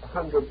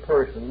 100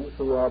 persons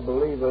who are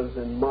believers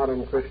in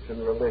modern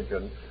Christian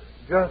religion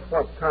just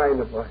what kind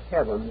of a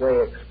heaven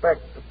they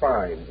expect to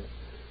find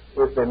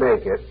if they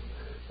make it,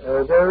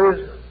 there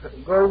is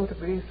going to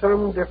be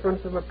some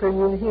difference of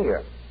opinion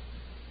here.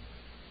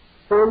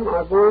 Some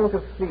are going to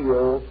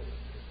feel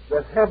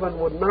that heaven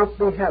would not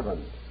be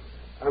heaven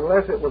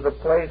unless it was a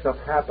place of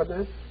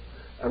happiness,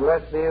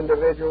 unless the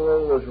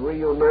individual was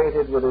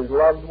reunited with his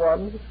loved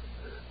ones,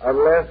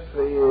 unless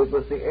it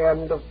was the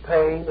end of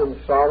pain and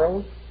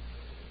sorrow.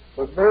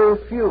 But very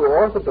few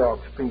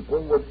Orthodox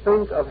people would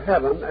think of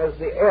heaven as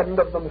the end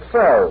of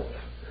themselves.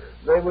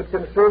 They would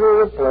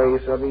consider it a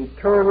place of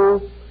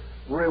eternal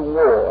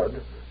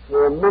reward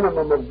for a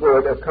minimum of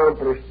good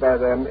accomplished by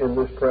them in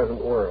this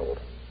present world.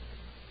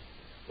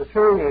 The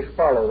Chinese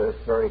follow this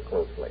very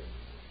closely.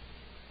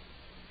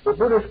 The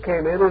Buddhists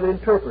came in and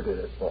interpreted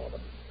it for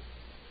them.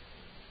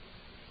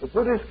 The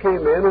Buddhists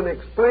came in and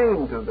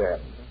explained to them,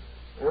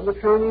 and the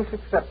Chinese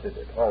accepted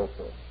it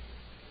also.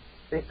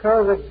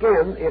 Because,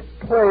 again, it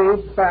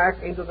played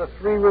back into the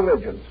three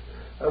religions.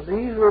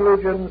 These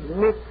religions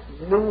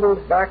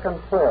mingled back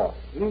and forth,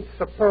 each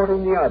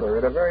supporting the other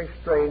in a very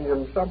strange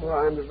and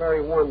sometimes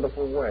very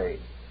wonderful way.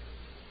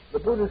 The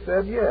Buddha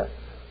said, yes,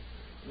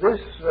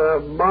 this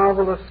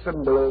marvelous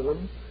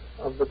symbolism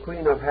of the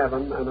Queen of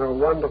Heaven and her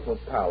wonderful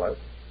palace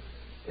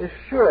is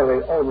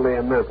surely only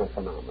a mental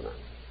phenomenon.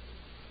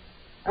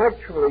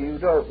 Actually, you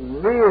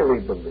don't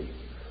really believe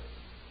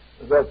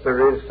that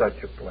there is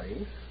such a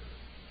place.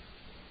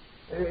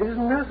 It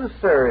isn't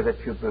necessary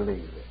that you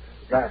believe it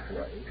that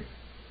way.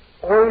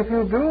 Or if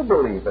you do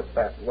believe it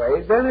that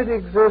way, then it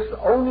exists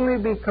only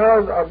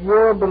because of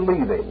your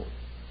believing.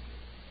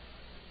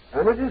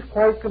 And it is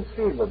quite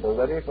conceivable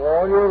that if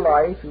all your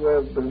life you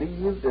have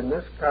believed in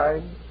this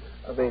kind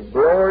of a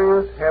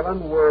glorious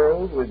heaven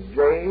world with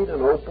jade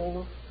and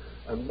opals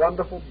and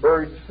wonderful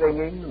birds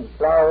singing and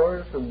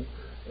flowers and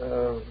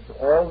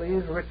all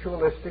these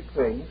ritualistic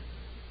things,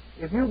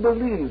 if you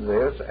believe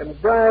this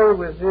and die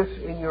with this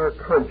in your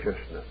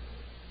consciousness,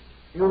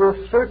 you will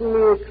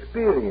certainly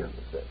experience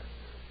it,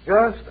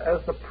 just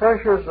as the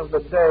pressures of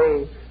the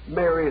day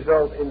may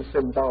result in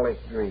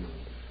symbolic dreams.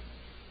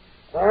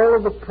 All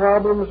of the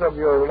problems of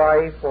your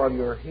life while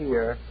you're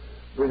here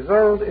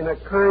result in a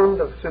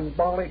kind of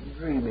symbolic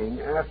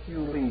dreaming after you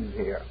leave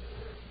here.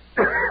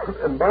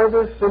 And by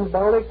this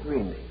symbolic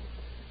dreaming,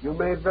 you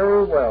may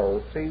very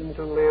well seem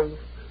to live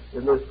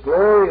in this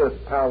glorious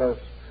palace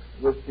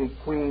with the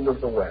Queen of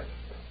the West.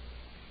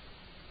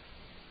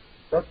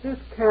 But this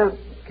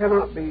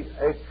cannot be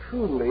a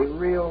truly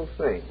real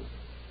thing.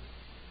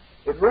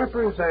 It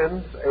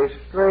represents a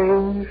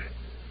strange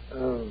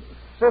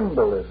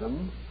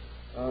symbolism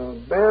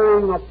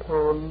bearing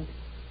upon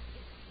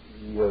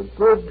the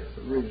good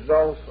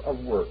results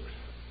of works.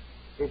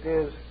 It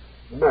is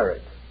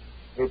merit.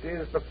 It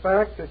is the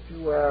fact that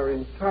you are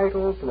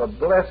entitled to a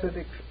blessed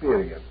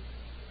experience,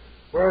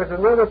 whereas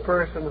another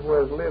person who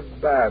has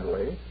lived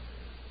badly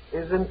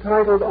is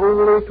entitled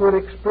only to an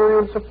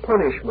experience of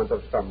punishment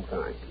of some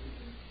kind.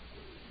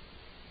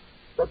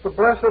 But the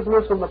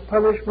blessedness and the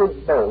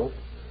punishment both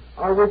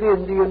are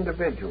within the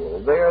individual.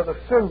 They are the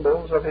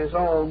symbols of his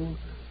own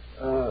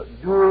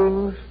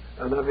doings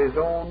and of his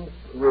own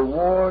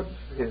rewards,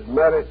 his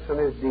merits and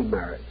his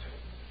demerits.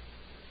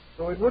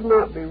 So it would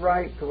not be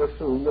right to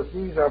assume that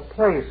these are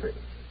places,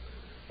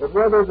 but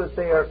rather that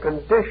they are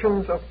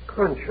conditions of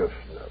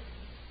consciousness.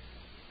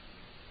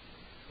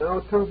 Now,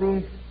 to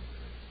the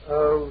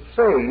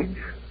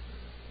sage,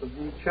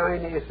 the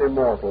Chinese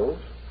immortals,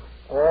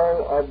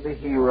 all of the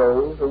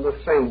heroes and the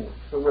saints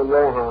and the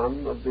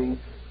Rohan of the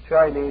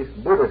Chinese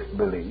Buddhist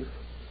belief,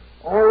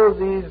 all of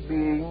these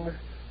beings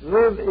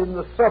live in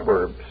the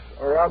suburbs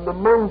or on the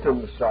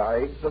mountain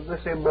sides of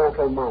this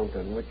immortal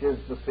mountain, which is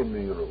the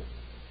Simiru.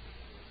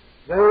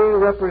 They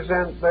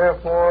represent,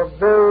 therefore,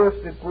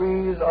 various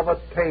degrees of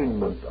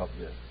attainment of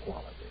this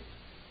quality.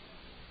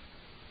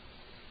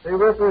 They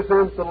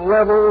represent the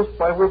levels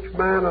by which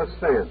man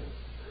ascends.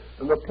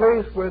 And the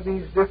place where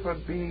these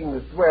different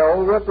beings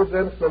dwell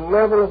represents the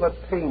level of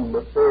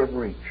attainment they have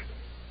reached.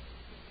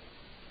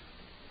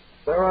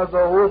 There are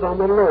those on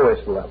the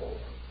lowest level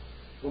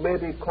who may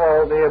be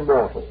called the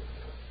immortals.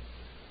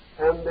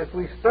 And if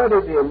we study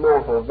the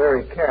immortal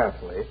very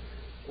carefully,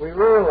 we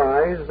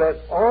realize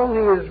that all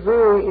he is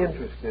really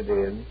interested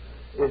in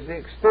is the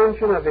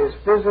extension of his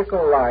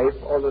physical life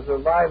or the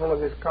survival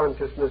of his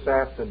consciousness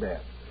after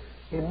death.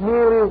 He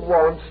merely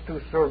wants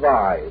to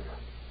survive.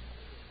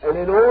 And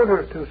in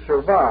order to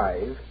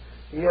survive,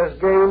 he has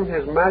gained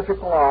his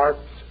magical arts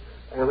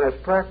and has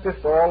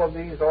practiced all of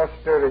these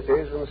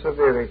austerities and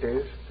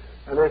severities,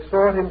 and has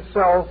sought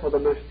himself for the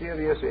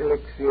mysterious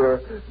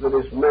elixir that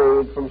is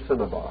made from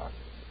cinnabar,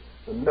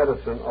 the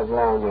medicine of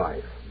long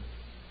life.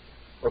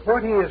 But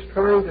what he is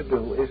trying to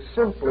do is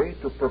simply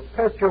to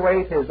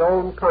perpetuate his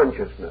own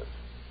consciousness.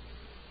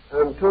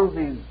 And to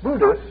the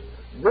Buddhist,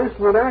 this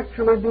would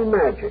actually be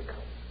magic,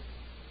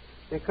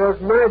 because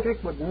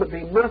magic would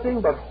be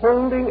nothing but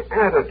holding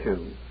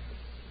attitudes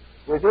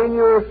within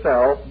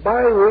yourself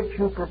by which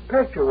you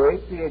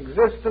perpetuate the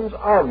existence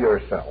of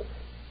yourself.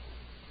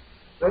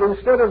 That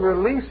instead of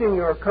releasing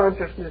your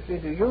consciousness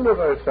into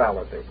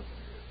universality,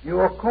 you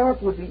are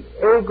caught with the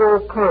ego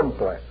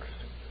complex,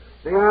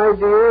 the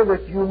idea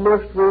that you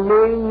must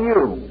remain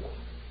you.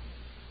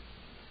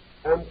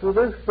 And to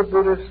this the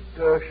Buddhist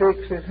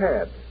shakes his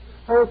head.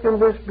 How can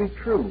this be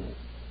true?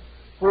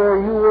 For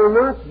you were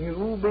not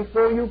you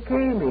before you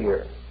came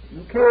here.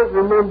 You can't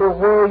remember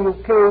where you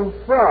came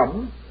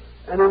from,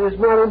 and it is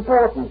not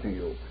important to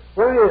you.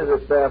 Why is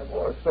it,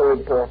 therefore, so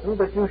important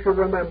that you should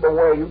remember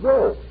where you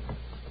go?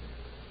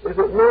 Is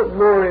it not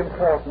more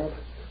important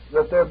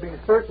that there be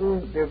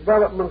certain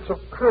developments of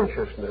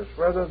consciousness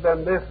rather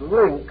than this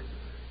link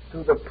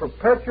to the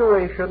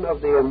perpetuation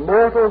of the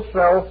immortal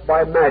self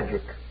by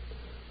magic,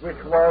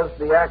 which was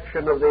the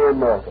action of the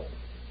immortal?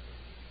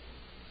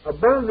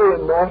 Above the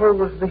immortal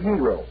was the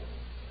hero.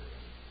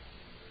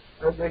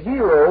 And the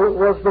hero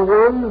was the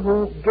one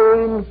who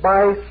gained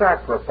by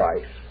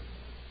sacrifice,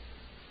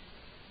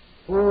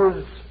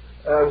 whose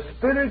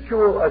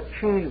spiritual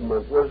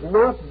achievement was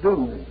not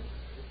due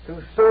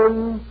to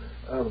some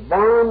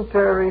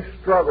voluntary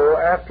struggle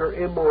after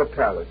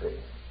immortality,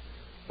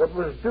 but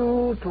was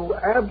due to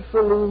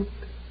absolute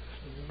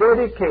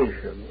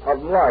dedication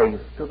of life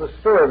to the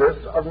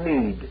service of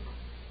need.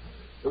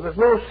 There was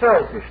no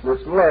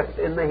selfishness left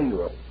in the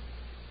hero.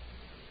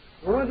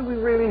 What do we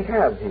really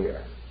have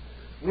here?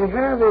 We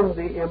have in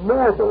the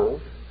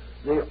immortals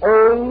the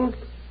old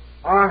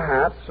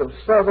arhats of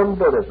Southern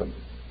Buddhism,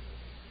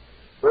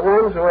 the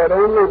ones who had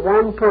only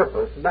one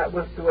purpose, and that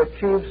was to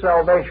achieve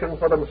salvation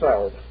for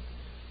themselves.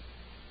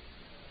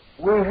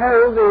 We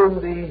have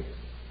in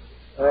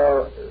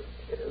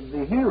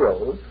the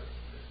heroes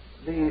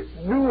the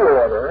new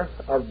order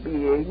of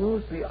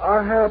beings, the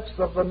arhats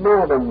of the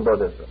Northern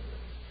Buddhism,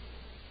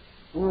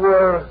 who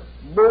were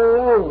no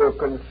longer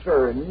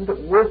concerned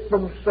with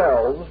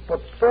themselves,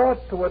 but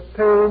sought to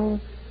attain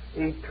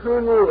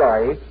eternal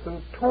life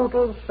through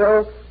total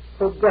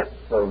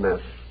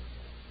self-forgetfulness.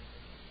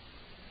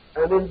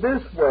 And in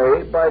this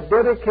way, by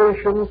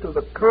dedication to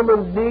the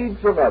common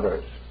needs of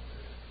others,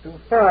 to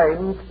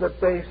find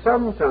that they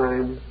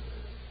sometimes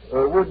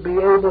would be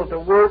able to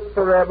work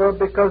forever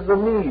because the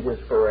need is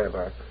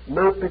forever,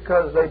 not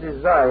because they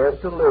desire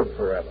to live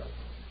forever.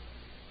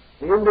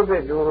 The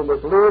individual who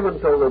must live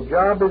until the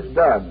job is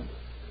done,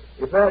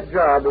 if that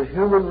job is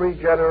human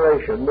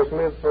regeneration, must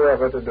live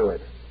forever to do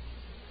it,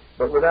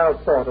 but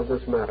without thought of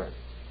this matter.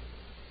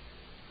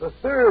 The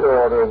third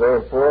order,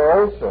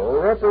 therefore, also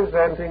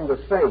representing the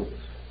saints,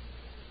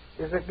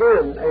 is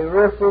again a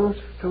reference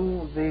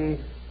to the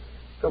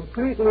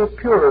completely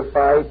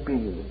purified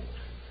beings.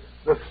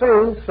 The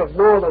saints of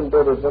Northern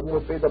Buddhism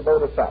would be the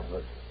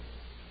Bodhisattvas,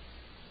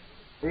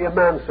 the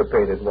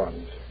emancipated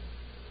ones,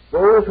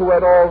 those who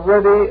had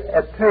already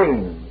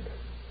attained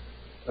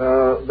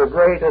the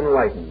great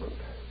enlightenment.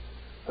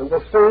 And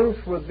the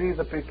saints would be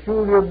the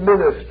peculiar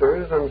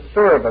ministers and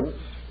servants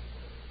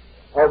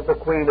of the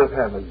Queen of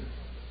Heaven,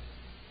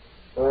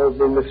 or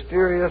the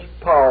mysterious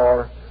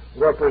power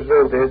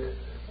represented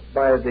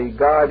by the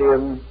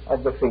guardian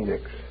of the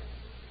phoenix.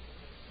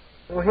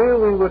 So here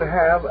we would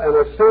have an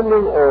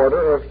ascending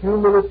order of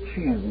human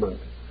achievement,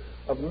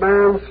 of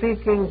man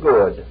seeking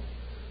good,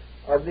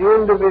 of the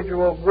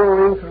individual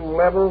growing through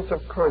levels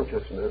of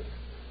consciousness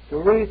to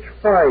reach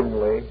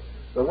finally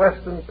the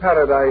Western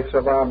paradise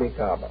of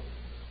Amitabha.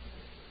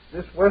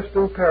 This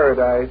Western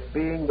paradise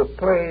being the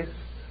place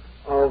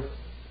of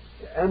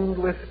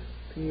endless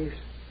peace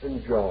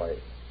and joy,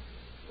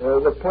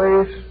 the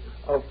place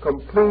of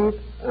complete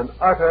and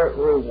utter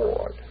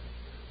reward.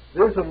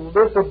 This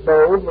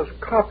abode was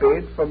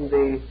copied from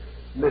the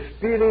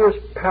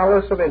mysterious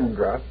palace of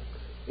Indra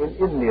in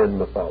Indian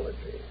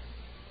mythology.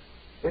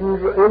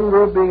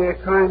 Indra being a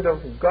kind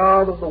of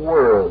god of the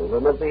world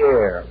and of the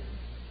air.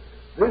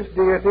 This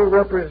deity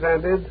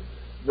represented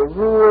the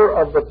ruler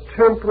of the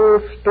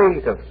temporal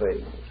state of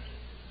things,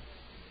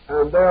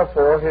 and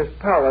therefore his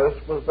palace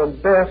was the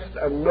best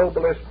and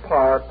noblest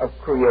part of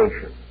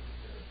creation.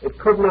 It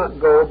could not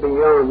go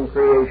beyond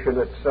creation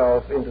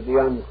itself into the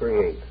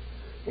uncreate.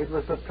 It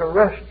was the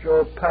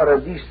terrestrial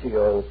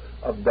paradiso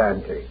of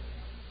Dante.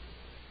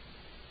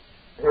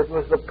 It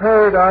was the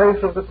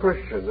paradise of the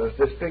Christian as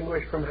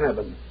distinguished from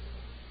heaven.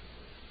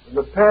 And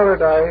the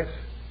paradise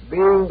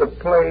being the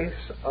place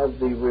of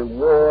the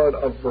reward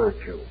of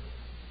virtue.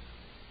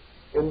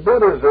 In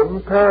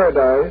Buddhism,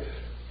 paradise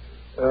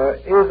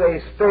is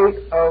a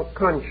state of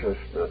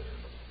consciousness,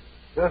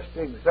 just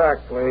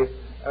exactly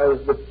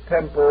as the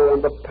temple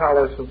and the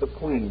palace of the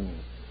queen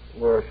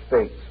were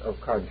states of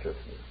consciousness.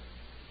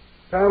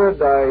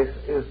 Paradise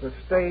is the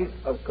state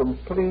of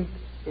complete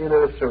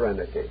inner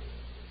serenity.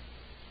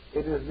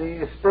 It is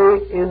the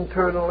state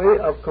internally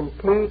of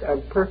complete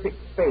and perfect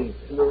faith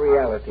in the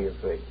reality of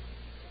things.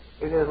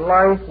 It is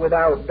life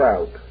without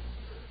doubt,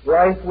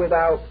 life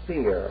without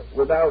fear,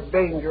 without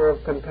danger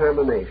of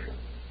contamination.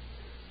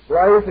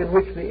 Life in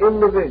which the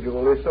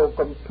individual is so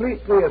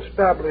completely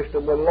established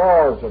in the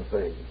laws of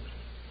things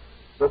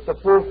that the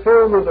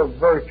fulfillment of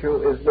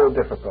virtue is no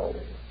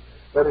difficulty.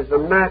 That is the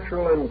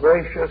natural and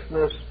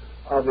graciousness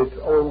of its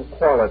own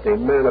quality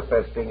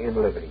manifesting in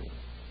living.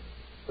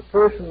 The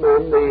person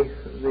then,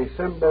 the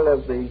symbol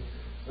of the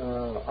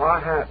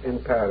Arhat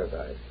in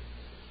paradise,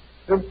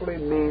 simply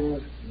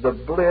means the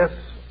bliss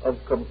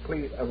of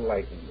complete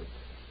enlightenment.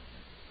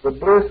 The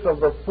bliss of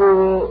the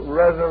full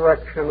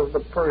resurrection of the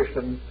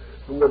person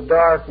from the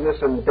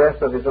darkness and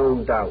death of his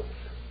own doubts.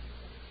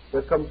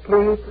 The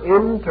complete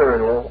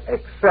internal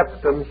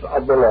acceptance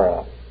of the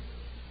law.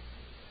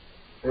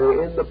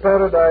 In the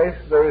paradise,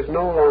 there is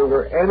no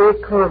longer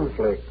any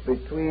conflict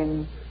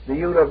between the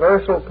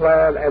universal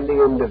plan and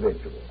the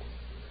individual.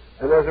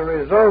 And as a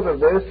result of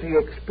this, he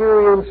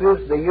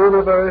experiences the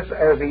universe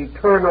as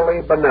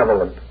eternally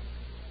benevolent.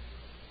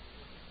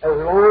 As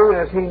long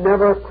as he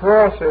never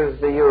crosses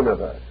the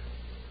universe,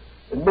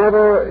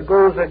 never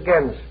goes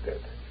against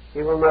it,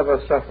 he will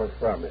never suffer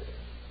from it.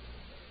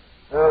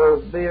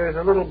 There's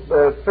a little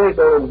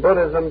fable in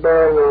Buddhism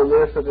bearing on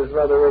this that is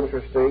rather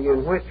interesting,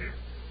 in which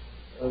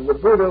the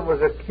Buddha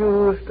was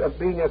accused of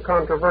being a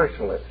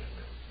controversialist,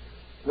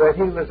 that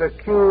he was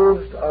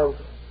accused of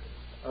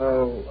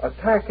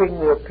attacking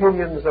the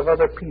opinions of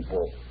other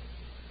people.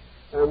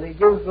 And he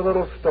gives the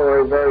little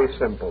story very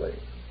simply.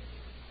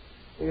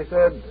 He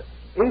said,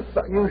 if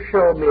you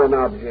show me an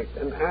object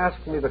and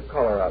ask me the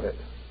color of it,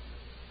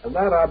 and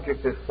that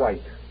object is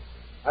white,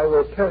 I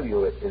will tell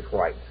you it is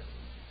white.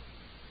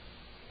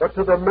 But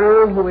to the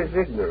man who is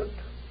ignorant,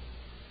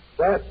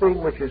 that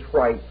thing which is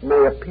white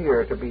may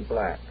appear to be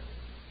black.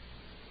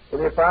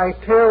 And if I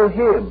tell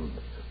him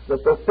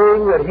that the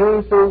thing that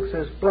he thinks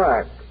is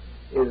black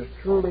is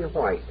truly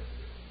white,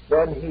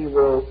 then he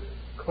will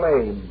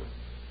claim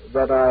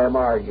that I am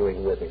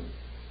arguing with him.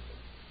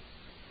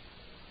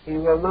 He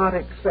will not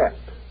accept,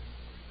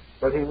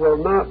 but he will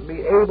not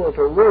be able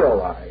to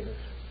realize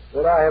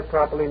that I have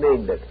properly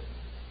named it.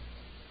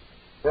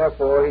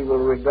 Therefore, he will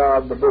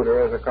regard the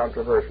Buddha as a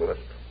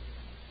controversialist.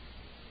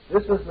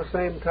 This is the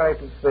same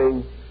type of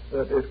thing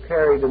that is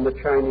carried in the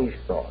Chinese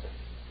thought.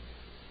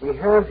 We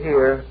have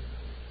here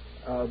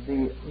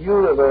the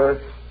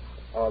universe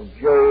of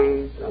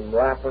jade and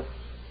lapis,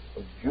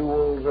 of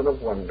jewels and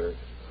of wonders.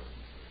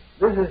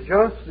 This is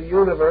just the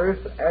universe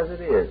as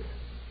it is.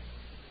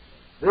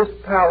 This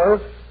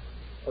palace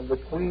of the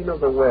Queen of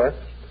the West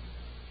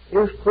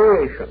is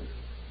creation,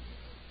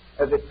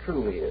 as it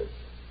truly is,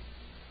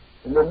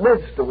 in the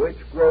midst of which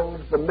grows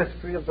the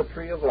mystery of the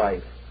tree of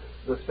life,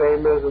 the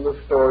same as in the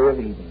story of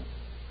Eden.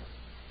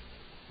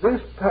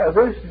 This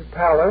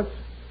palace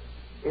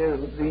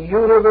is the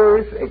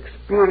universe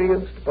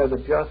experienced by the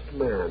just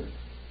man.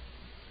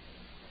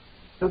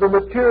 To the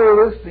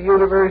materialist, the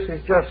universe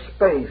is just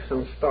space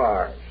and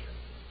stars.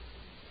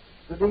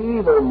 To the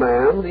evil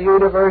man, the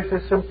universe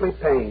is simply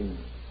pain.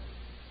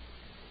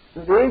 To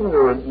the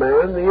ignorant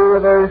man, the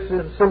universe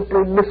is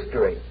simply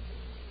mystery.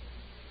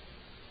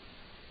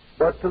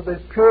 But to the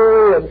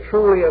pure and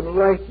truly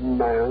enlightened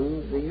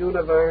man, the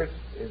universe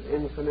is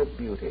infinite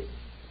beauty,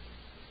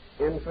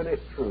 infinite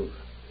truth,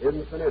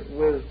 infinite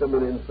wisdom,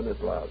 and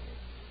infinite love.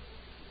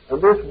 And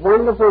this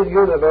wonderful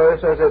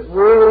universe, as it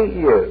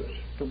really is,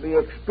 to be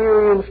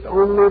experienced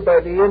only by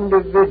the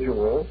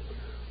individual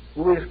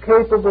who is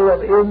capable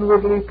of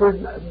inwardly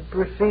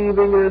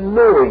perceiving and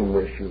knowing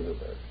this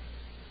universe.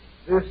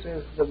 This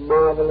is the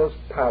marvelous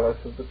palace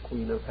of the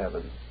Queen of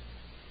Heaven.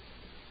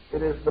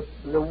 It is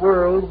the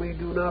world we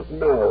do not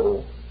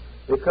know,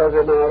 because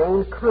in our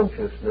own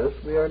consciousness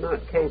we are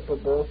not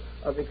capable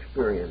of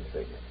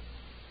experiencing it.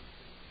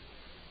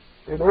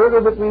 In order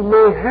that we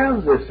may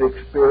have this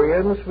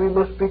experience, we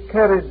must be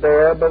carried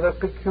there by the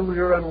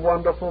peculiar and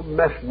wonderful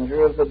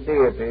messenger of the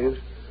deities,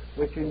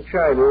 which in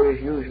China is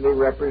usually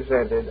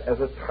represented as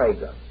a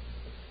tiger.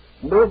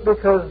 Not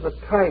because the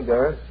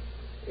tiger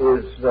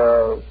is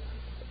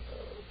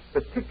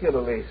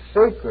particularly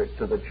sacred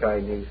to the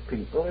Chinese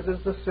people, it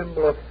is the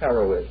symbol of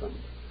heroism,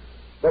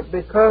 but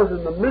because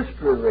in the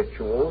mystery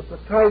rituals the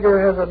tiger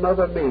has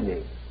another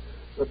meaning.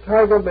 The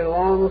tiger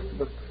belongs to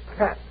the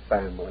cat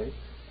family,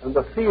 and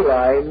the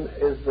feline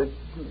is the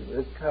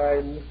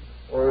kind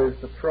or is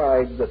the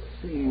tribe that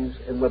sees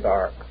in the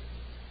dark.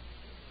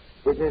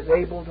 It is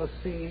able to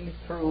see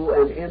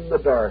through and in the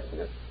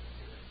darkness.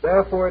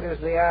 Therefore, it is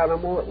the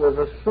animal that was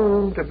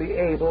assumed to be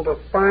able to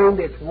find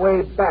its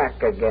way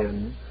back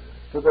again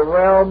to the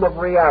realm of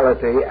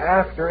reality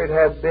after it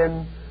had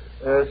been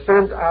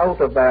sent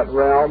out of that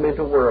realm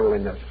into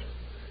worldliness.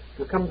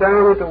 To come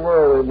down into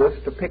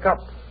worldliness, to pick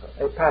up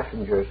a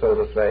passenger, so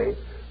to say,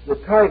 the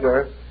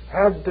tiger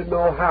had to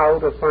know how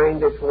to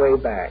find its way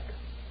back.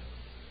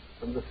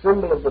 And the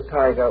symbol of the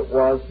tiger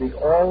was the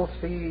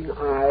all-seeing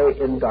eye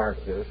in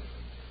darkness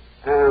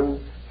and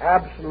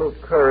absolute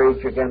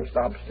courage against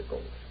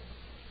obstacles.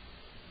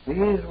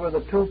 These were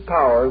the two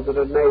powers that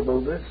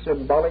enabled this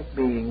symbolic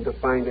being to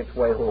find its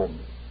way home.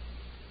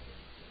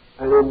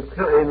 And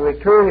in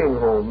returning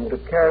home, to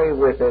carry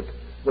with it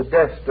the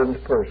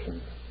destined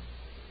person.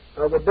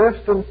 Now, the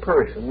destined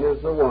person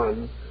is the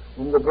one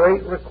whom the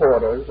great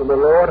recorders and the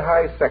Lord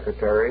High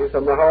Secretaries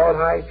and the Lord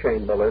High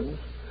Chamberlains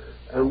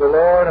and the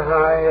Lord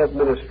High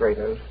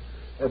Administrators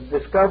have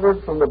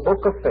discovered from the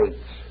Book of Fates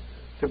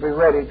to be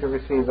ready to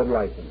receive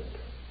enlightenment.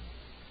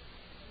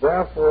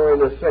 Therefore,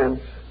 in a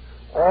sense,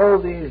 all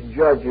these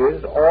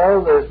judges,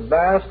 all this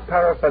vast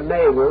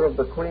paraphernalia of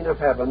the Queen of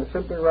Heaven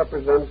simply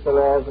represents the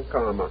laws of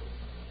karma.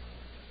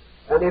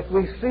 And if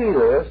we see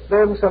this,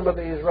 then some of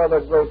these rather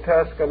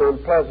grotesque and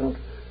unpleasant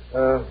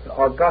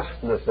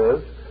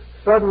augustnesses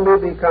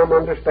suddenly become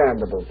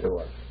understandable to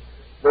us.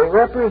 They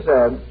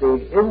represent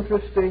the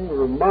interesting,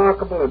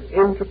 remarkable, and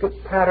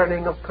intricate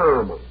patterning of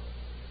karma.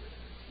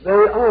 They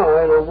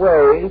are, in a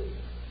way,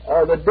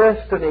 the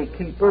destiny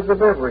keepers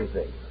of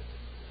everything.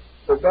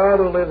 The God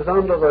who lives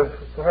under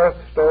the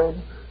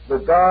hearthstone, the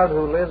God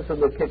who lives in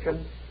the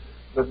kitchen,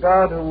 the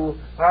God who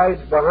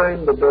hides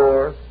behind the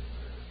door,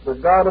 the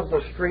God of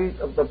the street,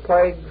 of the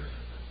plagues,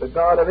 the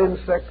God of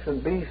insects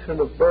and beasts and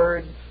of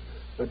birds,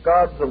 the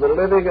gods of the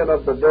living and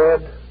of the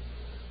dead,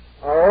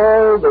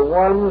 are all the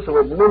ones who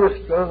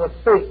administer the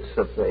fates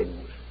of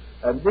things.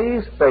 And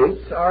these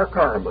fates are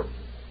karma.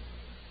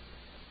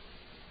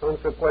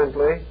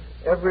 Consequently,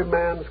 every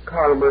man's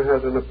karma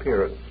has an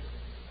appearance.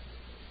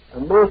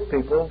 And most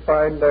people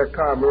find their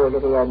karma a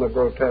little on the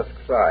grotesque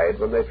side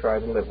when they try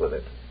to live with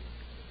it.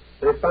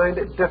 They find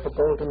it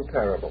difficult and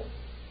terrible.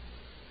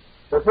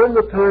 But when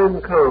the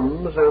time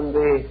comes and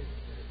the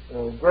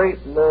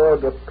great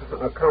Lord of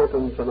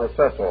accountants and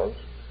assessors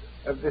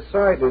have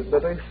decided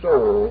that a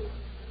soul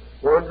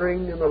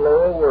wandering in the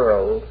lower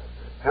world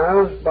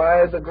has,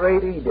 by the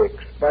great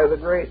edicts, by the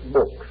great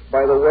books,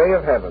 by the way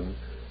of heaven,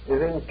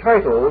 is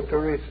entitled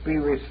to be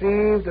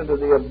received into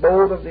the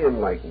abode of the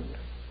enlightened,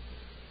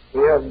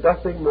 we have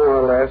nothing more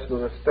or less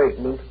than a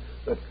statement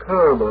that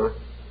karma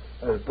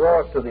has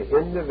brought to the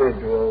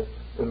individual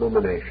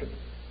illumination.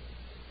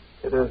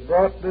 It has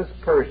brought this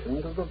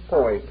person to the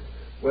point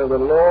where the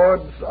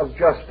lords of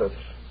justice,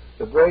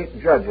 the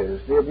great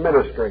judges, the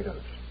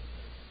administrators,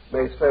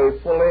 may say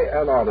fully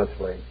and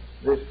honestly,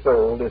 this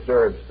soul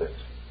deserves this.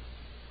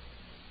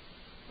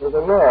 So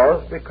the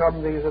laws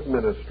become these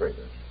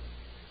administrators,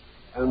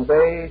 and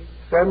they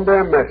send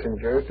their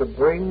messenger to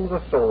bring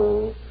the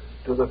soul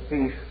to the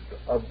feast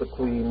of the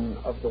Queen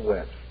of the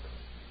West.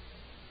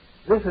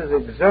 This is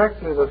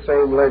exactly the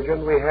same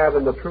legend we have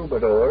in the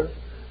troubadours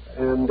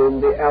and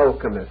in the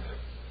alchemists.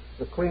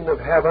 The Queen of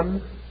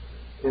Heaven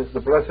is the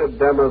blessed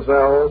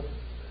Demoiselle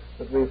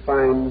that we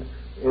find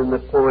in the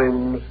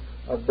poems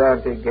of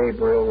Dante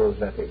Gabriel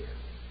Rossetti.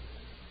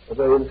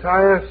 The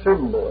entire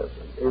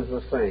symbolism is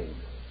the same,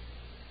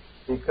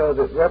 because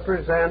it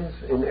represents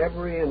in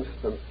every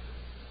instance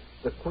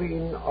the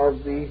queen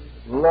of the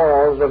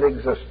laws of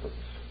existence,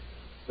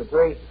 the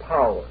great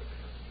powers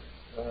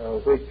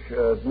which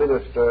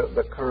administer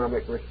the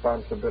karmic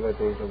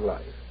responsibilities of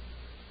life.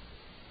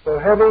 So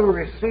having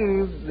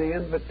received the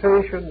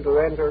invitation to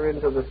enter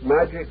into this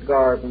magic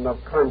garden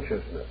of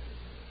consciousness,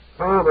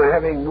 karma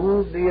having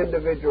moved the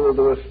individual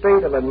to a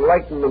state of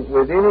enlightenment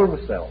within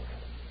himself,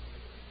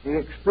 he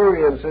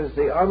experiences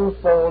the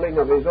unfolding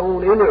of his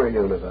own inner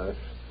universe,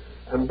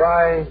 and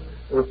by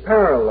the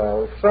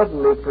parallel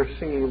suddenly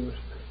perceives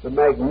the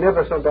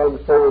magnificent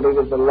unfolding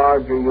of the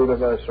larger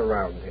universe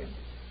around him.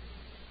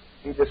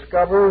 He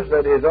discovers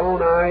that his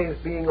own eyes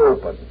being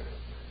opened,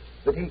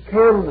 that he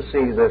can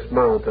see this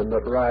mountain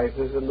that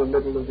rises in the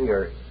middle of the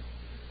earth,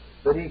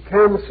 that he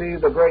can see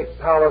the great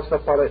palace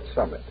upon its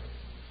summit,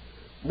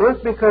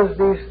 not because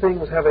these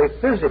things have a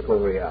physical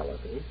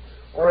reality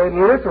or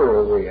a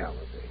literal reality,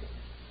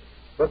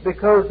 but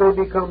because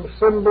they become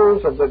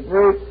symbols of the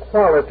great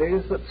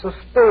qualities that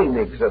sustain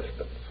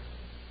existence.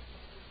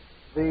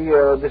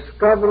 The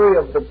discovery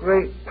of the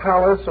great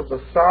palace of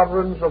the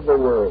sovereigns of the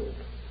world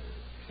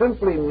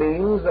simply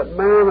means that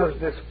man has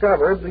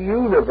discovered the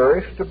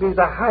universe to be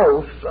the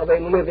house of a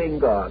living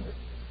God.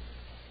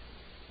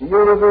 The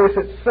universe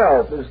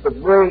itself is the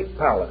great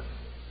palace.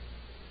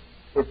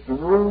 Its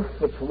roof,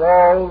 its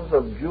walls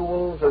of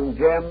jewels and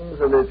gems,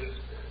 and its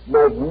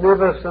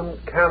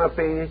magnificent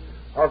canopy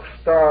of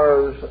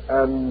stars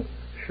and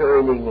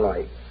shining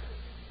lights.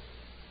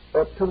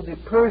 But to the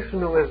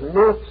person who is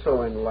not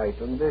so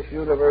enlightened, this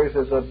universe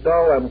is a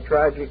dull and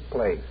tragic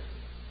place.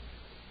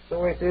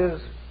 So it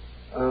is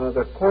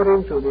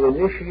according to the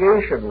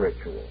initiation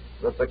ritual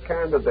that the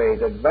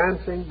candidate,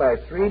 advancing by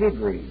 3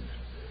 degrees,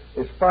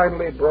 is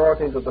finally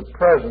brought into the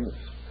presence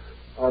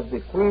of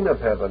the Queen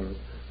of Heaven,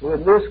 who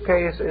in this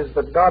case is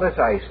the goddess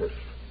Isis,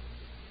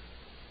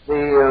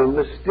 the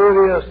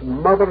mysterious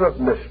mother of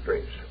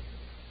mysteries,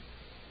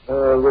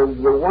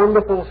 the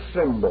wonderful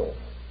symbol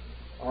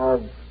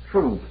of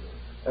truth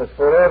as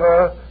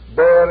forever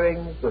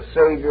bearing the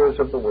saviors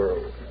of the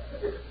world,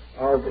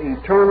 of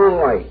eternal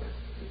light,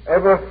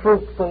 ever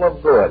fruitful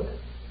of good,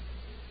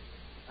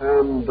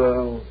 and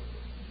the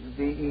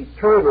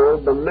eternal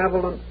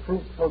benevolent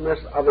fruitfulness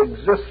of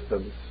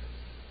existence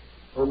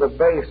on the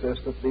basis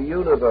that the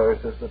universe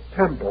is the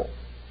temple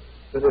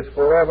that is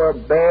forever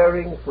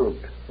bearing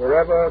fruit,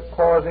 forever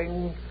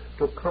causing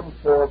to come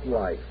forth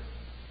life.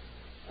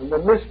 And the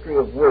mystery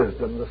of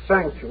wisdom, the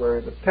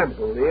sanctuary, the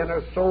temple, the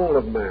inner soul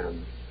of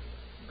man,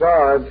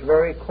 guards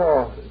very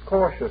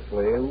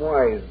cautiously and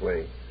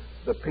wisely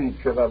the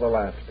peach of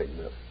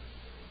everlastingness.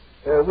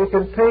 We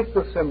can take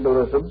the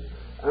symbolism,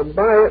 and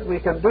by it we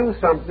can do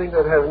something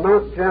that has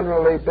not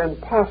generally been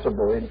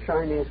possible in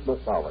Chinese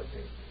mythology.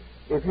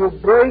 If you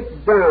break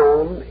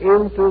down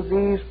into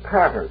these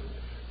patterns,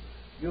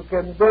 you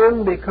can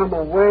then become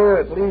aware,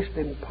 at least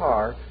in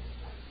part,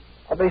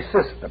 of a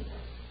system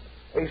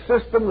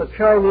the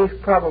Chinese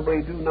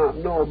probably do not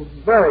know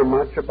very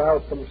much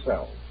about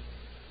themselves,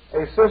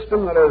 a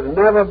system that has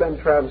never been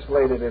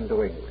translated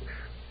into English,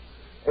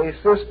 a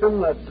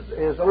system that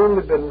has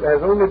only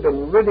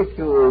been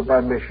ridiculed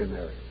by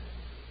missionaries,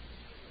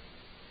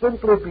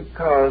 simply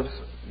because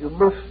you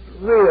must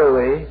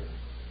really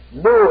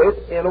know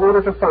it in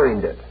order to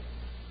find it.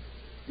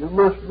 You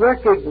must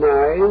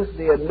recognize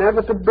the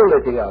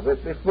inevitability of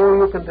it before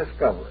you can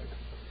discover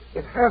it.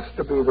 It has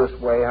to be this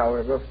way,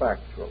 however,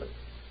 factually.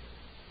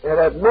 If it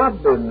had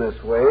not been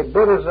this way,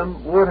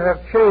 Buddhism would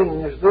have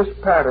changed this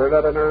pattern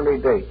at an early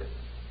date.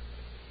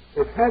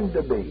 It had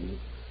to be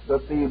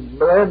that the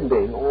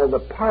blending or the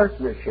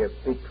partnership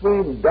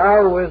between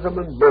Taoism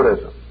and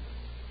Buddhism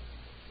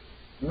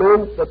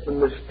meant that the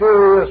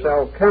mysterious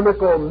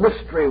alchemical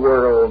mystery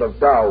world of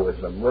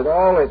Taoism, with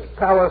all its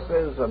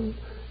palaces and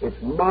its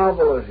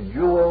marvelous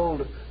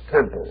jeweled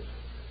temples,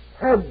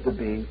 had to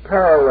be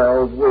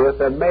paralleled with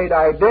and made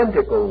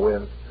identical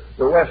with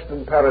the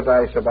Western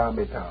paradise of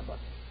Amitabha.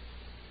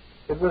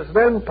 It was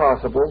then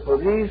possible for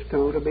these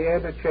two to be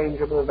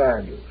interchangeable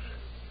values,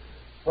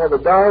 for the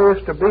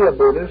Taoist to be a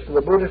Buddhist and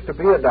the Buddhist to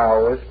be a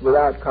Taoist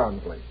without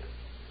conflict,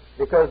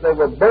 because they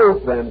were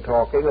both then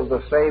talking of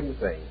the same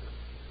thing,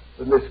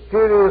 the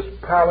mysterious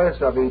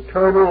palace of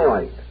eternal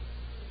light,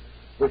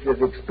 which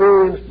is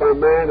experienced by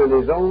man in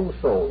his own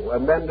soul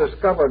and then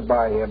discovered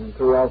by him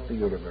throughout the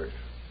universe.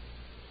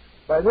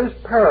 By this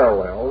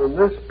parallel and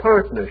this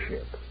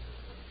partnership,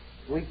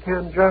 we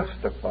can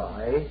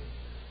justify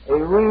a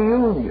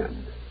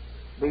reunion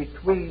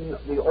between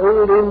the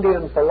old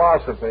Indian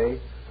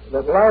philosophy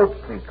that Lao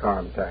Tzu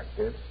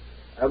contacted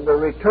and the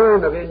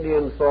return of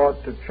Indian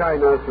thought to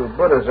China through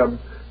Buddhism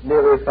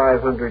nearly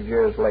 500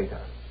 years later.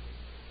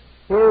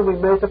 Here we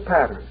make a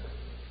pattern,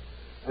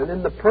 and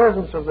in the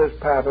presence of this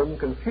pattern,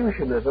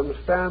 Confucianism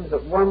stands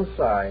at one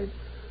side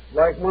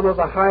like one of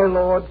the High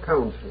Lord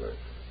counselors,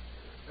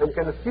 and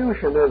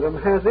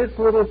Confucianism has its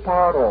little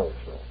part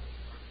also,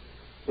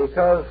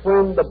 because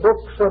when the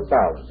books are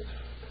balanced,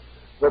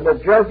 when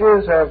the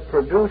judges have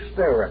produced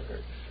their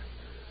records,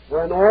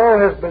 when all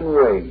has been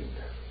weighed,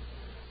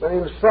 when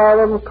in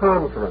solemn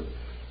conference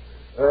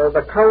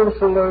the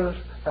counselors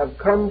have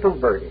come to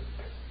verdict,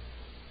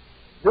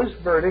 this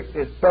verdict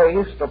is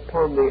based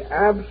upon the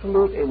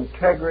absolute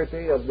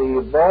integrity of the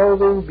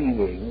evolving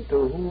being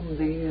to whom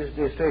these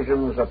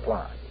decisions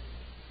apply.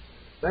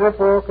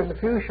 Therefore,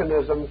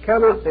 Confucianism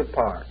cannot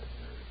depart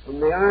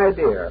from the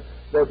idea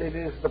that it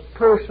is the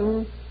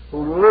person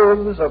who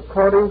lives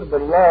according to the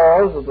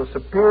laws of the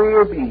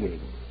superior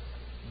being,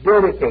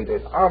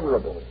 dedicated,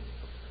 honorable,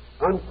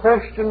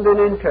 unquestioned in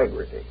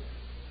integrity,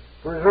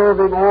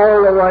 preserving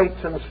all the rights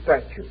and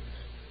statutes.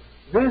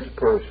 This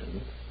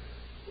person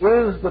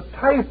is the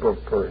type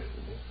of person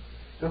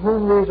to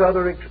whom these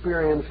other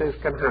experiences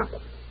can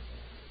happen.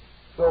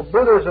 So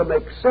Buddhism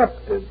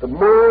accepted the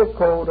moral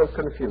code of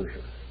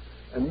Confucius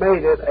and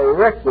made it a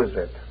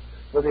requisite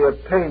for the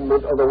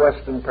attainment of the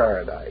Western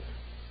paradise.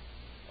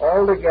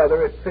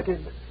 Altogether, it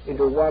fitted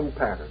into one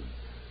pattern.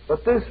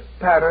 But this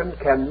pattern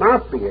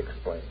cannot be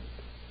explained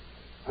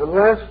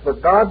unless the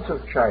gods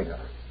of China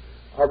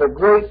are the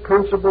great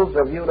principles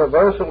of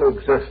universal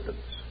existence,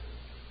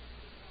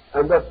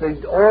 and that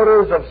the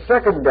orders of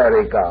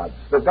secondary gods,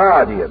 the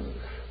guardians,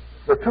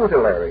 the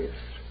tutelaries,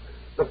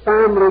 the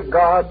family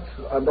gods,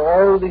 and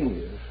all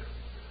these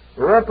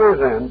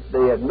represent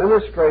the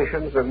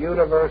administrations of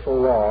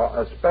universal law,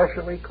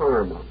 especially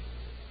karma.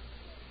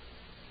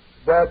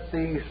 That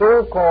the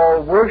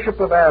so-called worship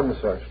of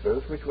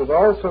ancestors, which was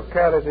also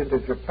carried into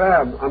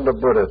Japan under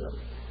Buddhism,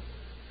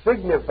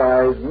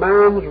 signifies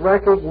man's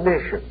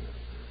recognition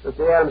that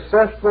the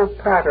ancestral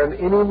pattern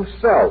in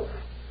himself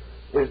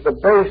is the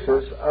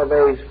basis of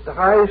a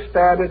high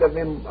standard of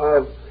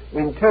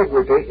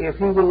integrity if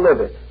he will live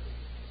it,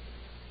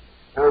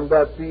 and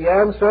that the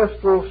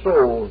ancestral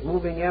souls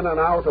moving in and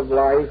out of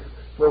life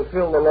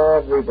fulfill the law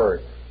of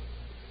rebirth.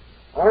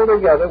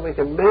 Altogether, we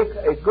can make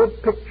a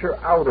good picture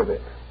out of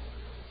it.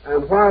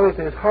 And while it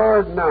is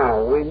hard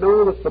now, we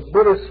know that the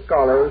Buddhist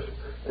scholars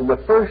in the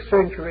 1st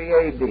century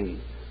A.D.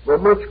 were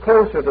much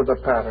closer to the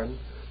pattern.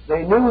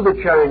 They knew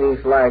the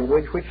Chinese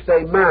language, which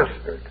they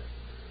mastered,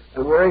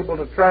 and were able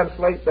to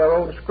translate their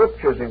own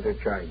scriptures into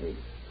Chinese.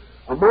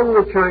 Among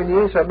the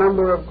Chinese, a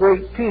number of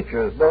great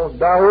teachers, both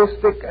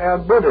Taoistic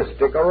and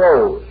Buddhistic,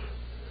 arose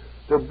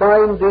to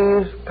bind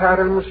these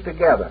patterns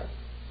together.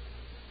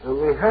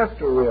 And we have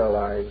to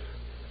realize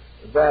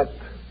that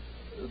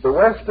the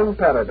Western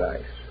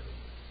paradise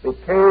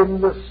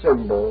became the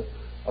symbol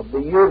of the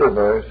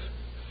universe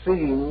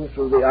seen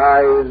through the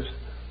eyes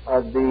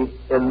of the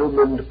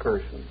illumined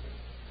person.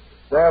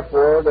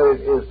 Therefore, there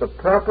is the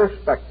proper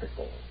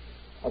spectacle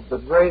of the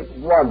great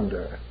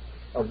wonder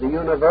of the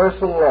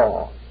universal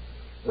law,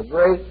 the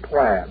great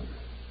plan,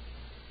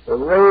 the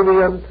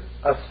radiant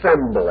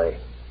assembly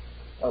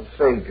of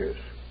sages,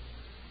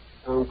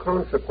 and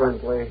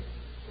consequently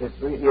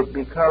it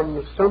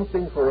becomes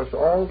something for us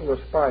all to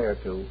aspire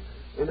to,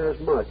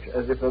 inasmuch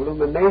as if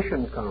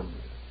illumination comes,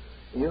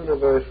 the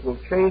universe will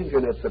change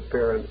in its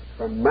appearance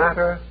from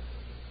matter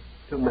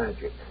to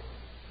magic,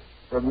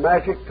 from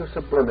magic to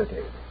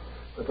sublimity,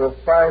 until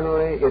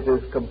finally it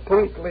is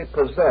completely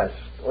possessed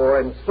or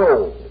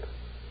ensouled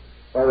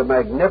by the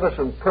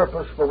magnificent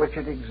purpose for which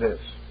it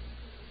exists.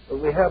 But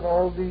we have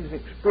all these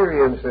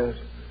experiences,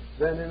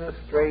 then in a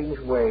strange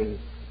way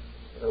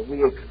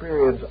we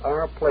experience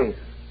our place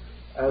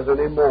as an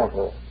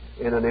immortal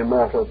in an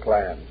immortal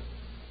plan.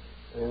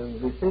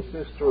 And we think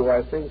this through.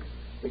 I think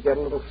we get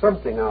a little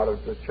something out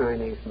of the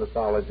Chinese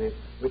mythology,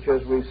 which,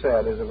 as we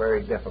said, is a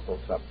very difficult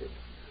subject.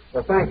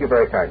 Well, thank you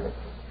very kindly.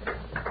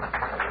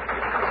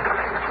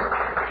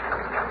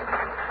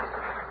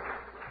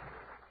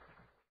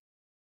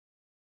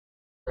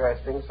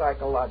 Interesting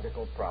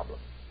psychological problem.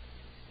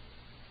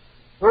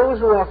 Those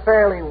who are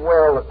fairly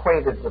well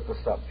acquainted with the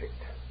subject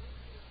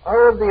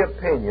are of the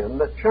opinion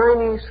that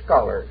Chinese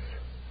scholars,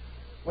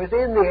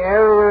 within the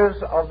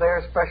areas of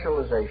their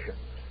specializations,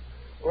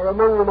 were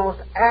among the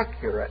most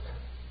accurate,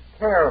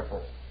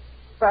 careful,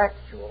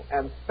 factual,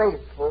 and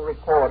faithful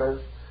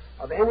recorders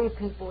of any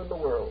people in the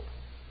world.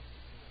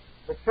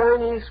 The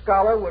Chinese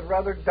scholar would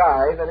rather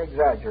die than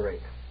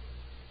exaggerate.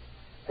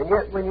 And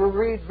yet, when you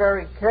read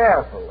very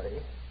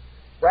carefully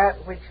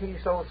that which he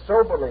so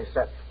soberly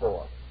sets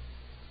forth,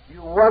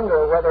 you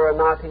wonder whether or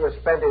not he has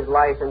spent his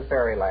life in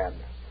fairyland.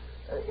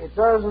 It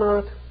does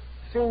not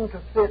seem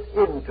to fit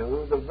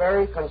into the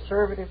very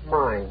conservative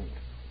mind.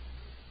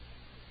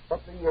 But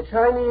the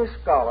Chinese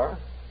scholar,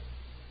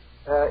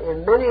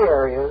 in many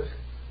areas,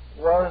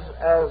 was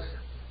as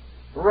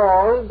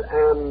broad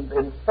and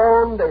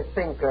informed a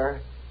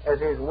thinker as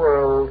his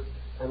world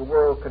and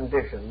world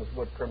conditions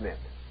would permit.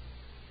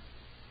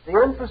 The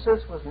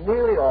emphasis was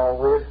nearly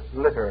always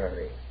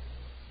literary,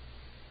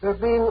 there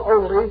being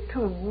only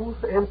two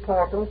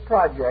important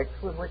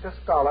projects with which a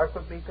scholar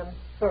could be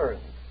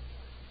concerned: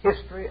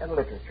 history and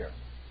literature.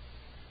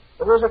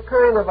 There was a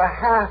kind of a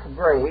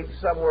half-grade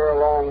somewhere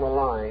along the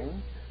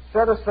line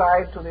set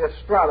aside to the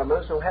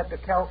astronomers who had to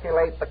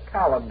calculate the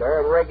calendar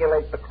and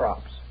regulate the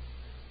crops.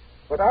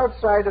 But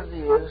outside of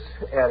these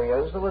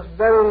areas, there was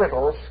very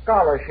little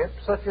scholarship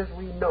such as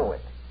we know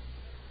it.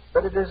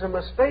 But it is a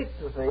mistake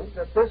to think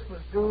that this was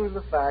due to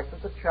the fact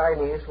that the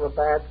Chinese were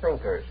bad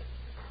thinkers.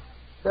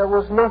 There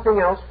was nothing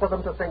else for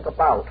them to think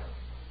about.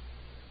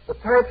 The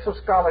types of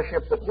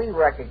scholarship that we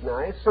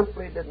recognize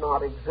simply did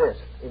not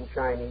exist in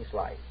Chinese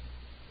life.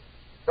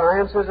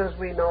 Sciences as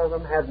we know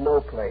them had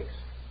no place.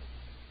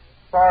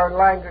 Foreign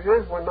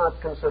languages were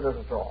not considered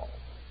at all.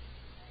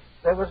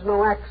 There was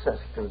no access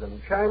to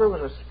them. China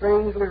was a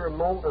strangely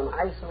remote and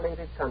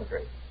isolated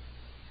country.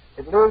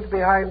 It lived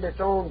behind its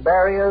own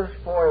barriers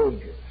for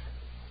ages.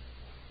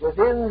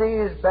 Within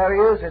these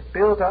barriers, it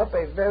built up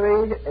a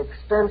very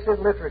extensive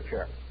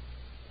literature,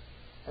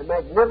 a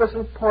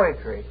magnificent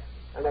poetry,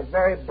 and a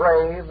very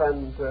brave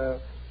and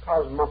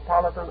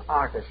cosmopolitan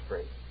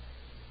artistry.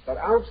 But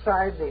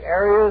outside the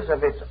areas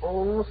of its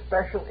own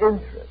special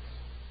interests,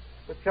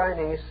 the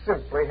Chinese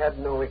simply had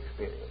no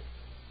experience.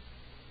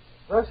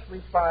 Thus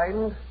we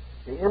find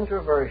the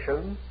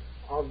introversion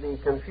of the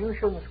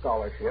Confucian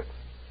scholarship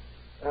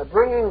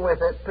bringing with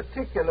it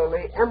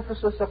particularly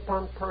emphasis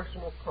upon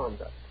personal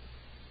conduct.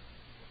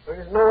 There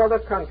is no other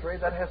country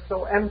that has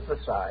so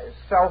emphasized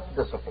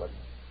self-discipline,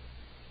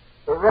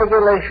 the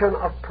regulation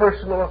of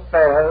personal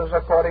affairs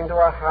according to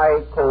a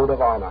high code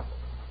of honor.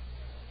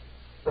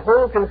 The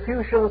whole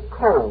Confucian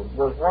code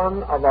was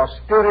one of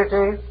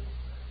austerity,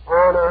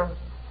 honor,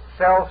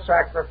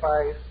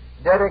 self-sacrifice,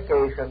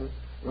 dedication,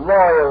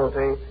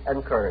 loyalty,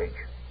 and courage.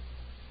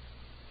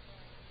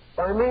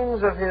 By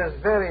means of his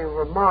very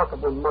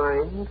remarkable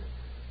mind,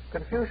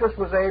 Confucius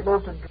was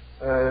able to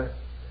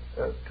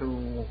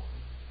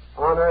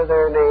honor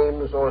their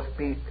names or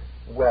speak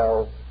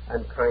well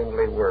and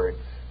kindly words.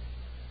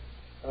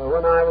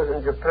 When I was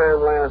in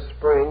Japan last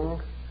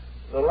spring,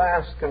 the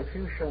last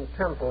Confucian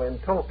temple in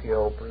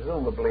Tokyo,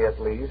 presumably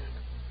at least,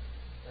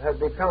 had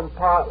become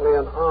partly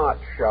an art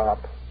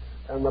shop,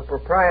 and the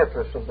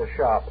proprietress of the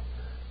shop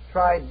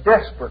tried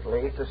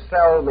desperately to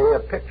sell me a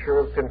picture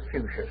of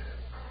Confucius.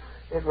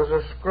 It was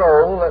a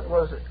scroll that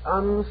was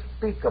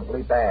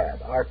unspeakably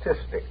bad,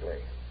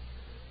 artistically.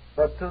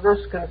 But to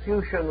this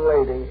Confucian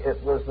lady,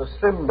 it was the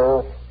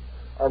symbol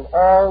of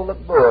all the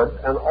good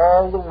and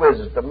all the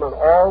wisdom and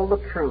all the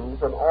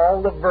truth and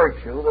all the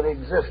virtue that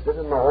existed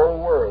in the whole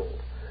world.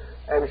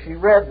 And she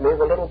read me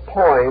the little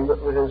poem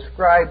that was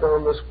inscribed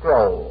on the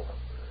scroll.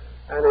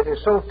 And it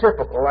is so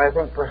typical, I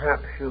think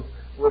perhaps you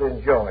would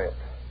enjoy it.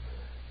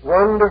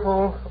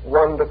 Wonderful,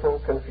 wonderful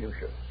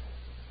Confucius.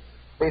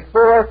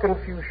 Before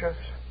Confucius,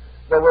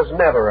 there was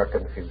never a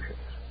Confucius.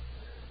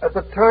 At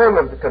the time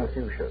of the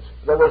Confucius,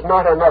 there was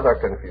not another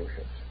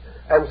Confucius.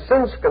 And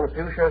since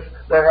Confucius,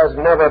 there has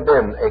never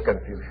been a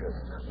Confucius.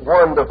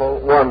 Wonderful,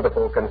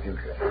 wonderful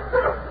Confucius.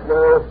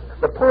 Now,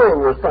 the poem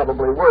was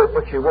probably worth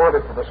what she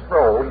wanted for the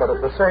scroll, but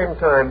at the same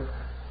time,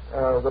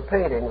 the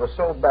painting was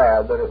so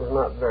bad that it was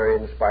not very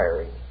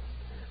inspiring.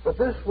 But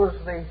this was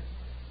the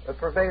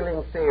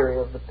prevailing theory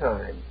of the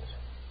times.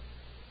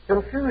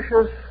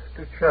 Confucius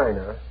to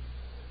China,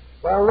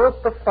 while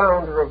not the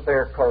founder of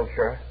their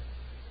culture,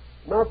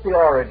 not the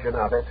origin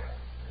of it,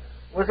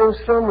 was in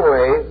some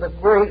way the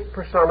great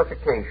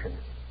personification.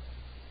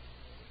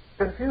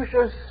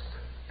 Confucius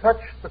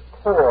touched the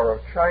core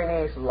of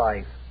Chinese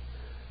life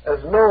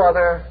as no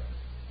other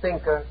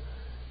thinker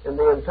in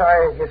the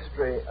entire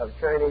history of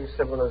Chinese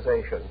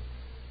civilization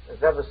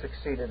has ever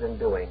succeeded in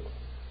doing.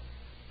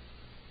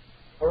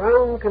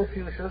 Around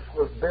Confucius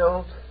was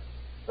built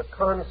the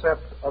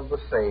concept of the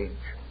sage.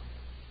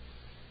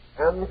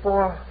 And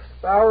for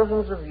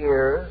thousands of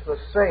years, the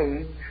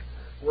sage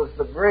was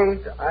the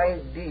great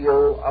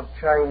ideal of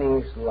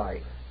Chinese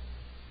life.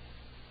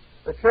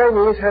 The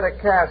Chinese had a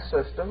caste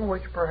system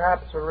which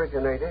perhaps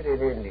originated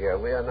in India.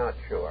 We are not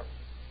sure.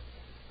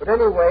 But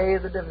anyway,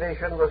 the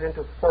division was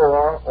into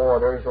 4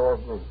 orders or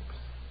groups.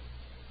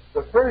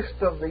 The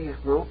first of these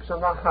groups,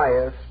 and the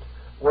highest,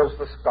 was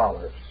the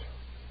scholars.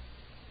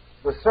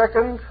 The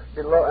second,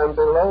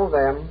 below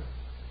them,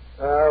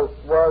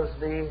 was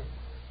the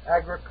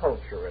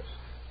agriculturists.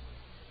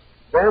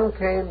 Then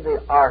came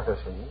the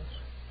artisans,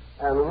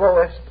 and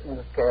lowest in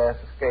the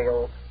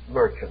scale,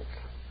 merchants.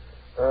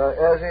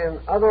 As in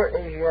other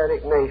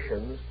Asiatic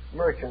nations,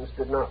 merchants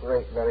did not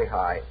rate very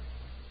high.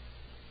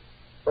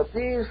 But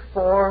these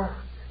 4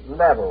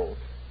 levels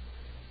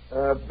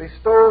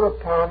bestowed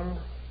upon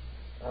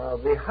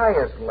the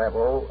highest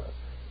level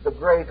the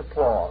great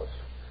applause,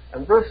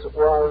 and this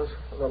was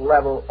the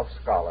level of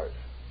scholars.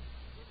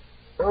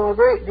 Now, a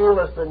great deal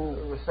has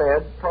been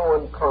said, pro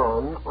and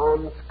con,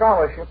 on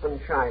scholarship in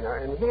China,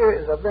 and here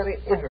is a very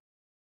interesting.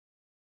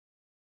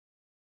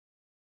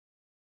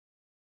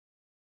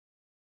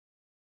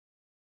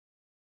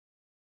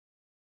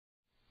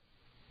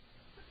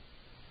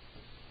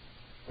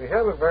 We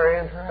have a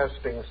very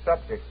interesting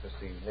subject this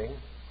evening,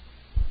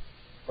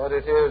 but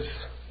it is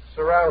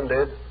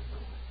surrounded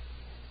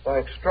by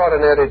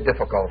extraordinary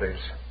difficulties.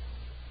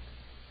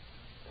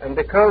 And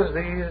because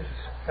these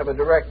have a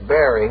direct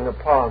bearing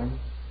upon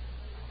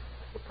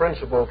the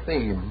principal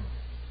theme,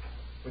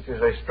 which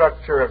is a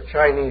structure of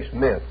Chinese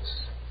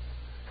myths,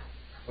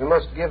 we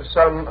must give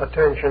some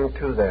attention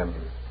to them.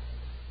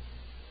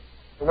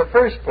 In the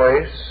first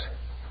place,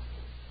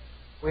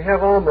 we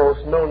have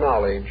almost no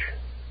knowledge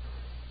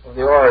of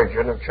the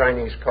origin of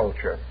Chinese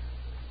culture.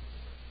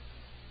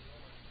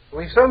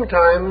 We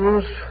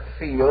sometimes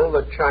feel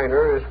that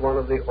China is one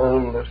of the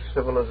oldest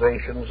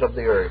civilizations of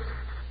the earth.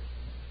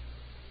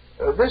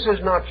 This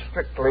is not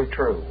strictly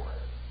true.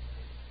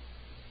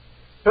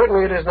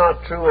 Certainly it is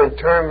not true in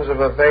terms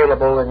of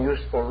available and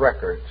useful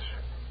records.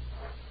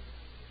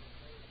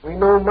 We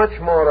know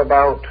much more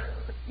about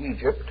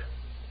Egypt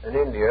and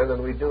India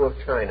than we do of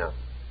China.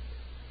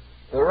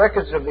 The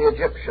records of the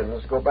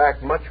Egyptians go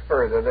back much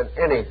further than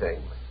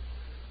anything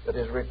that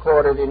is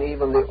recorded in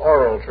even the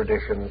oral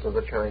traditions of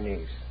the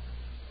Chinese.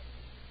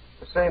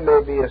 The same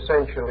may be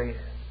essentially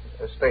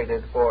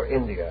stated for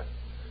India,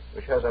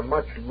 which has a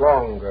much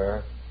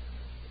longer,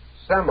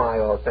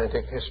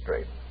 semi-authentic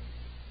history.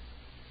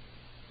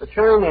 The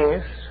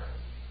Chinese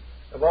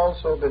have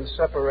also been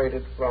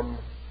separated from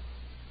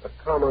the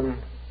common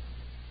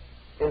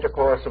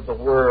intercourse of the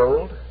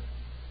world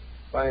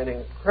by an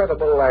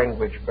incredible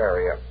language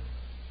barrier.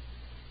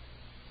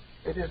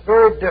 It is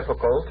very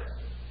difficult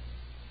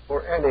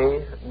for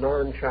any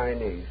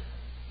non-Chinese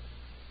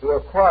to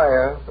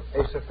acquire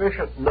a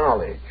sufficient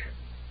knowledge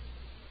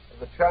of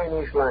the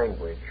Chinese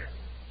language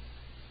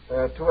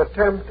to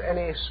attempt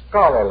any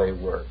scholarly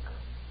work.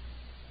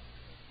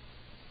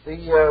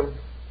 The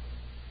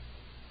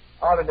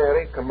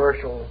ordinary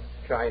commercial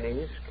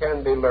Chinese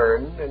can be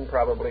learned in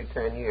probably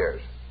 10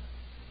 years.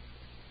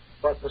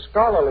 But the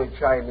scholarly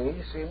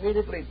Chinese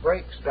immediately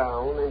breaks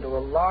down into a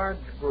large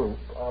group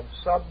of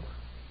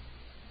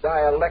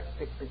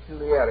sub-dialectic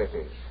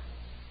peculiarities.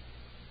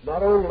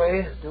 Not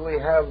only do we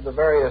have the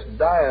various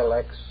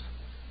dialects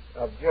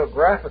of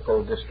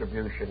geographical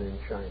distribution in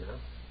China,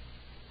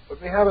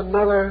 but we have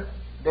another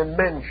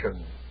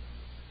dimension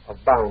of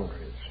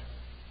boundaries.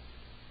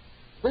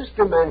 This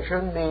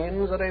dimension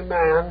means that a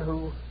man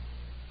who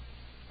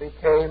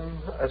became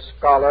a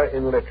scholar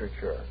in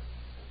literature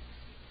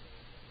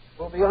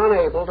will be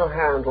unable to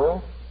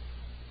handle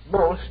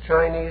most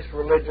Chinese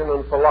religion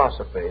and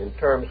philosophy in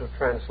terms of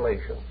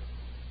translation.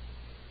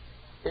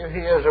 If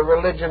he is a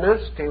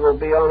religionist, he will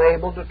be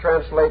unable to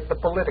translate the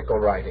political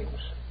writings.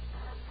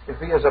 If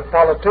he is a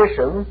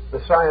politician,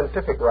 the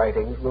scientific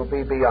writings will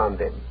be beyond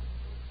him.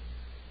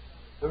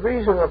 The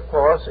reason, of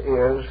course,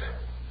 is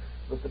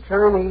that the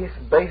Chinese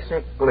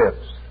basic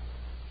glyphs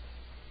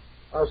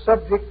are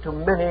subject to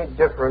many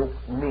different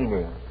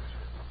meanings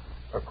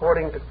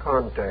according to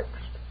context,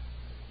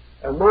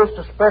 and most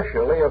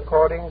especially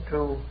according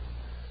to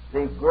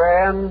the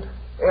grand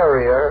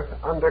area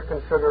under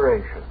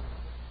consideration.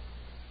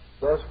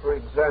 Thus, for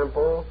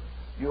example,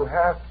 you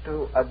have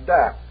to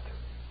adapt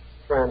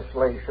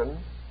translation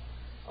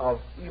of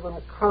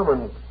even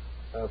common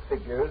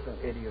figures and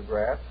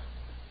ideographs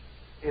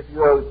if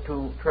you are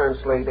to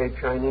translate a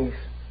Chinese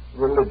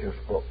religious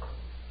book.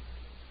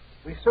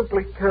 We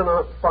simply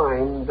cannot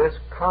find this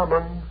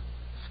common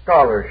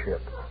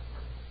scholarship.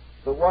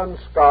 The one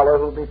scholar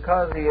who,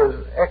 because he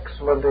is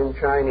excellent in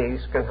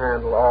Chinese, can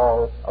handle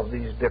all of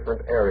these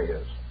different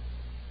areas.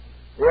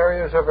 The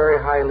areas are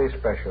very highly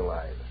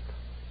specialized.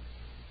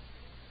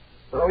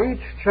 Now,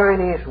 each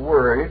Chinese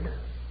word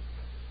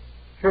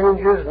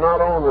changes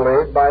not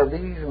only by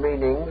these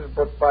meanings,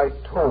 but by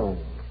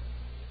tone.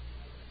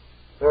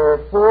 There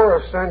are four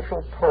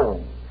essential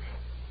tones.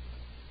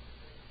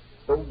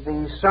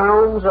 The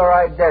sounds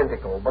are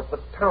identical, but the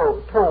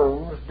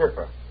tones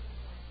differ.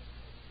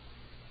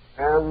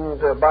 And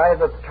by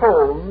the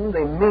tone,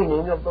 the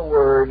meaning of the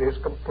word is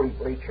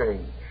completely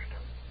changed.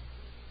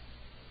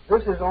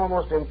 This is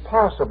almost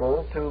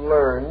impossible to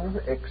learn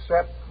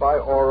except by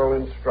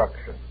oral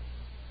instruction.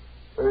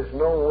 There is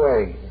no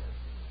way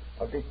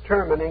of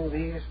determining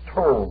these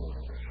tones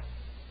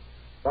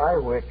by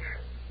which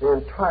the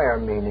entire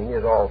meaning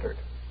is altered.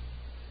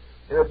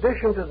 In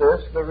addition to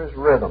this, there is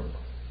rhythm.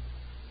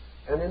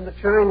 And in the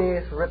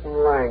Chinese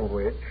written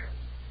language,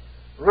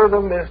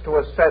 rhythm is to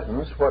a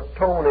sentence what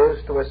tone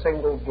is to a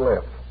single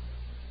glyph.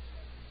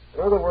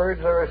 In other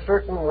words, there are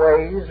certain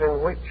ways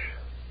in which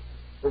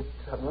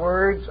the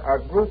words are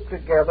grouped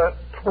together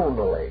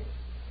tonally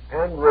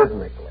and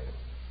rhythmically.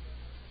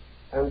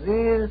 And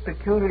these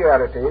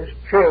peculiarities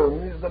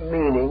change the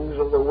meanings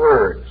of the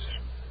words,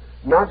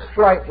 not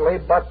slightly,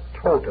 but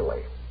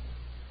totally.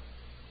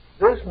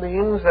 This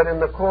means that in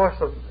the course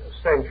of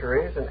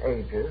centuries and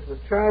ages, the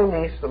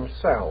Chinese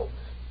themselves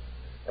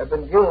have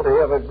been guilty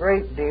of a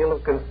great deal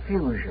of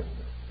confusion.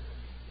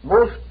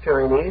 Most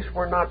Chinese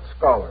were not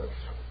scholars.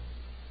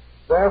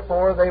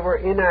 Therefore, they were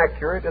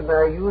inaccurate in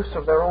their use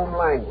of their own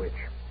language.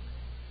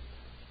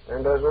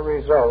 And as a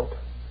result,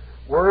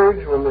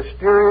 words were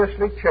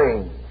mysteriously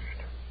changed.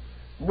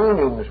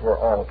 Meanings were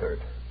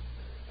altered.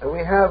 And we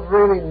have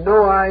really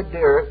no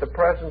idea at the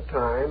present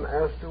time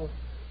as to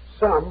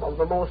some of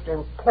the most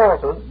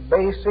important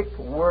basic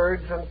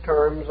words and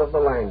terms of the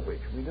language.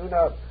 We do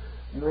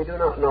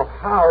not know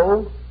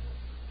how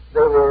they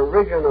were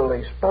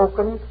originally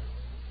spoken.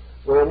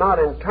 We are not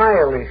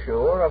entirely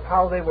sure of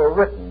how they were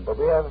written, but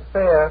we have a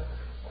fair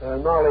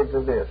knowledge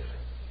of this.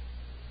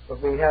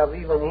 But we have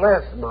even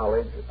less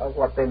knowledge of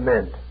what they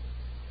meant.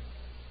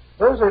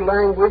 Thus, a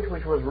language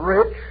which was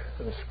rich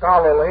and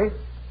scholarly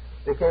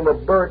became a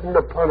burden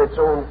upon its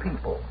own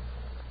people.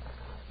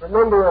 The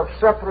number of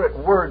separate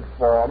word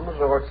forms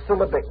or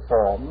syllabic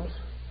forms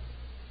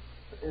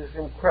is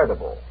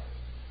incredible.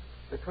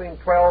 Between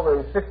 12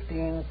 and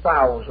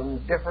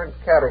 15,000 different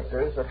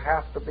characters that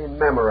have to be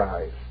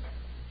memorized.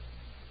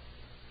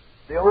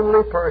 The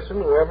only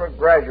person who ever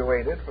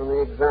graduated from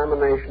the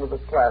examination of the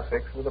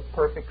classics with a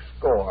perfect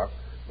score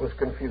was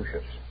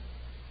Confucius.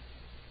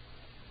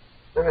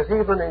 There is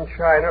even in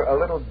China a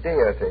little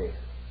deity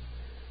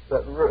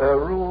that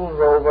rules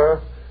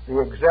over the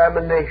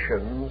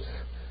examinations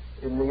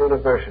in the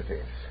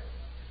universities.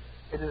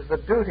 It is the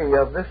duty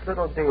of this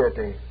little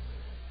deity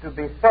to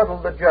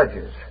befuddle the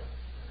judges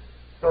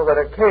so that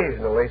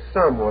occasionally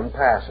someone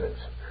passes.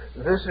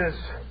 This is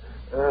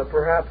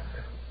perhaps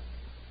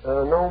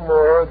no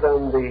more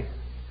than the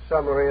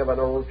summary of an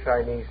old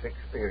Chinese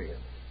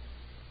experience.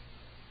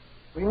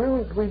 We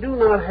do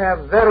not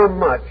have very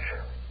much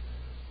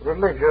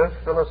religious,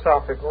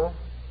 philosophical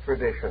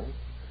tradition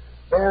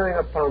bearing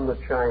upon the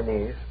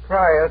Chinese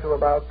prior to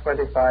about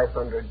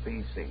 2500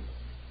 BC.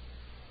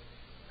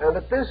 And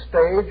at this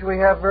stage, we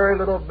have very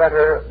little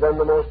better than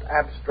the most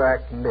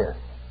abstract myth.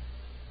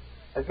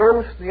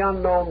 Against the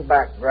unknown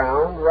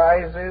background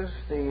rises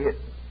the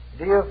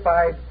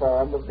deified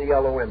form of the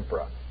Yellow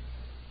Emperor.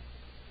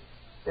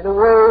 In a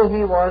way,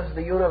 he was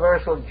the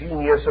universal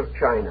genius of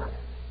China.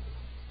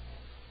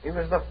 He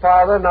was the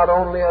father not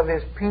only of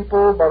his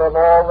people, but of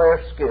all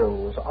their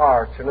skills,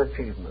 arts, and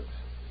achievements.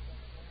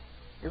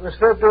 He was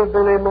said to have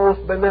been a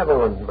most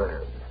benevolent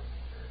man,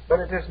 but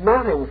it is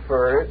not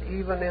inferred,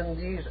 even in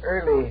these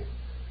early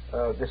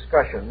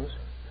discussions,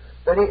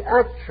 that he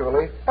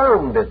actually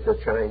founded the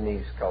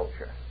Chinese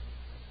culture.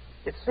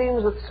 It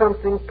seems that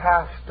something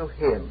passed to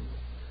him,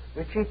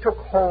 which he took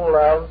hold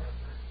of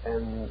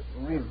and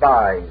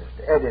revised,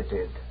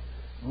 edited,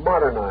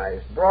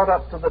 modernized, brought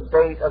up to the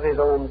date of his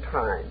own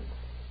time.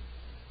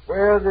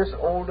 Where this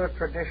older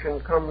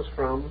tradition comes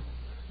from,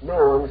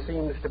 no one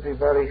seems to be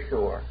very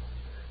sure.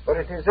 But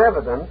it is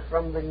evident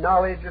from the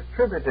knowledge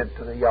attributed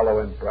to the Yellow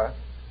Emperor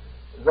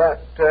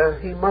that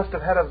he must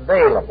have had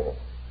available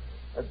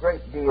a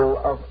great deal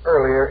of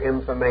earlier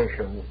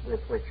information with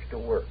which to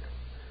work.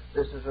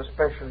 This is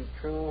especially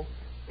true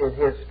in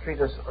his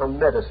treatise on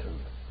medicine,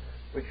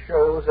 which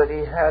shows that he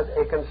had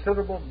a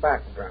considerable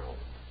background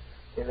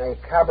in a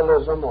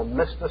Kabbalism or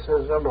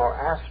mysticism or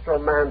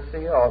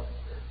astromancy or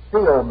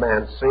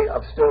theomancy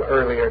of still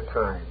earlier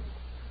time.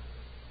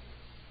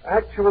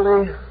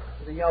 Actually,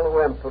 the Yellow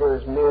Emperor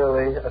is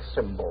merely a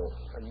symbol,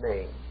 a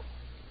name,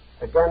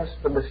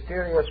 against the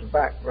mysterious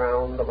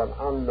background of an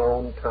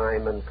unknown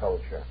time and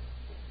culture.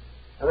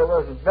 And it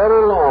was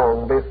very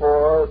long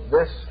before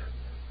this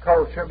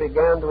culture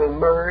began to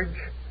emerge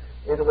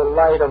into the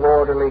light of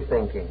orderly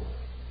thinking.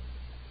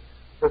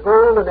 The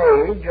golden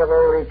age of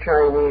early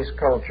Chinese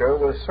culture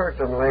was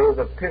certainly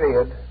the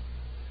period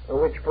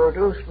which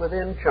produced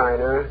within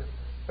China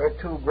her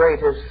two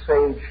greatest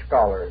sage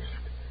scholars,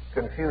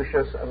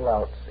 Confucius and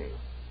Lao Tzu.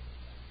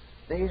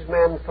 These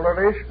men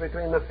flourished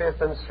between the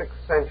 5th and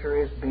 6th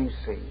centuries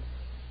B.C.,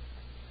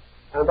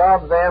 and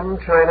of them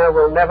China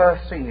will never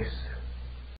cease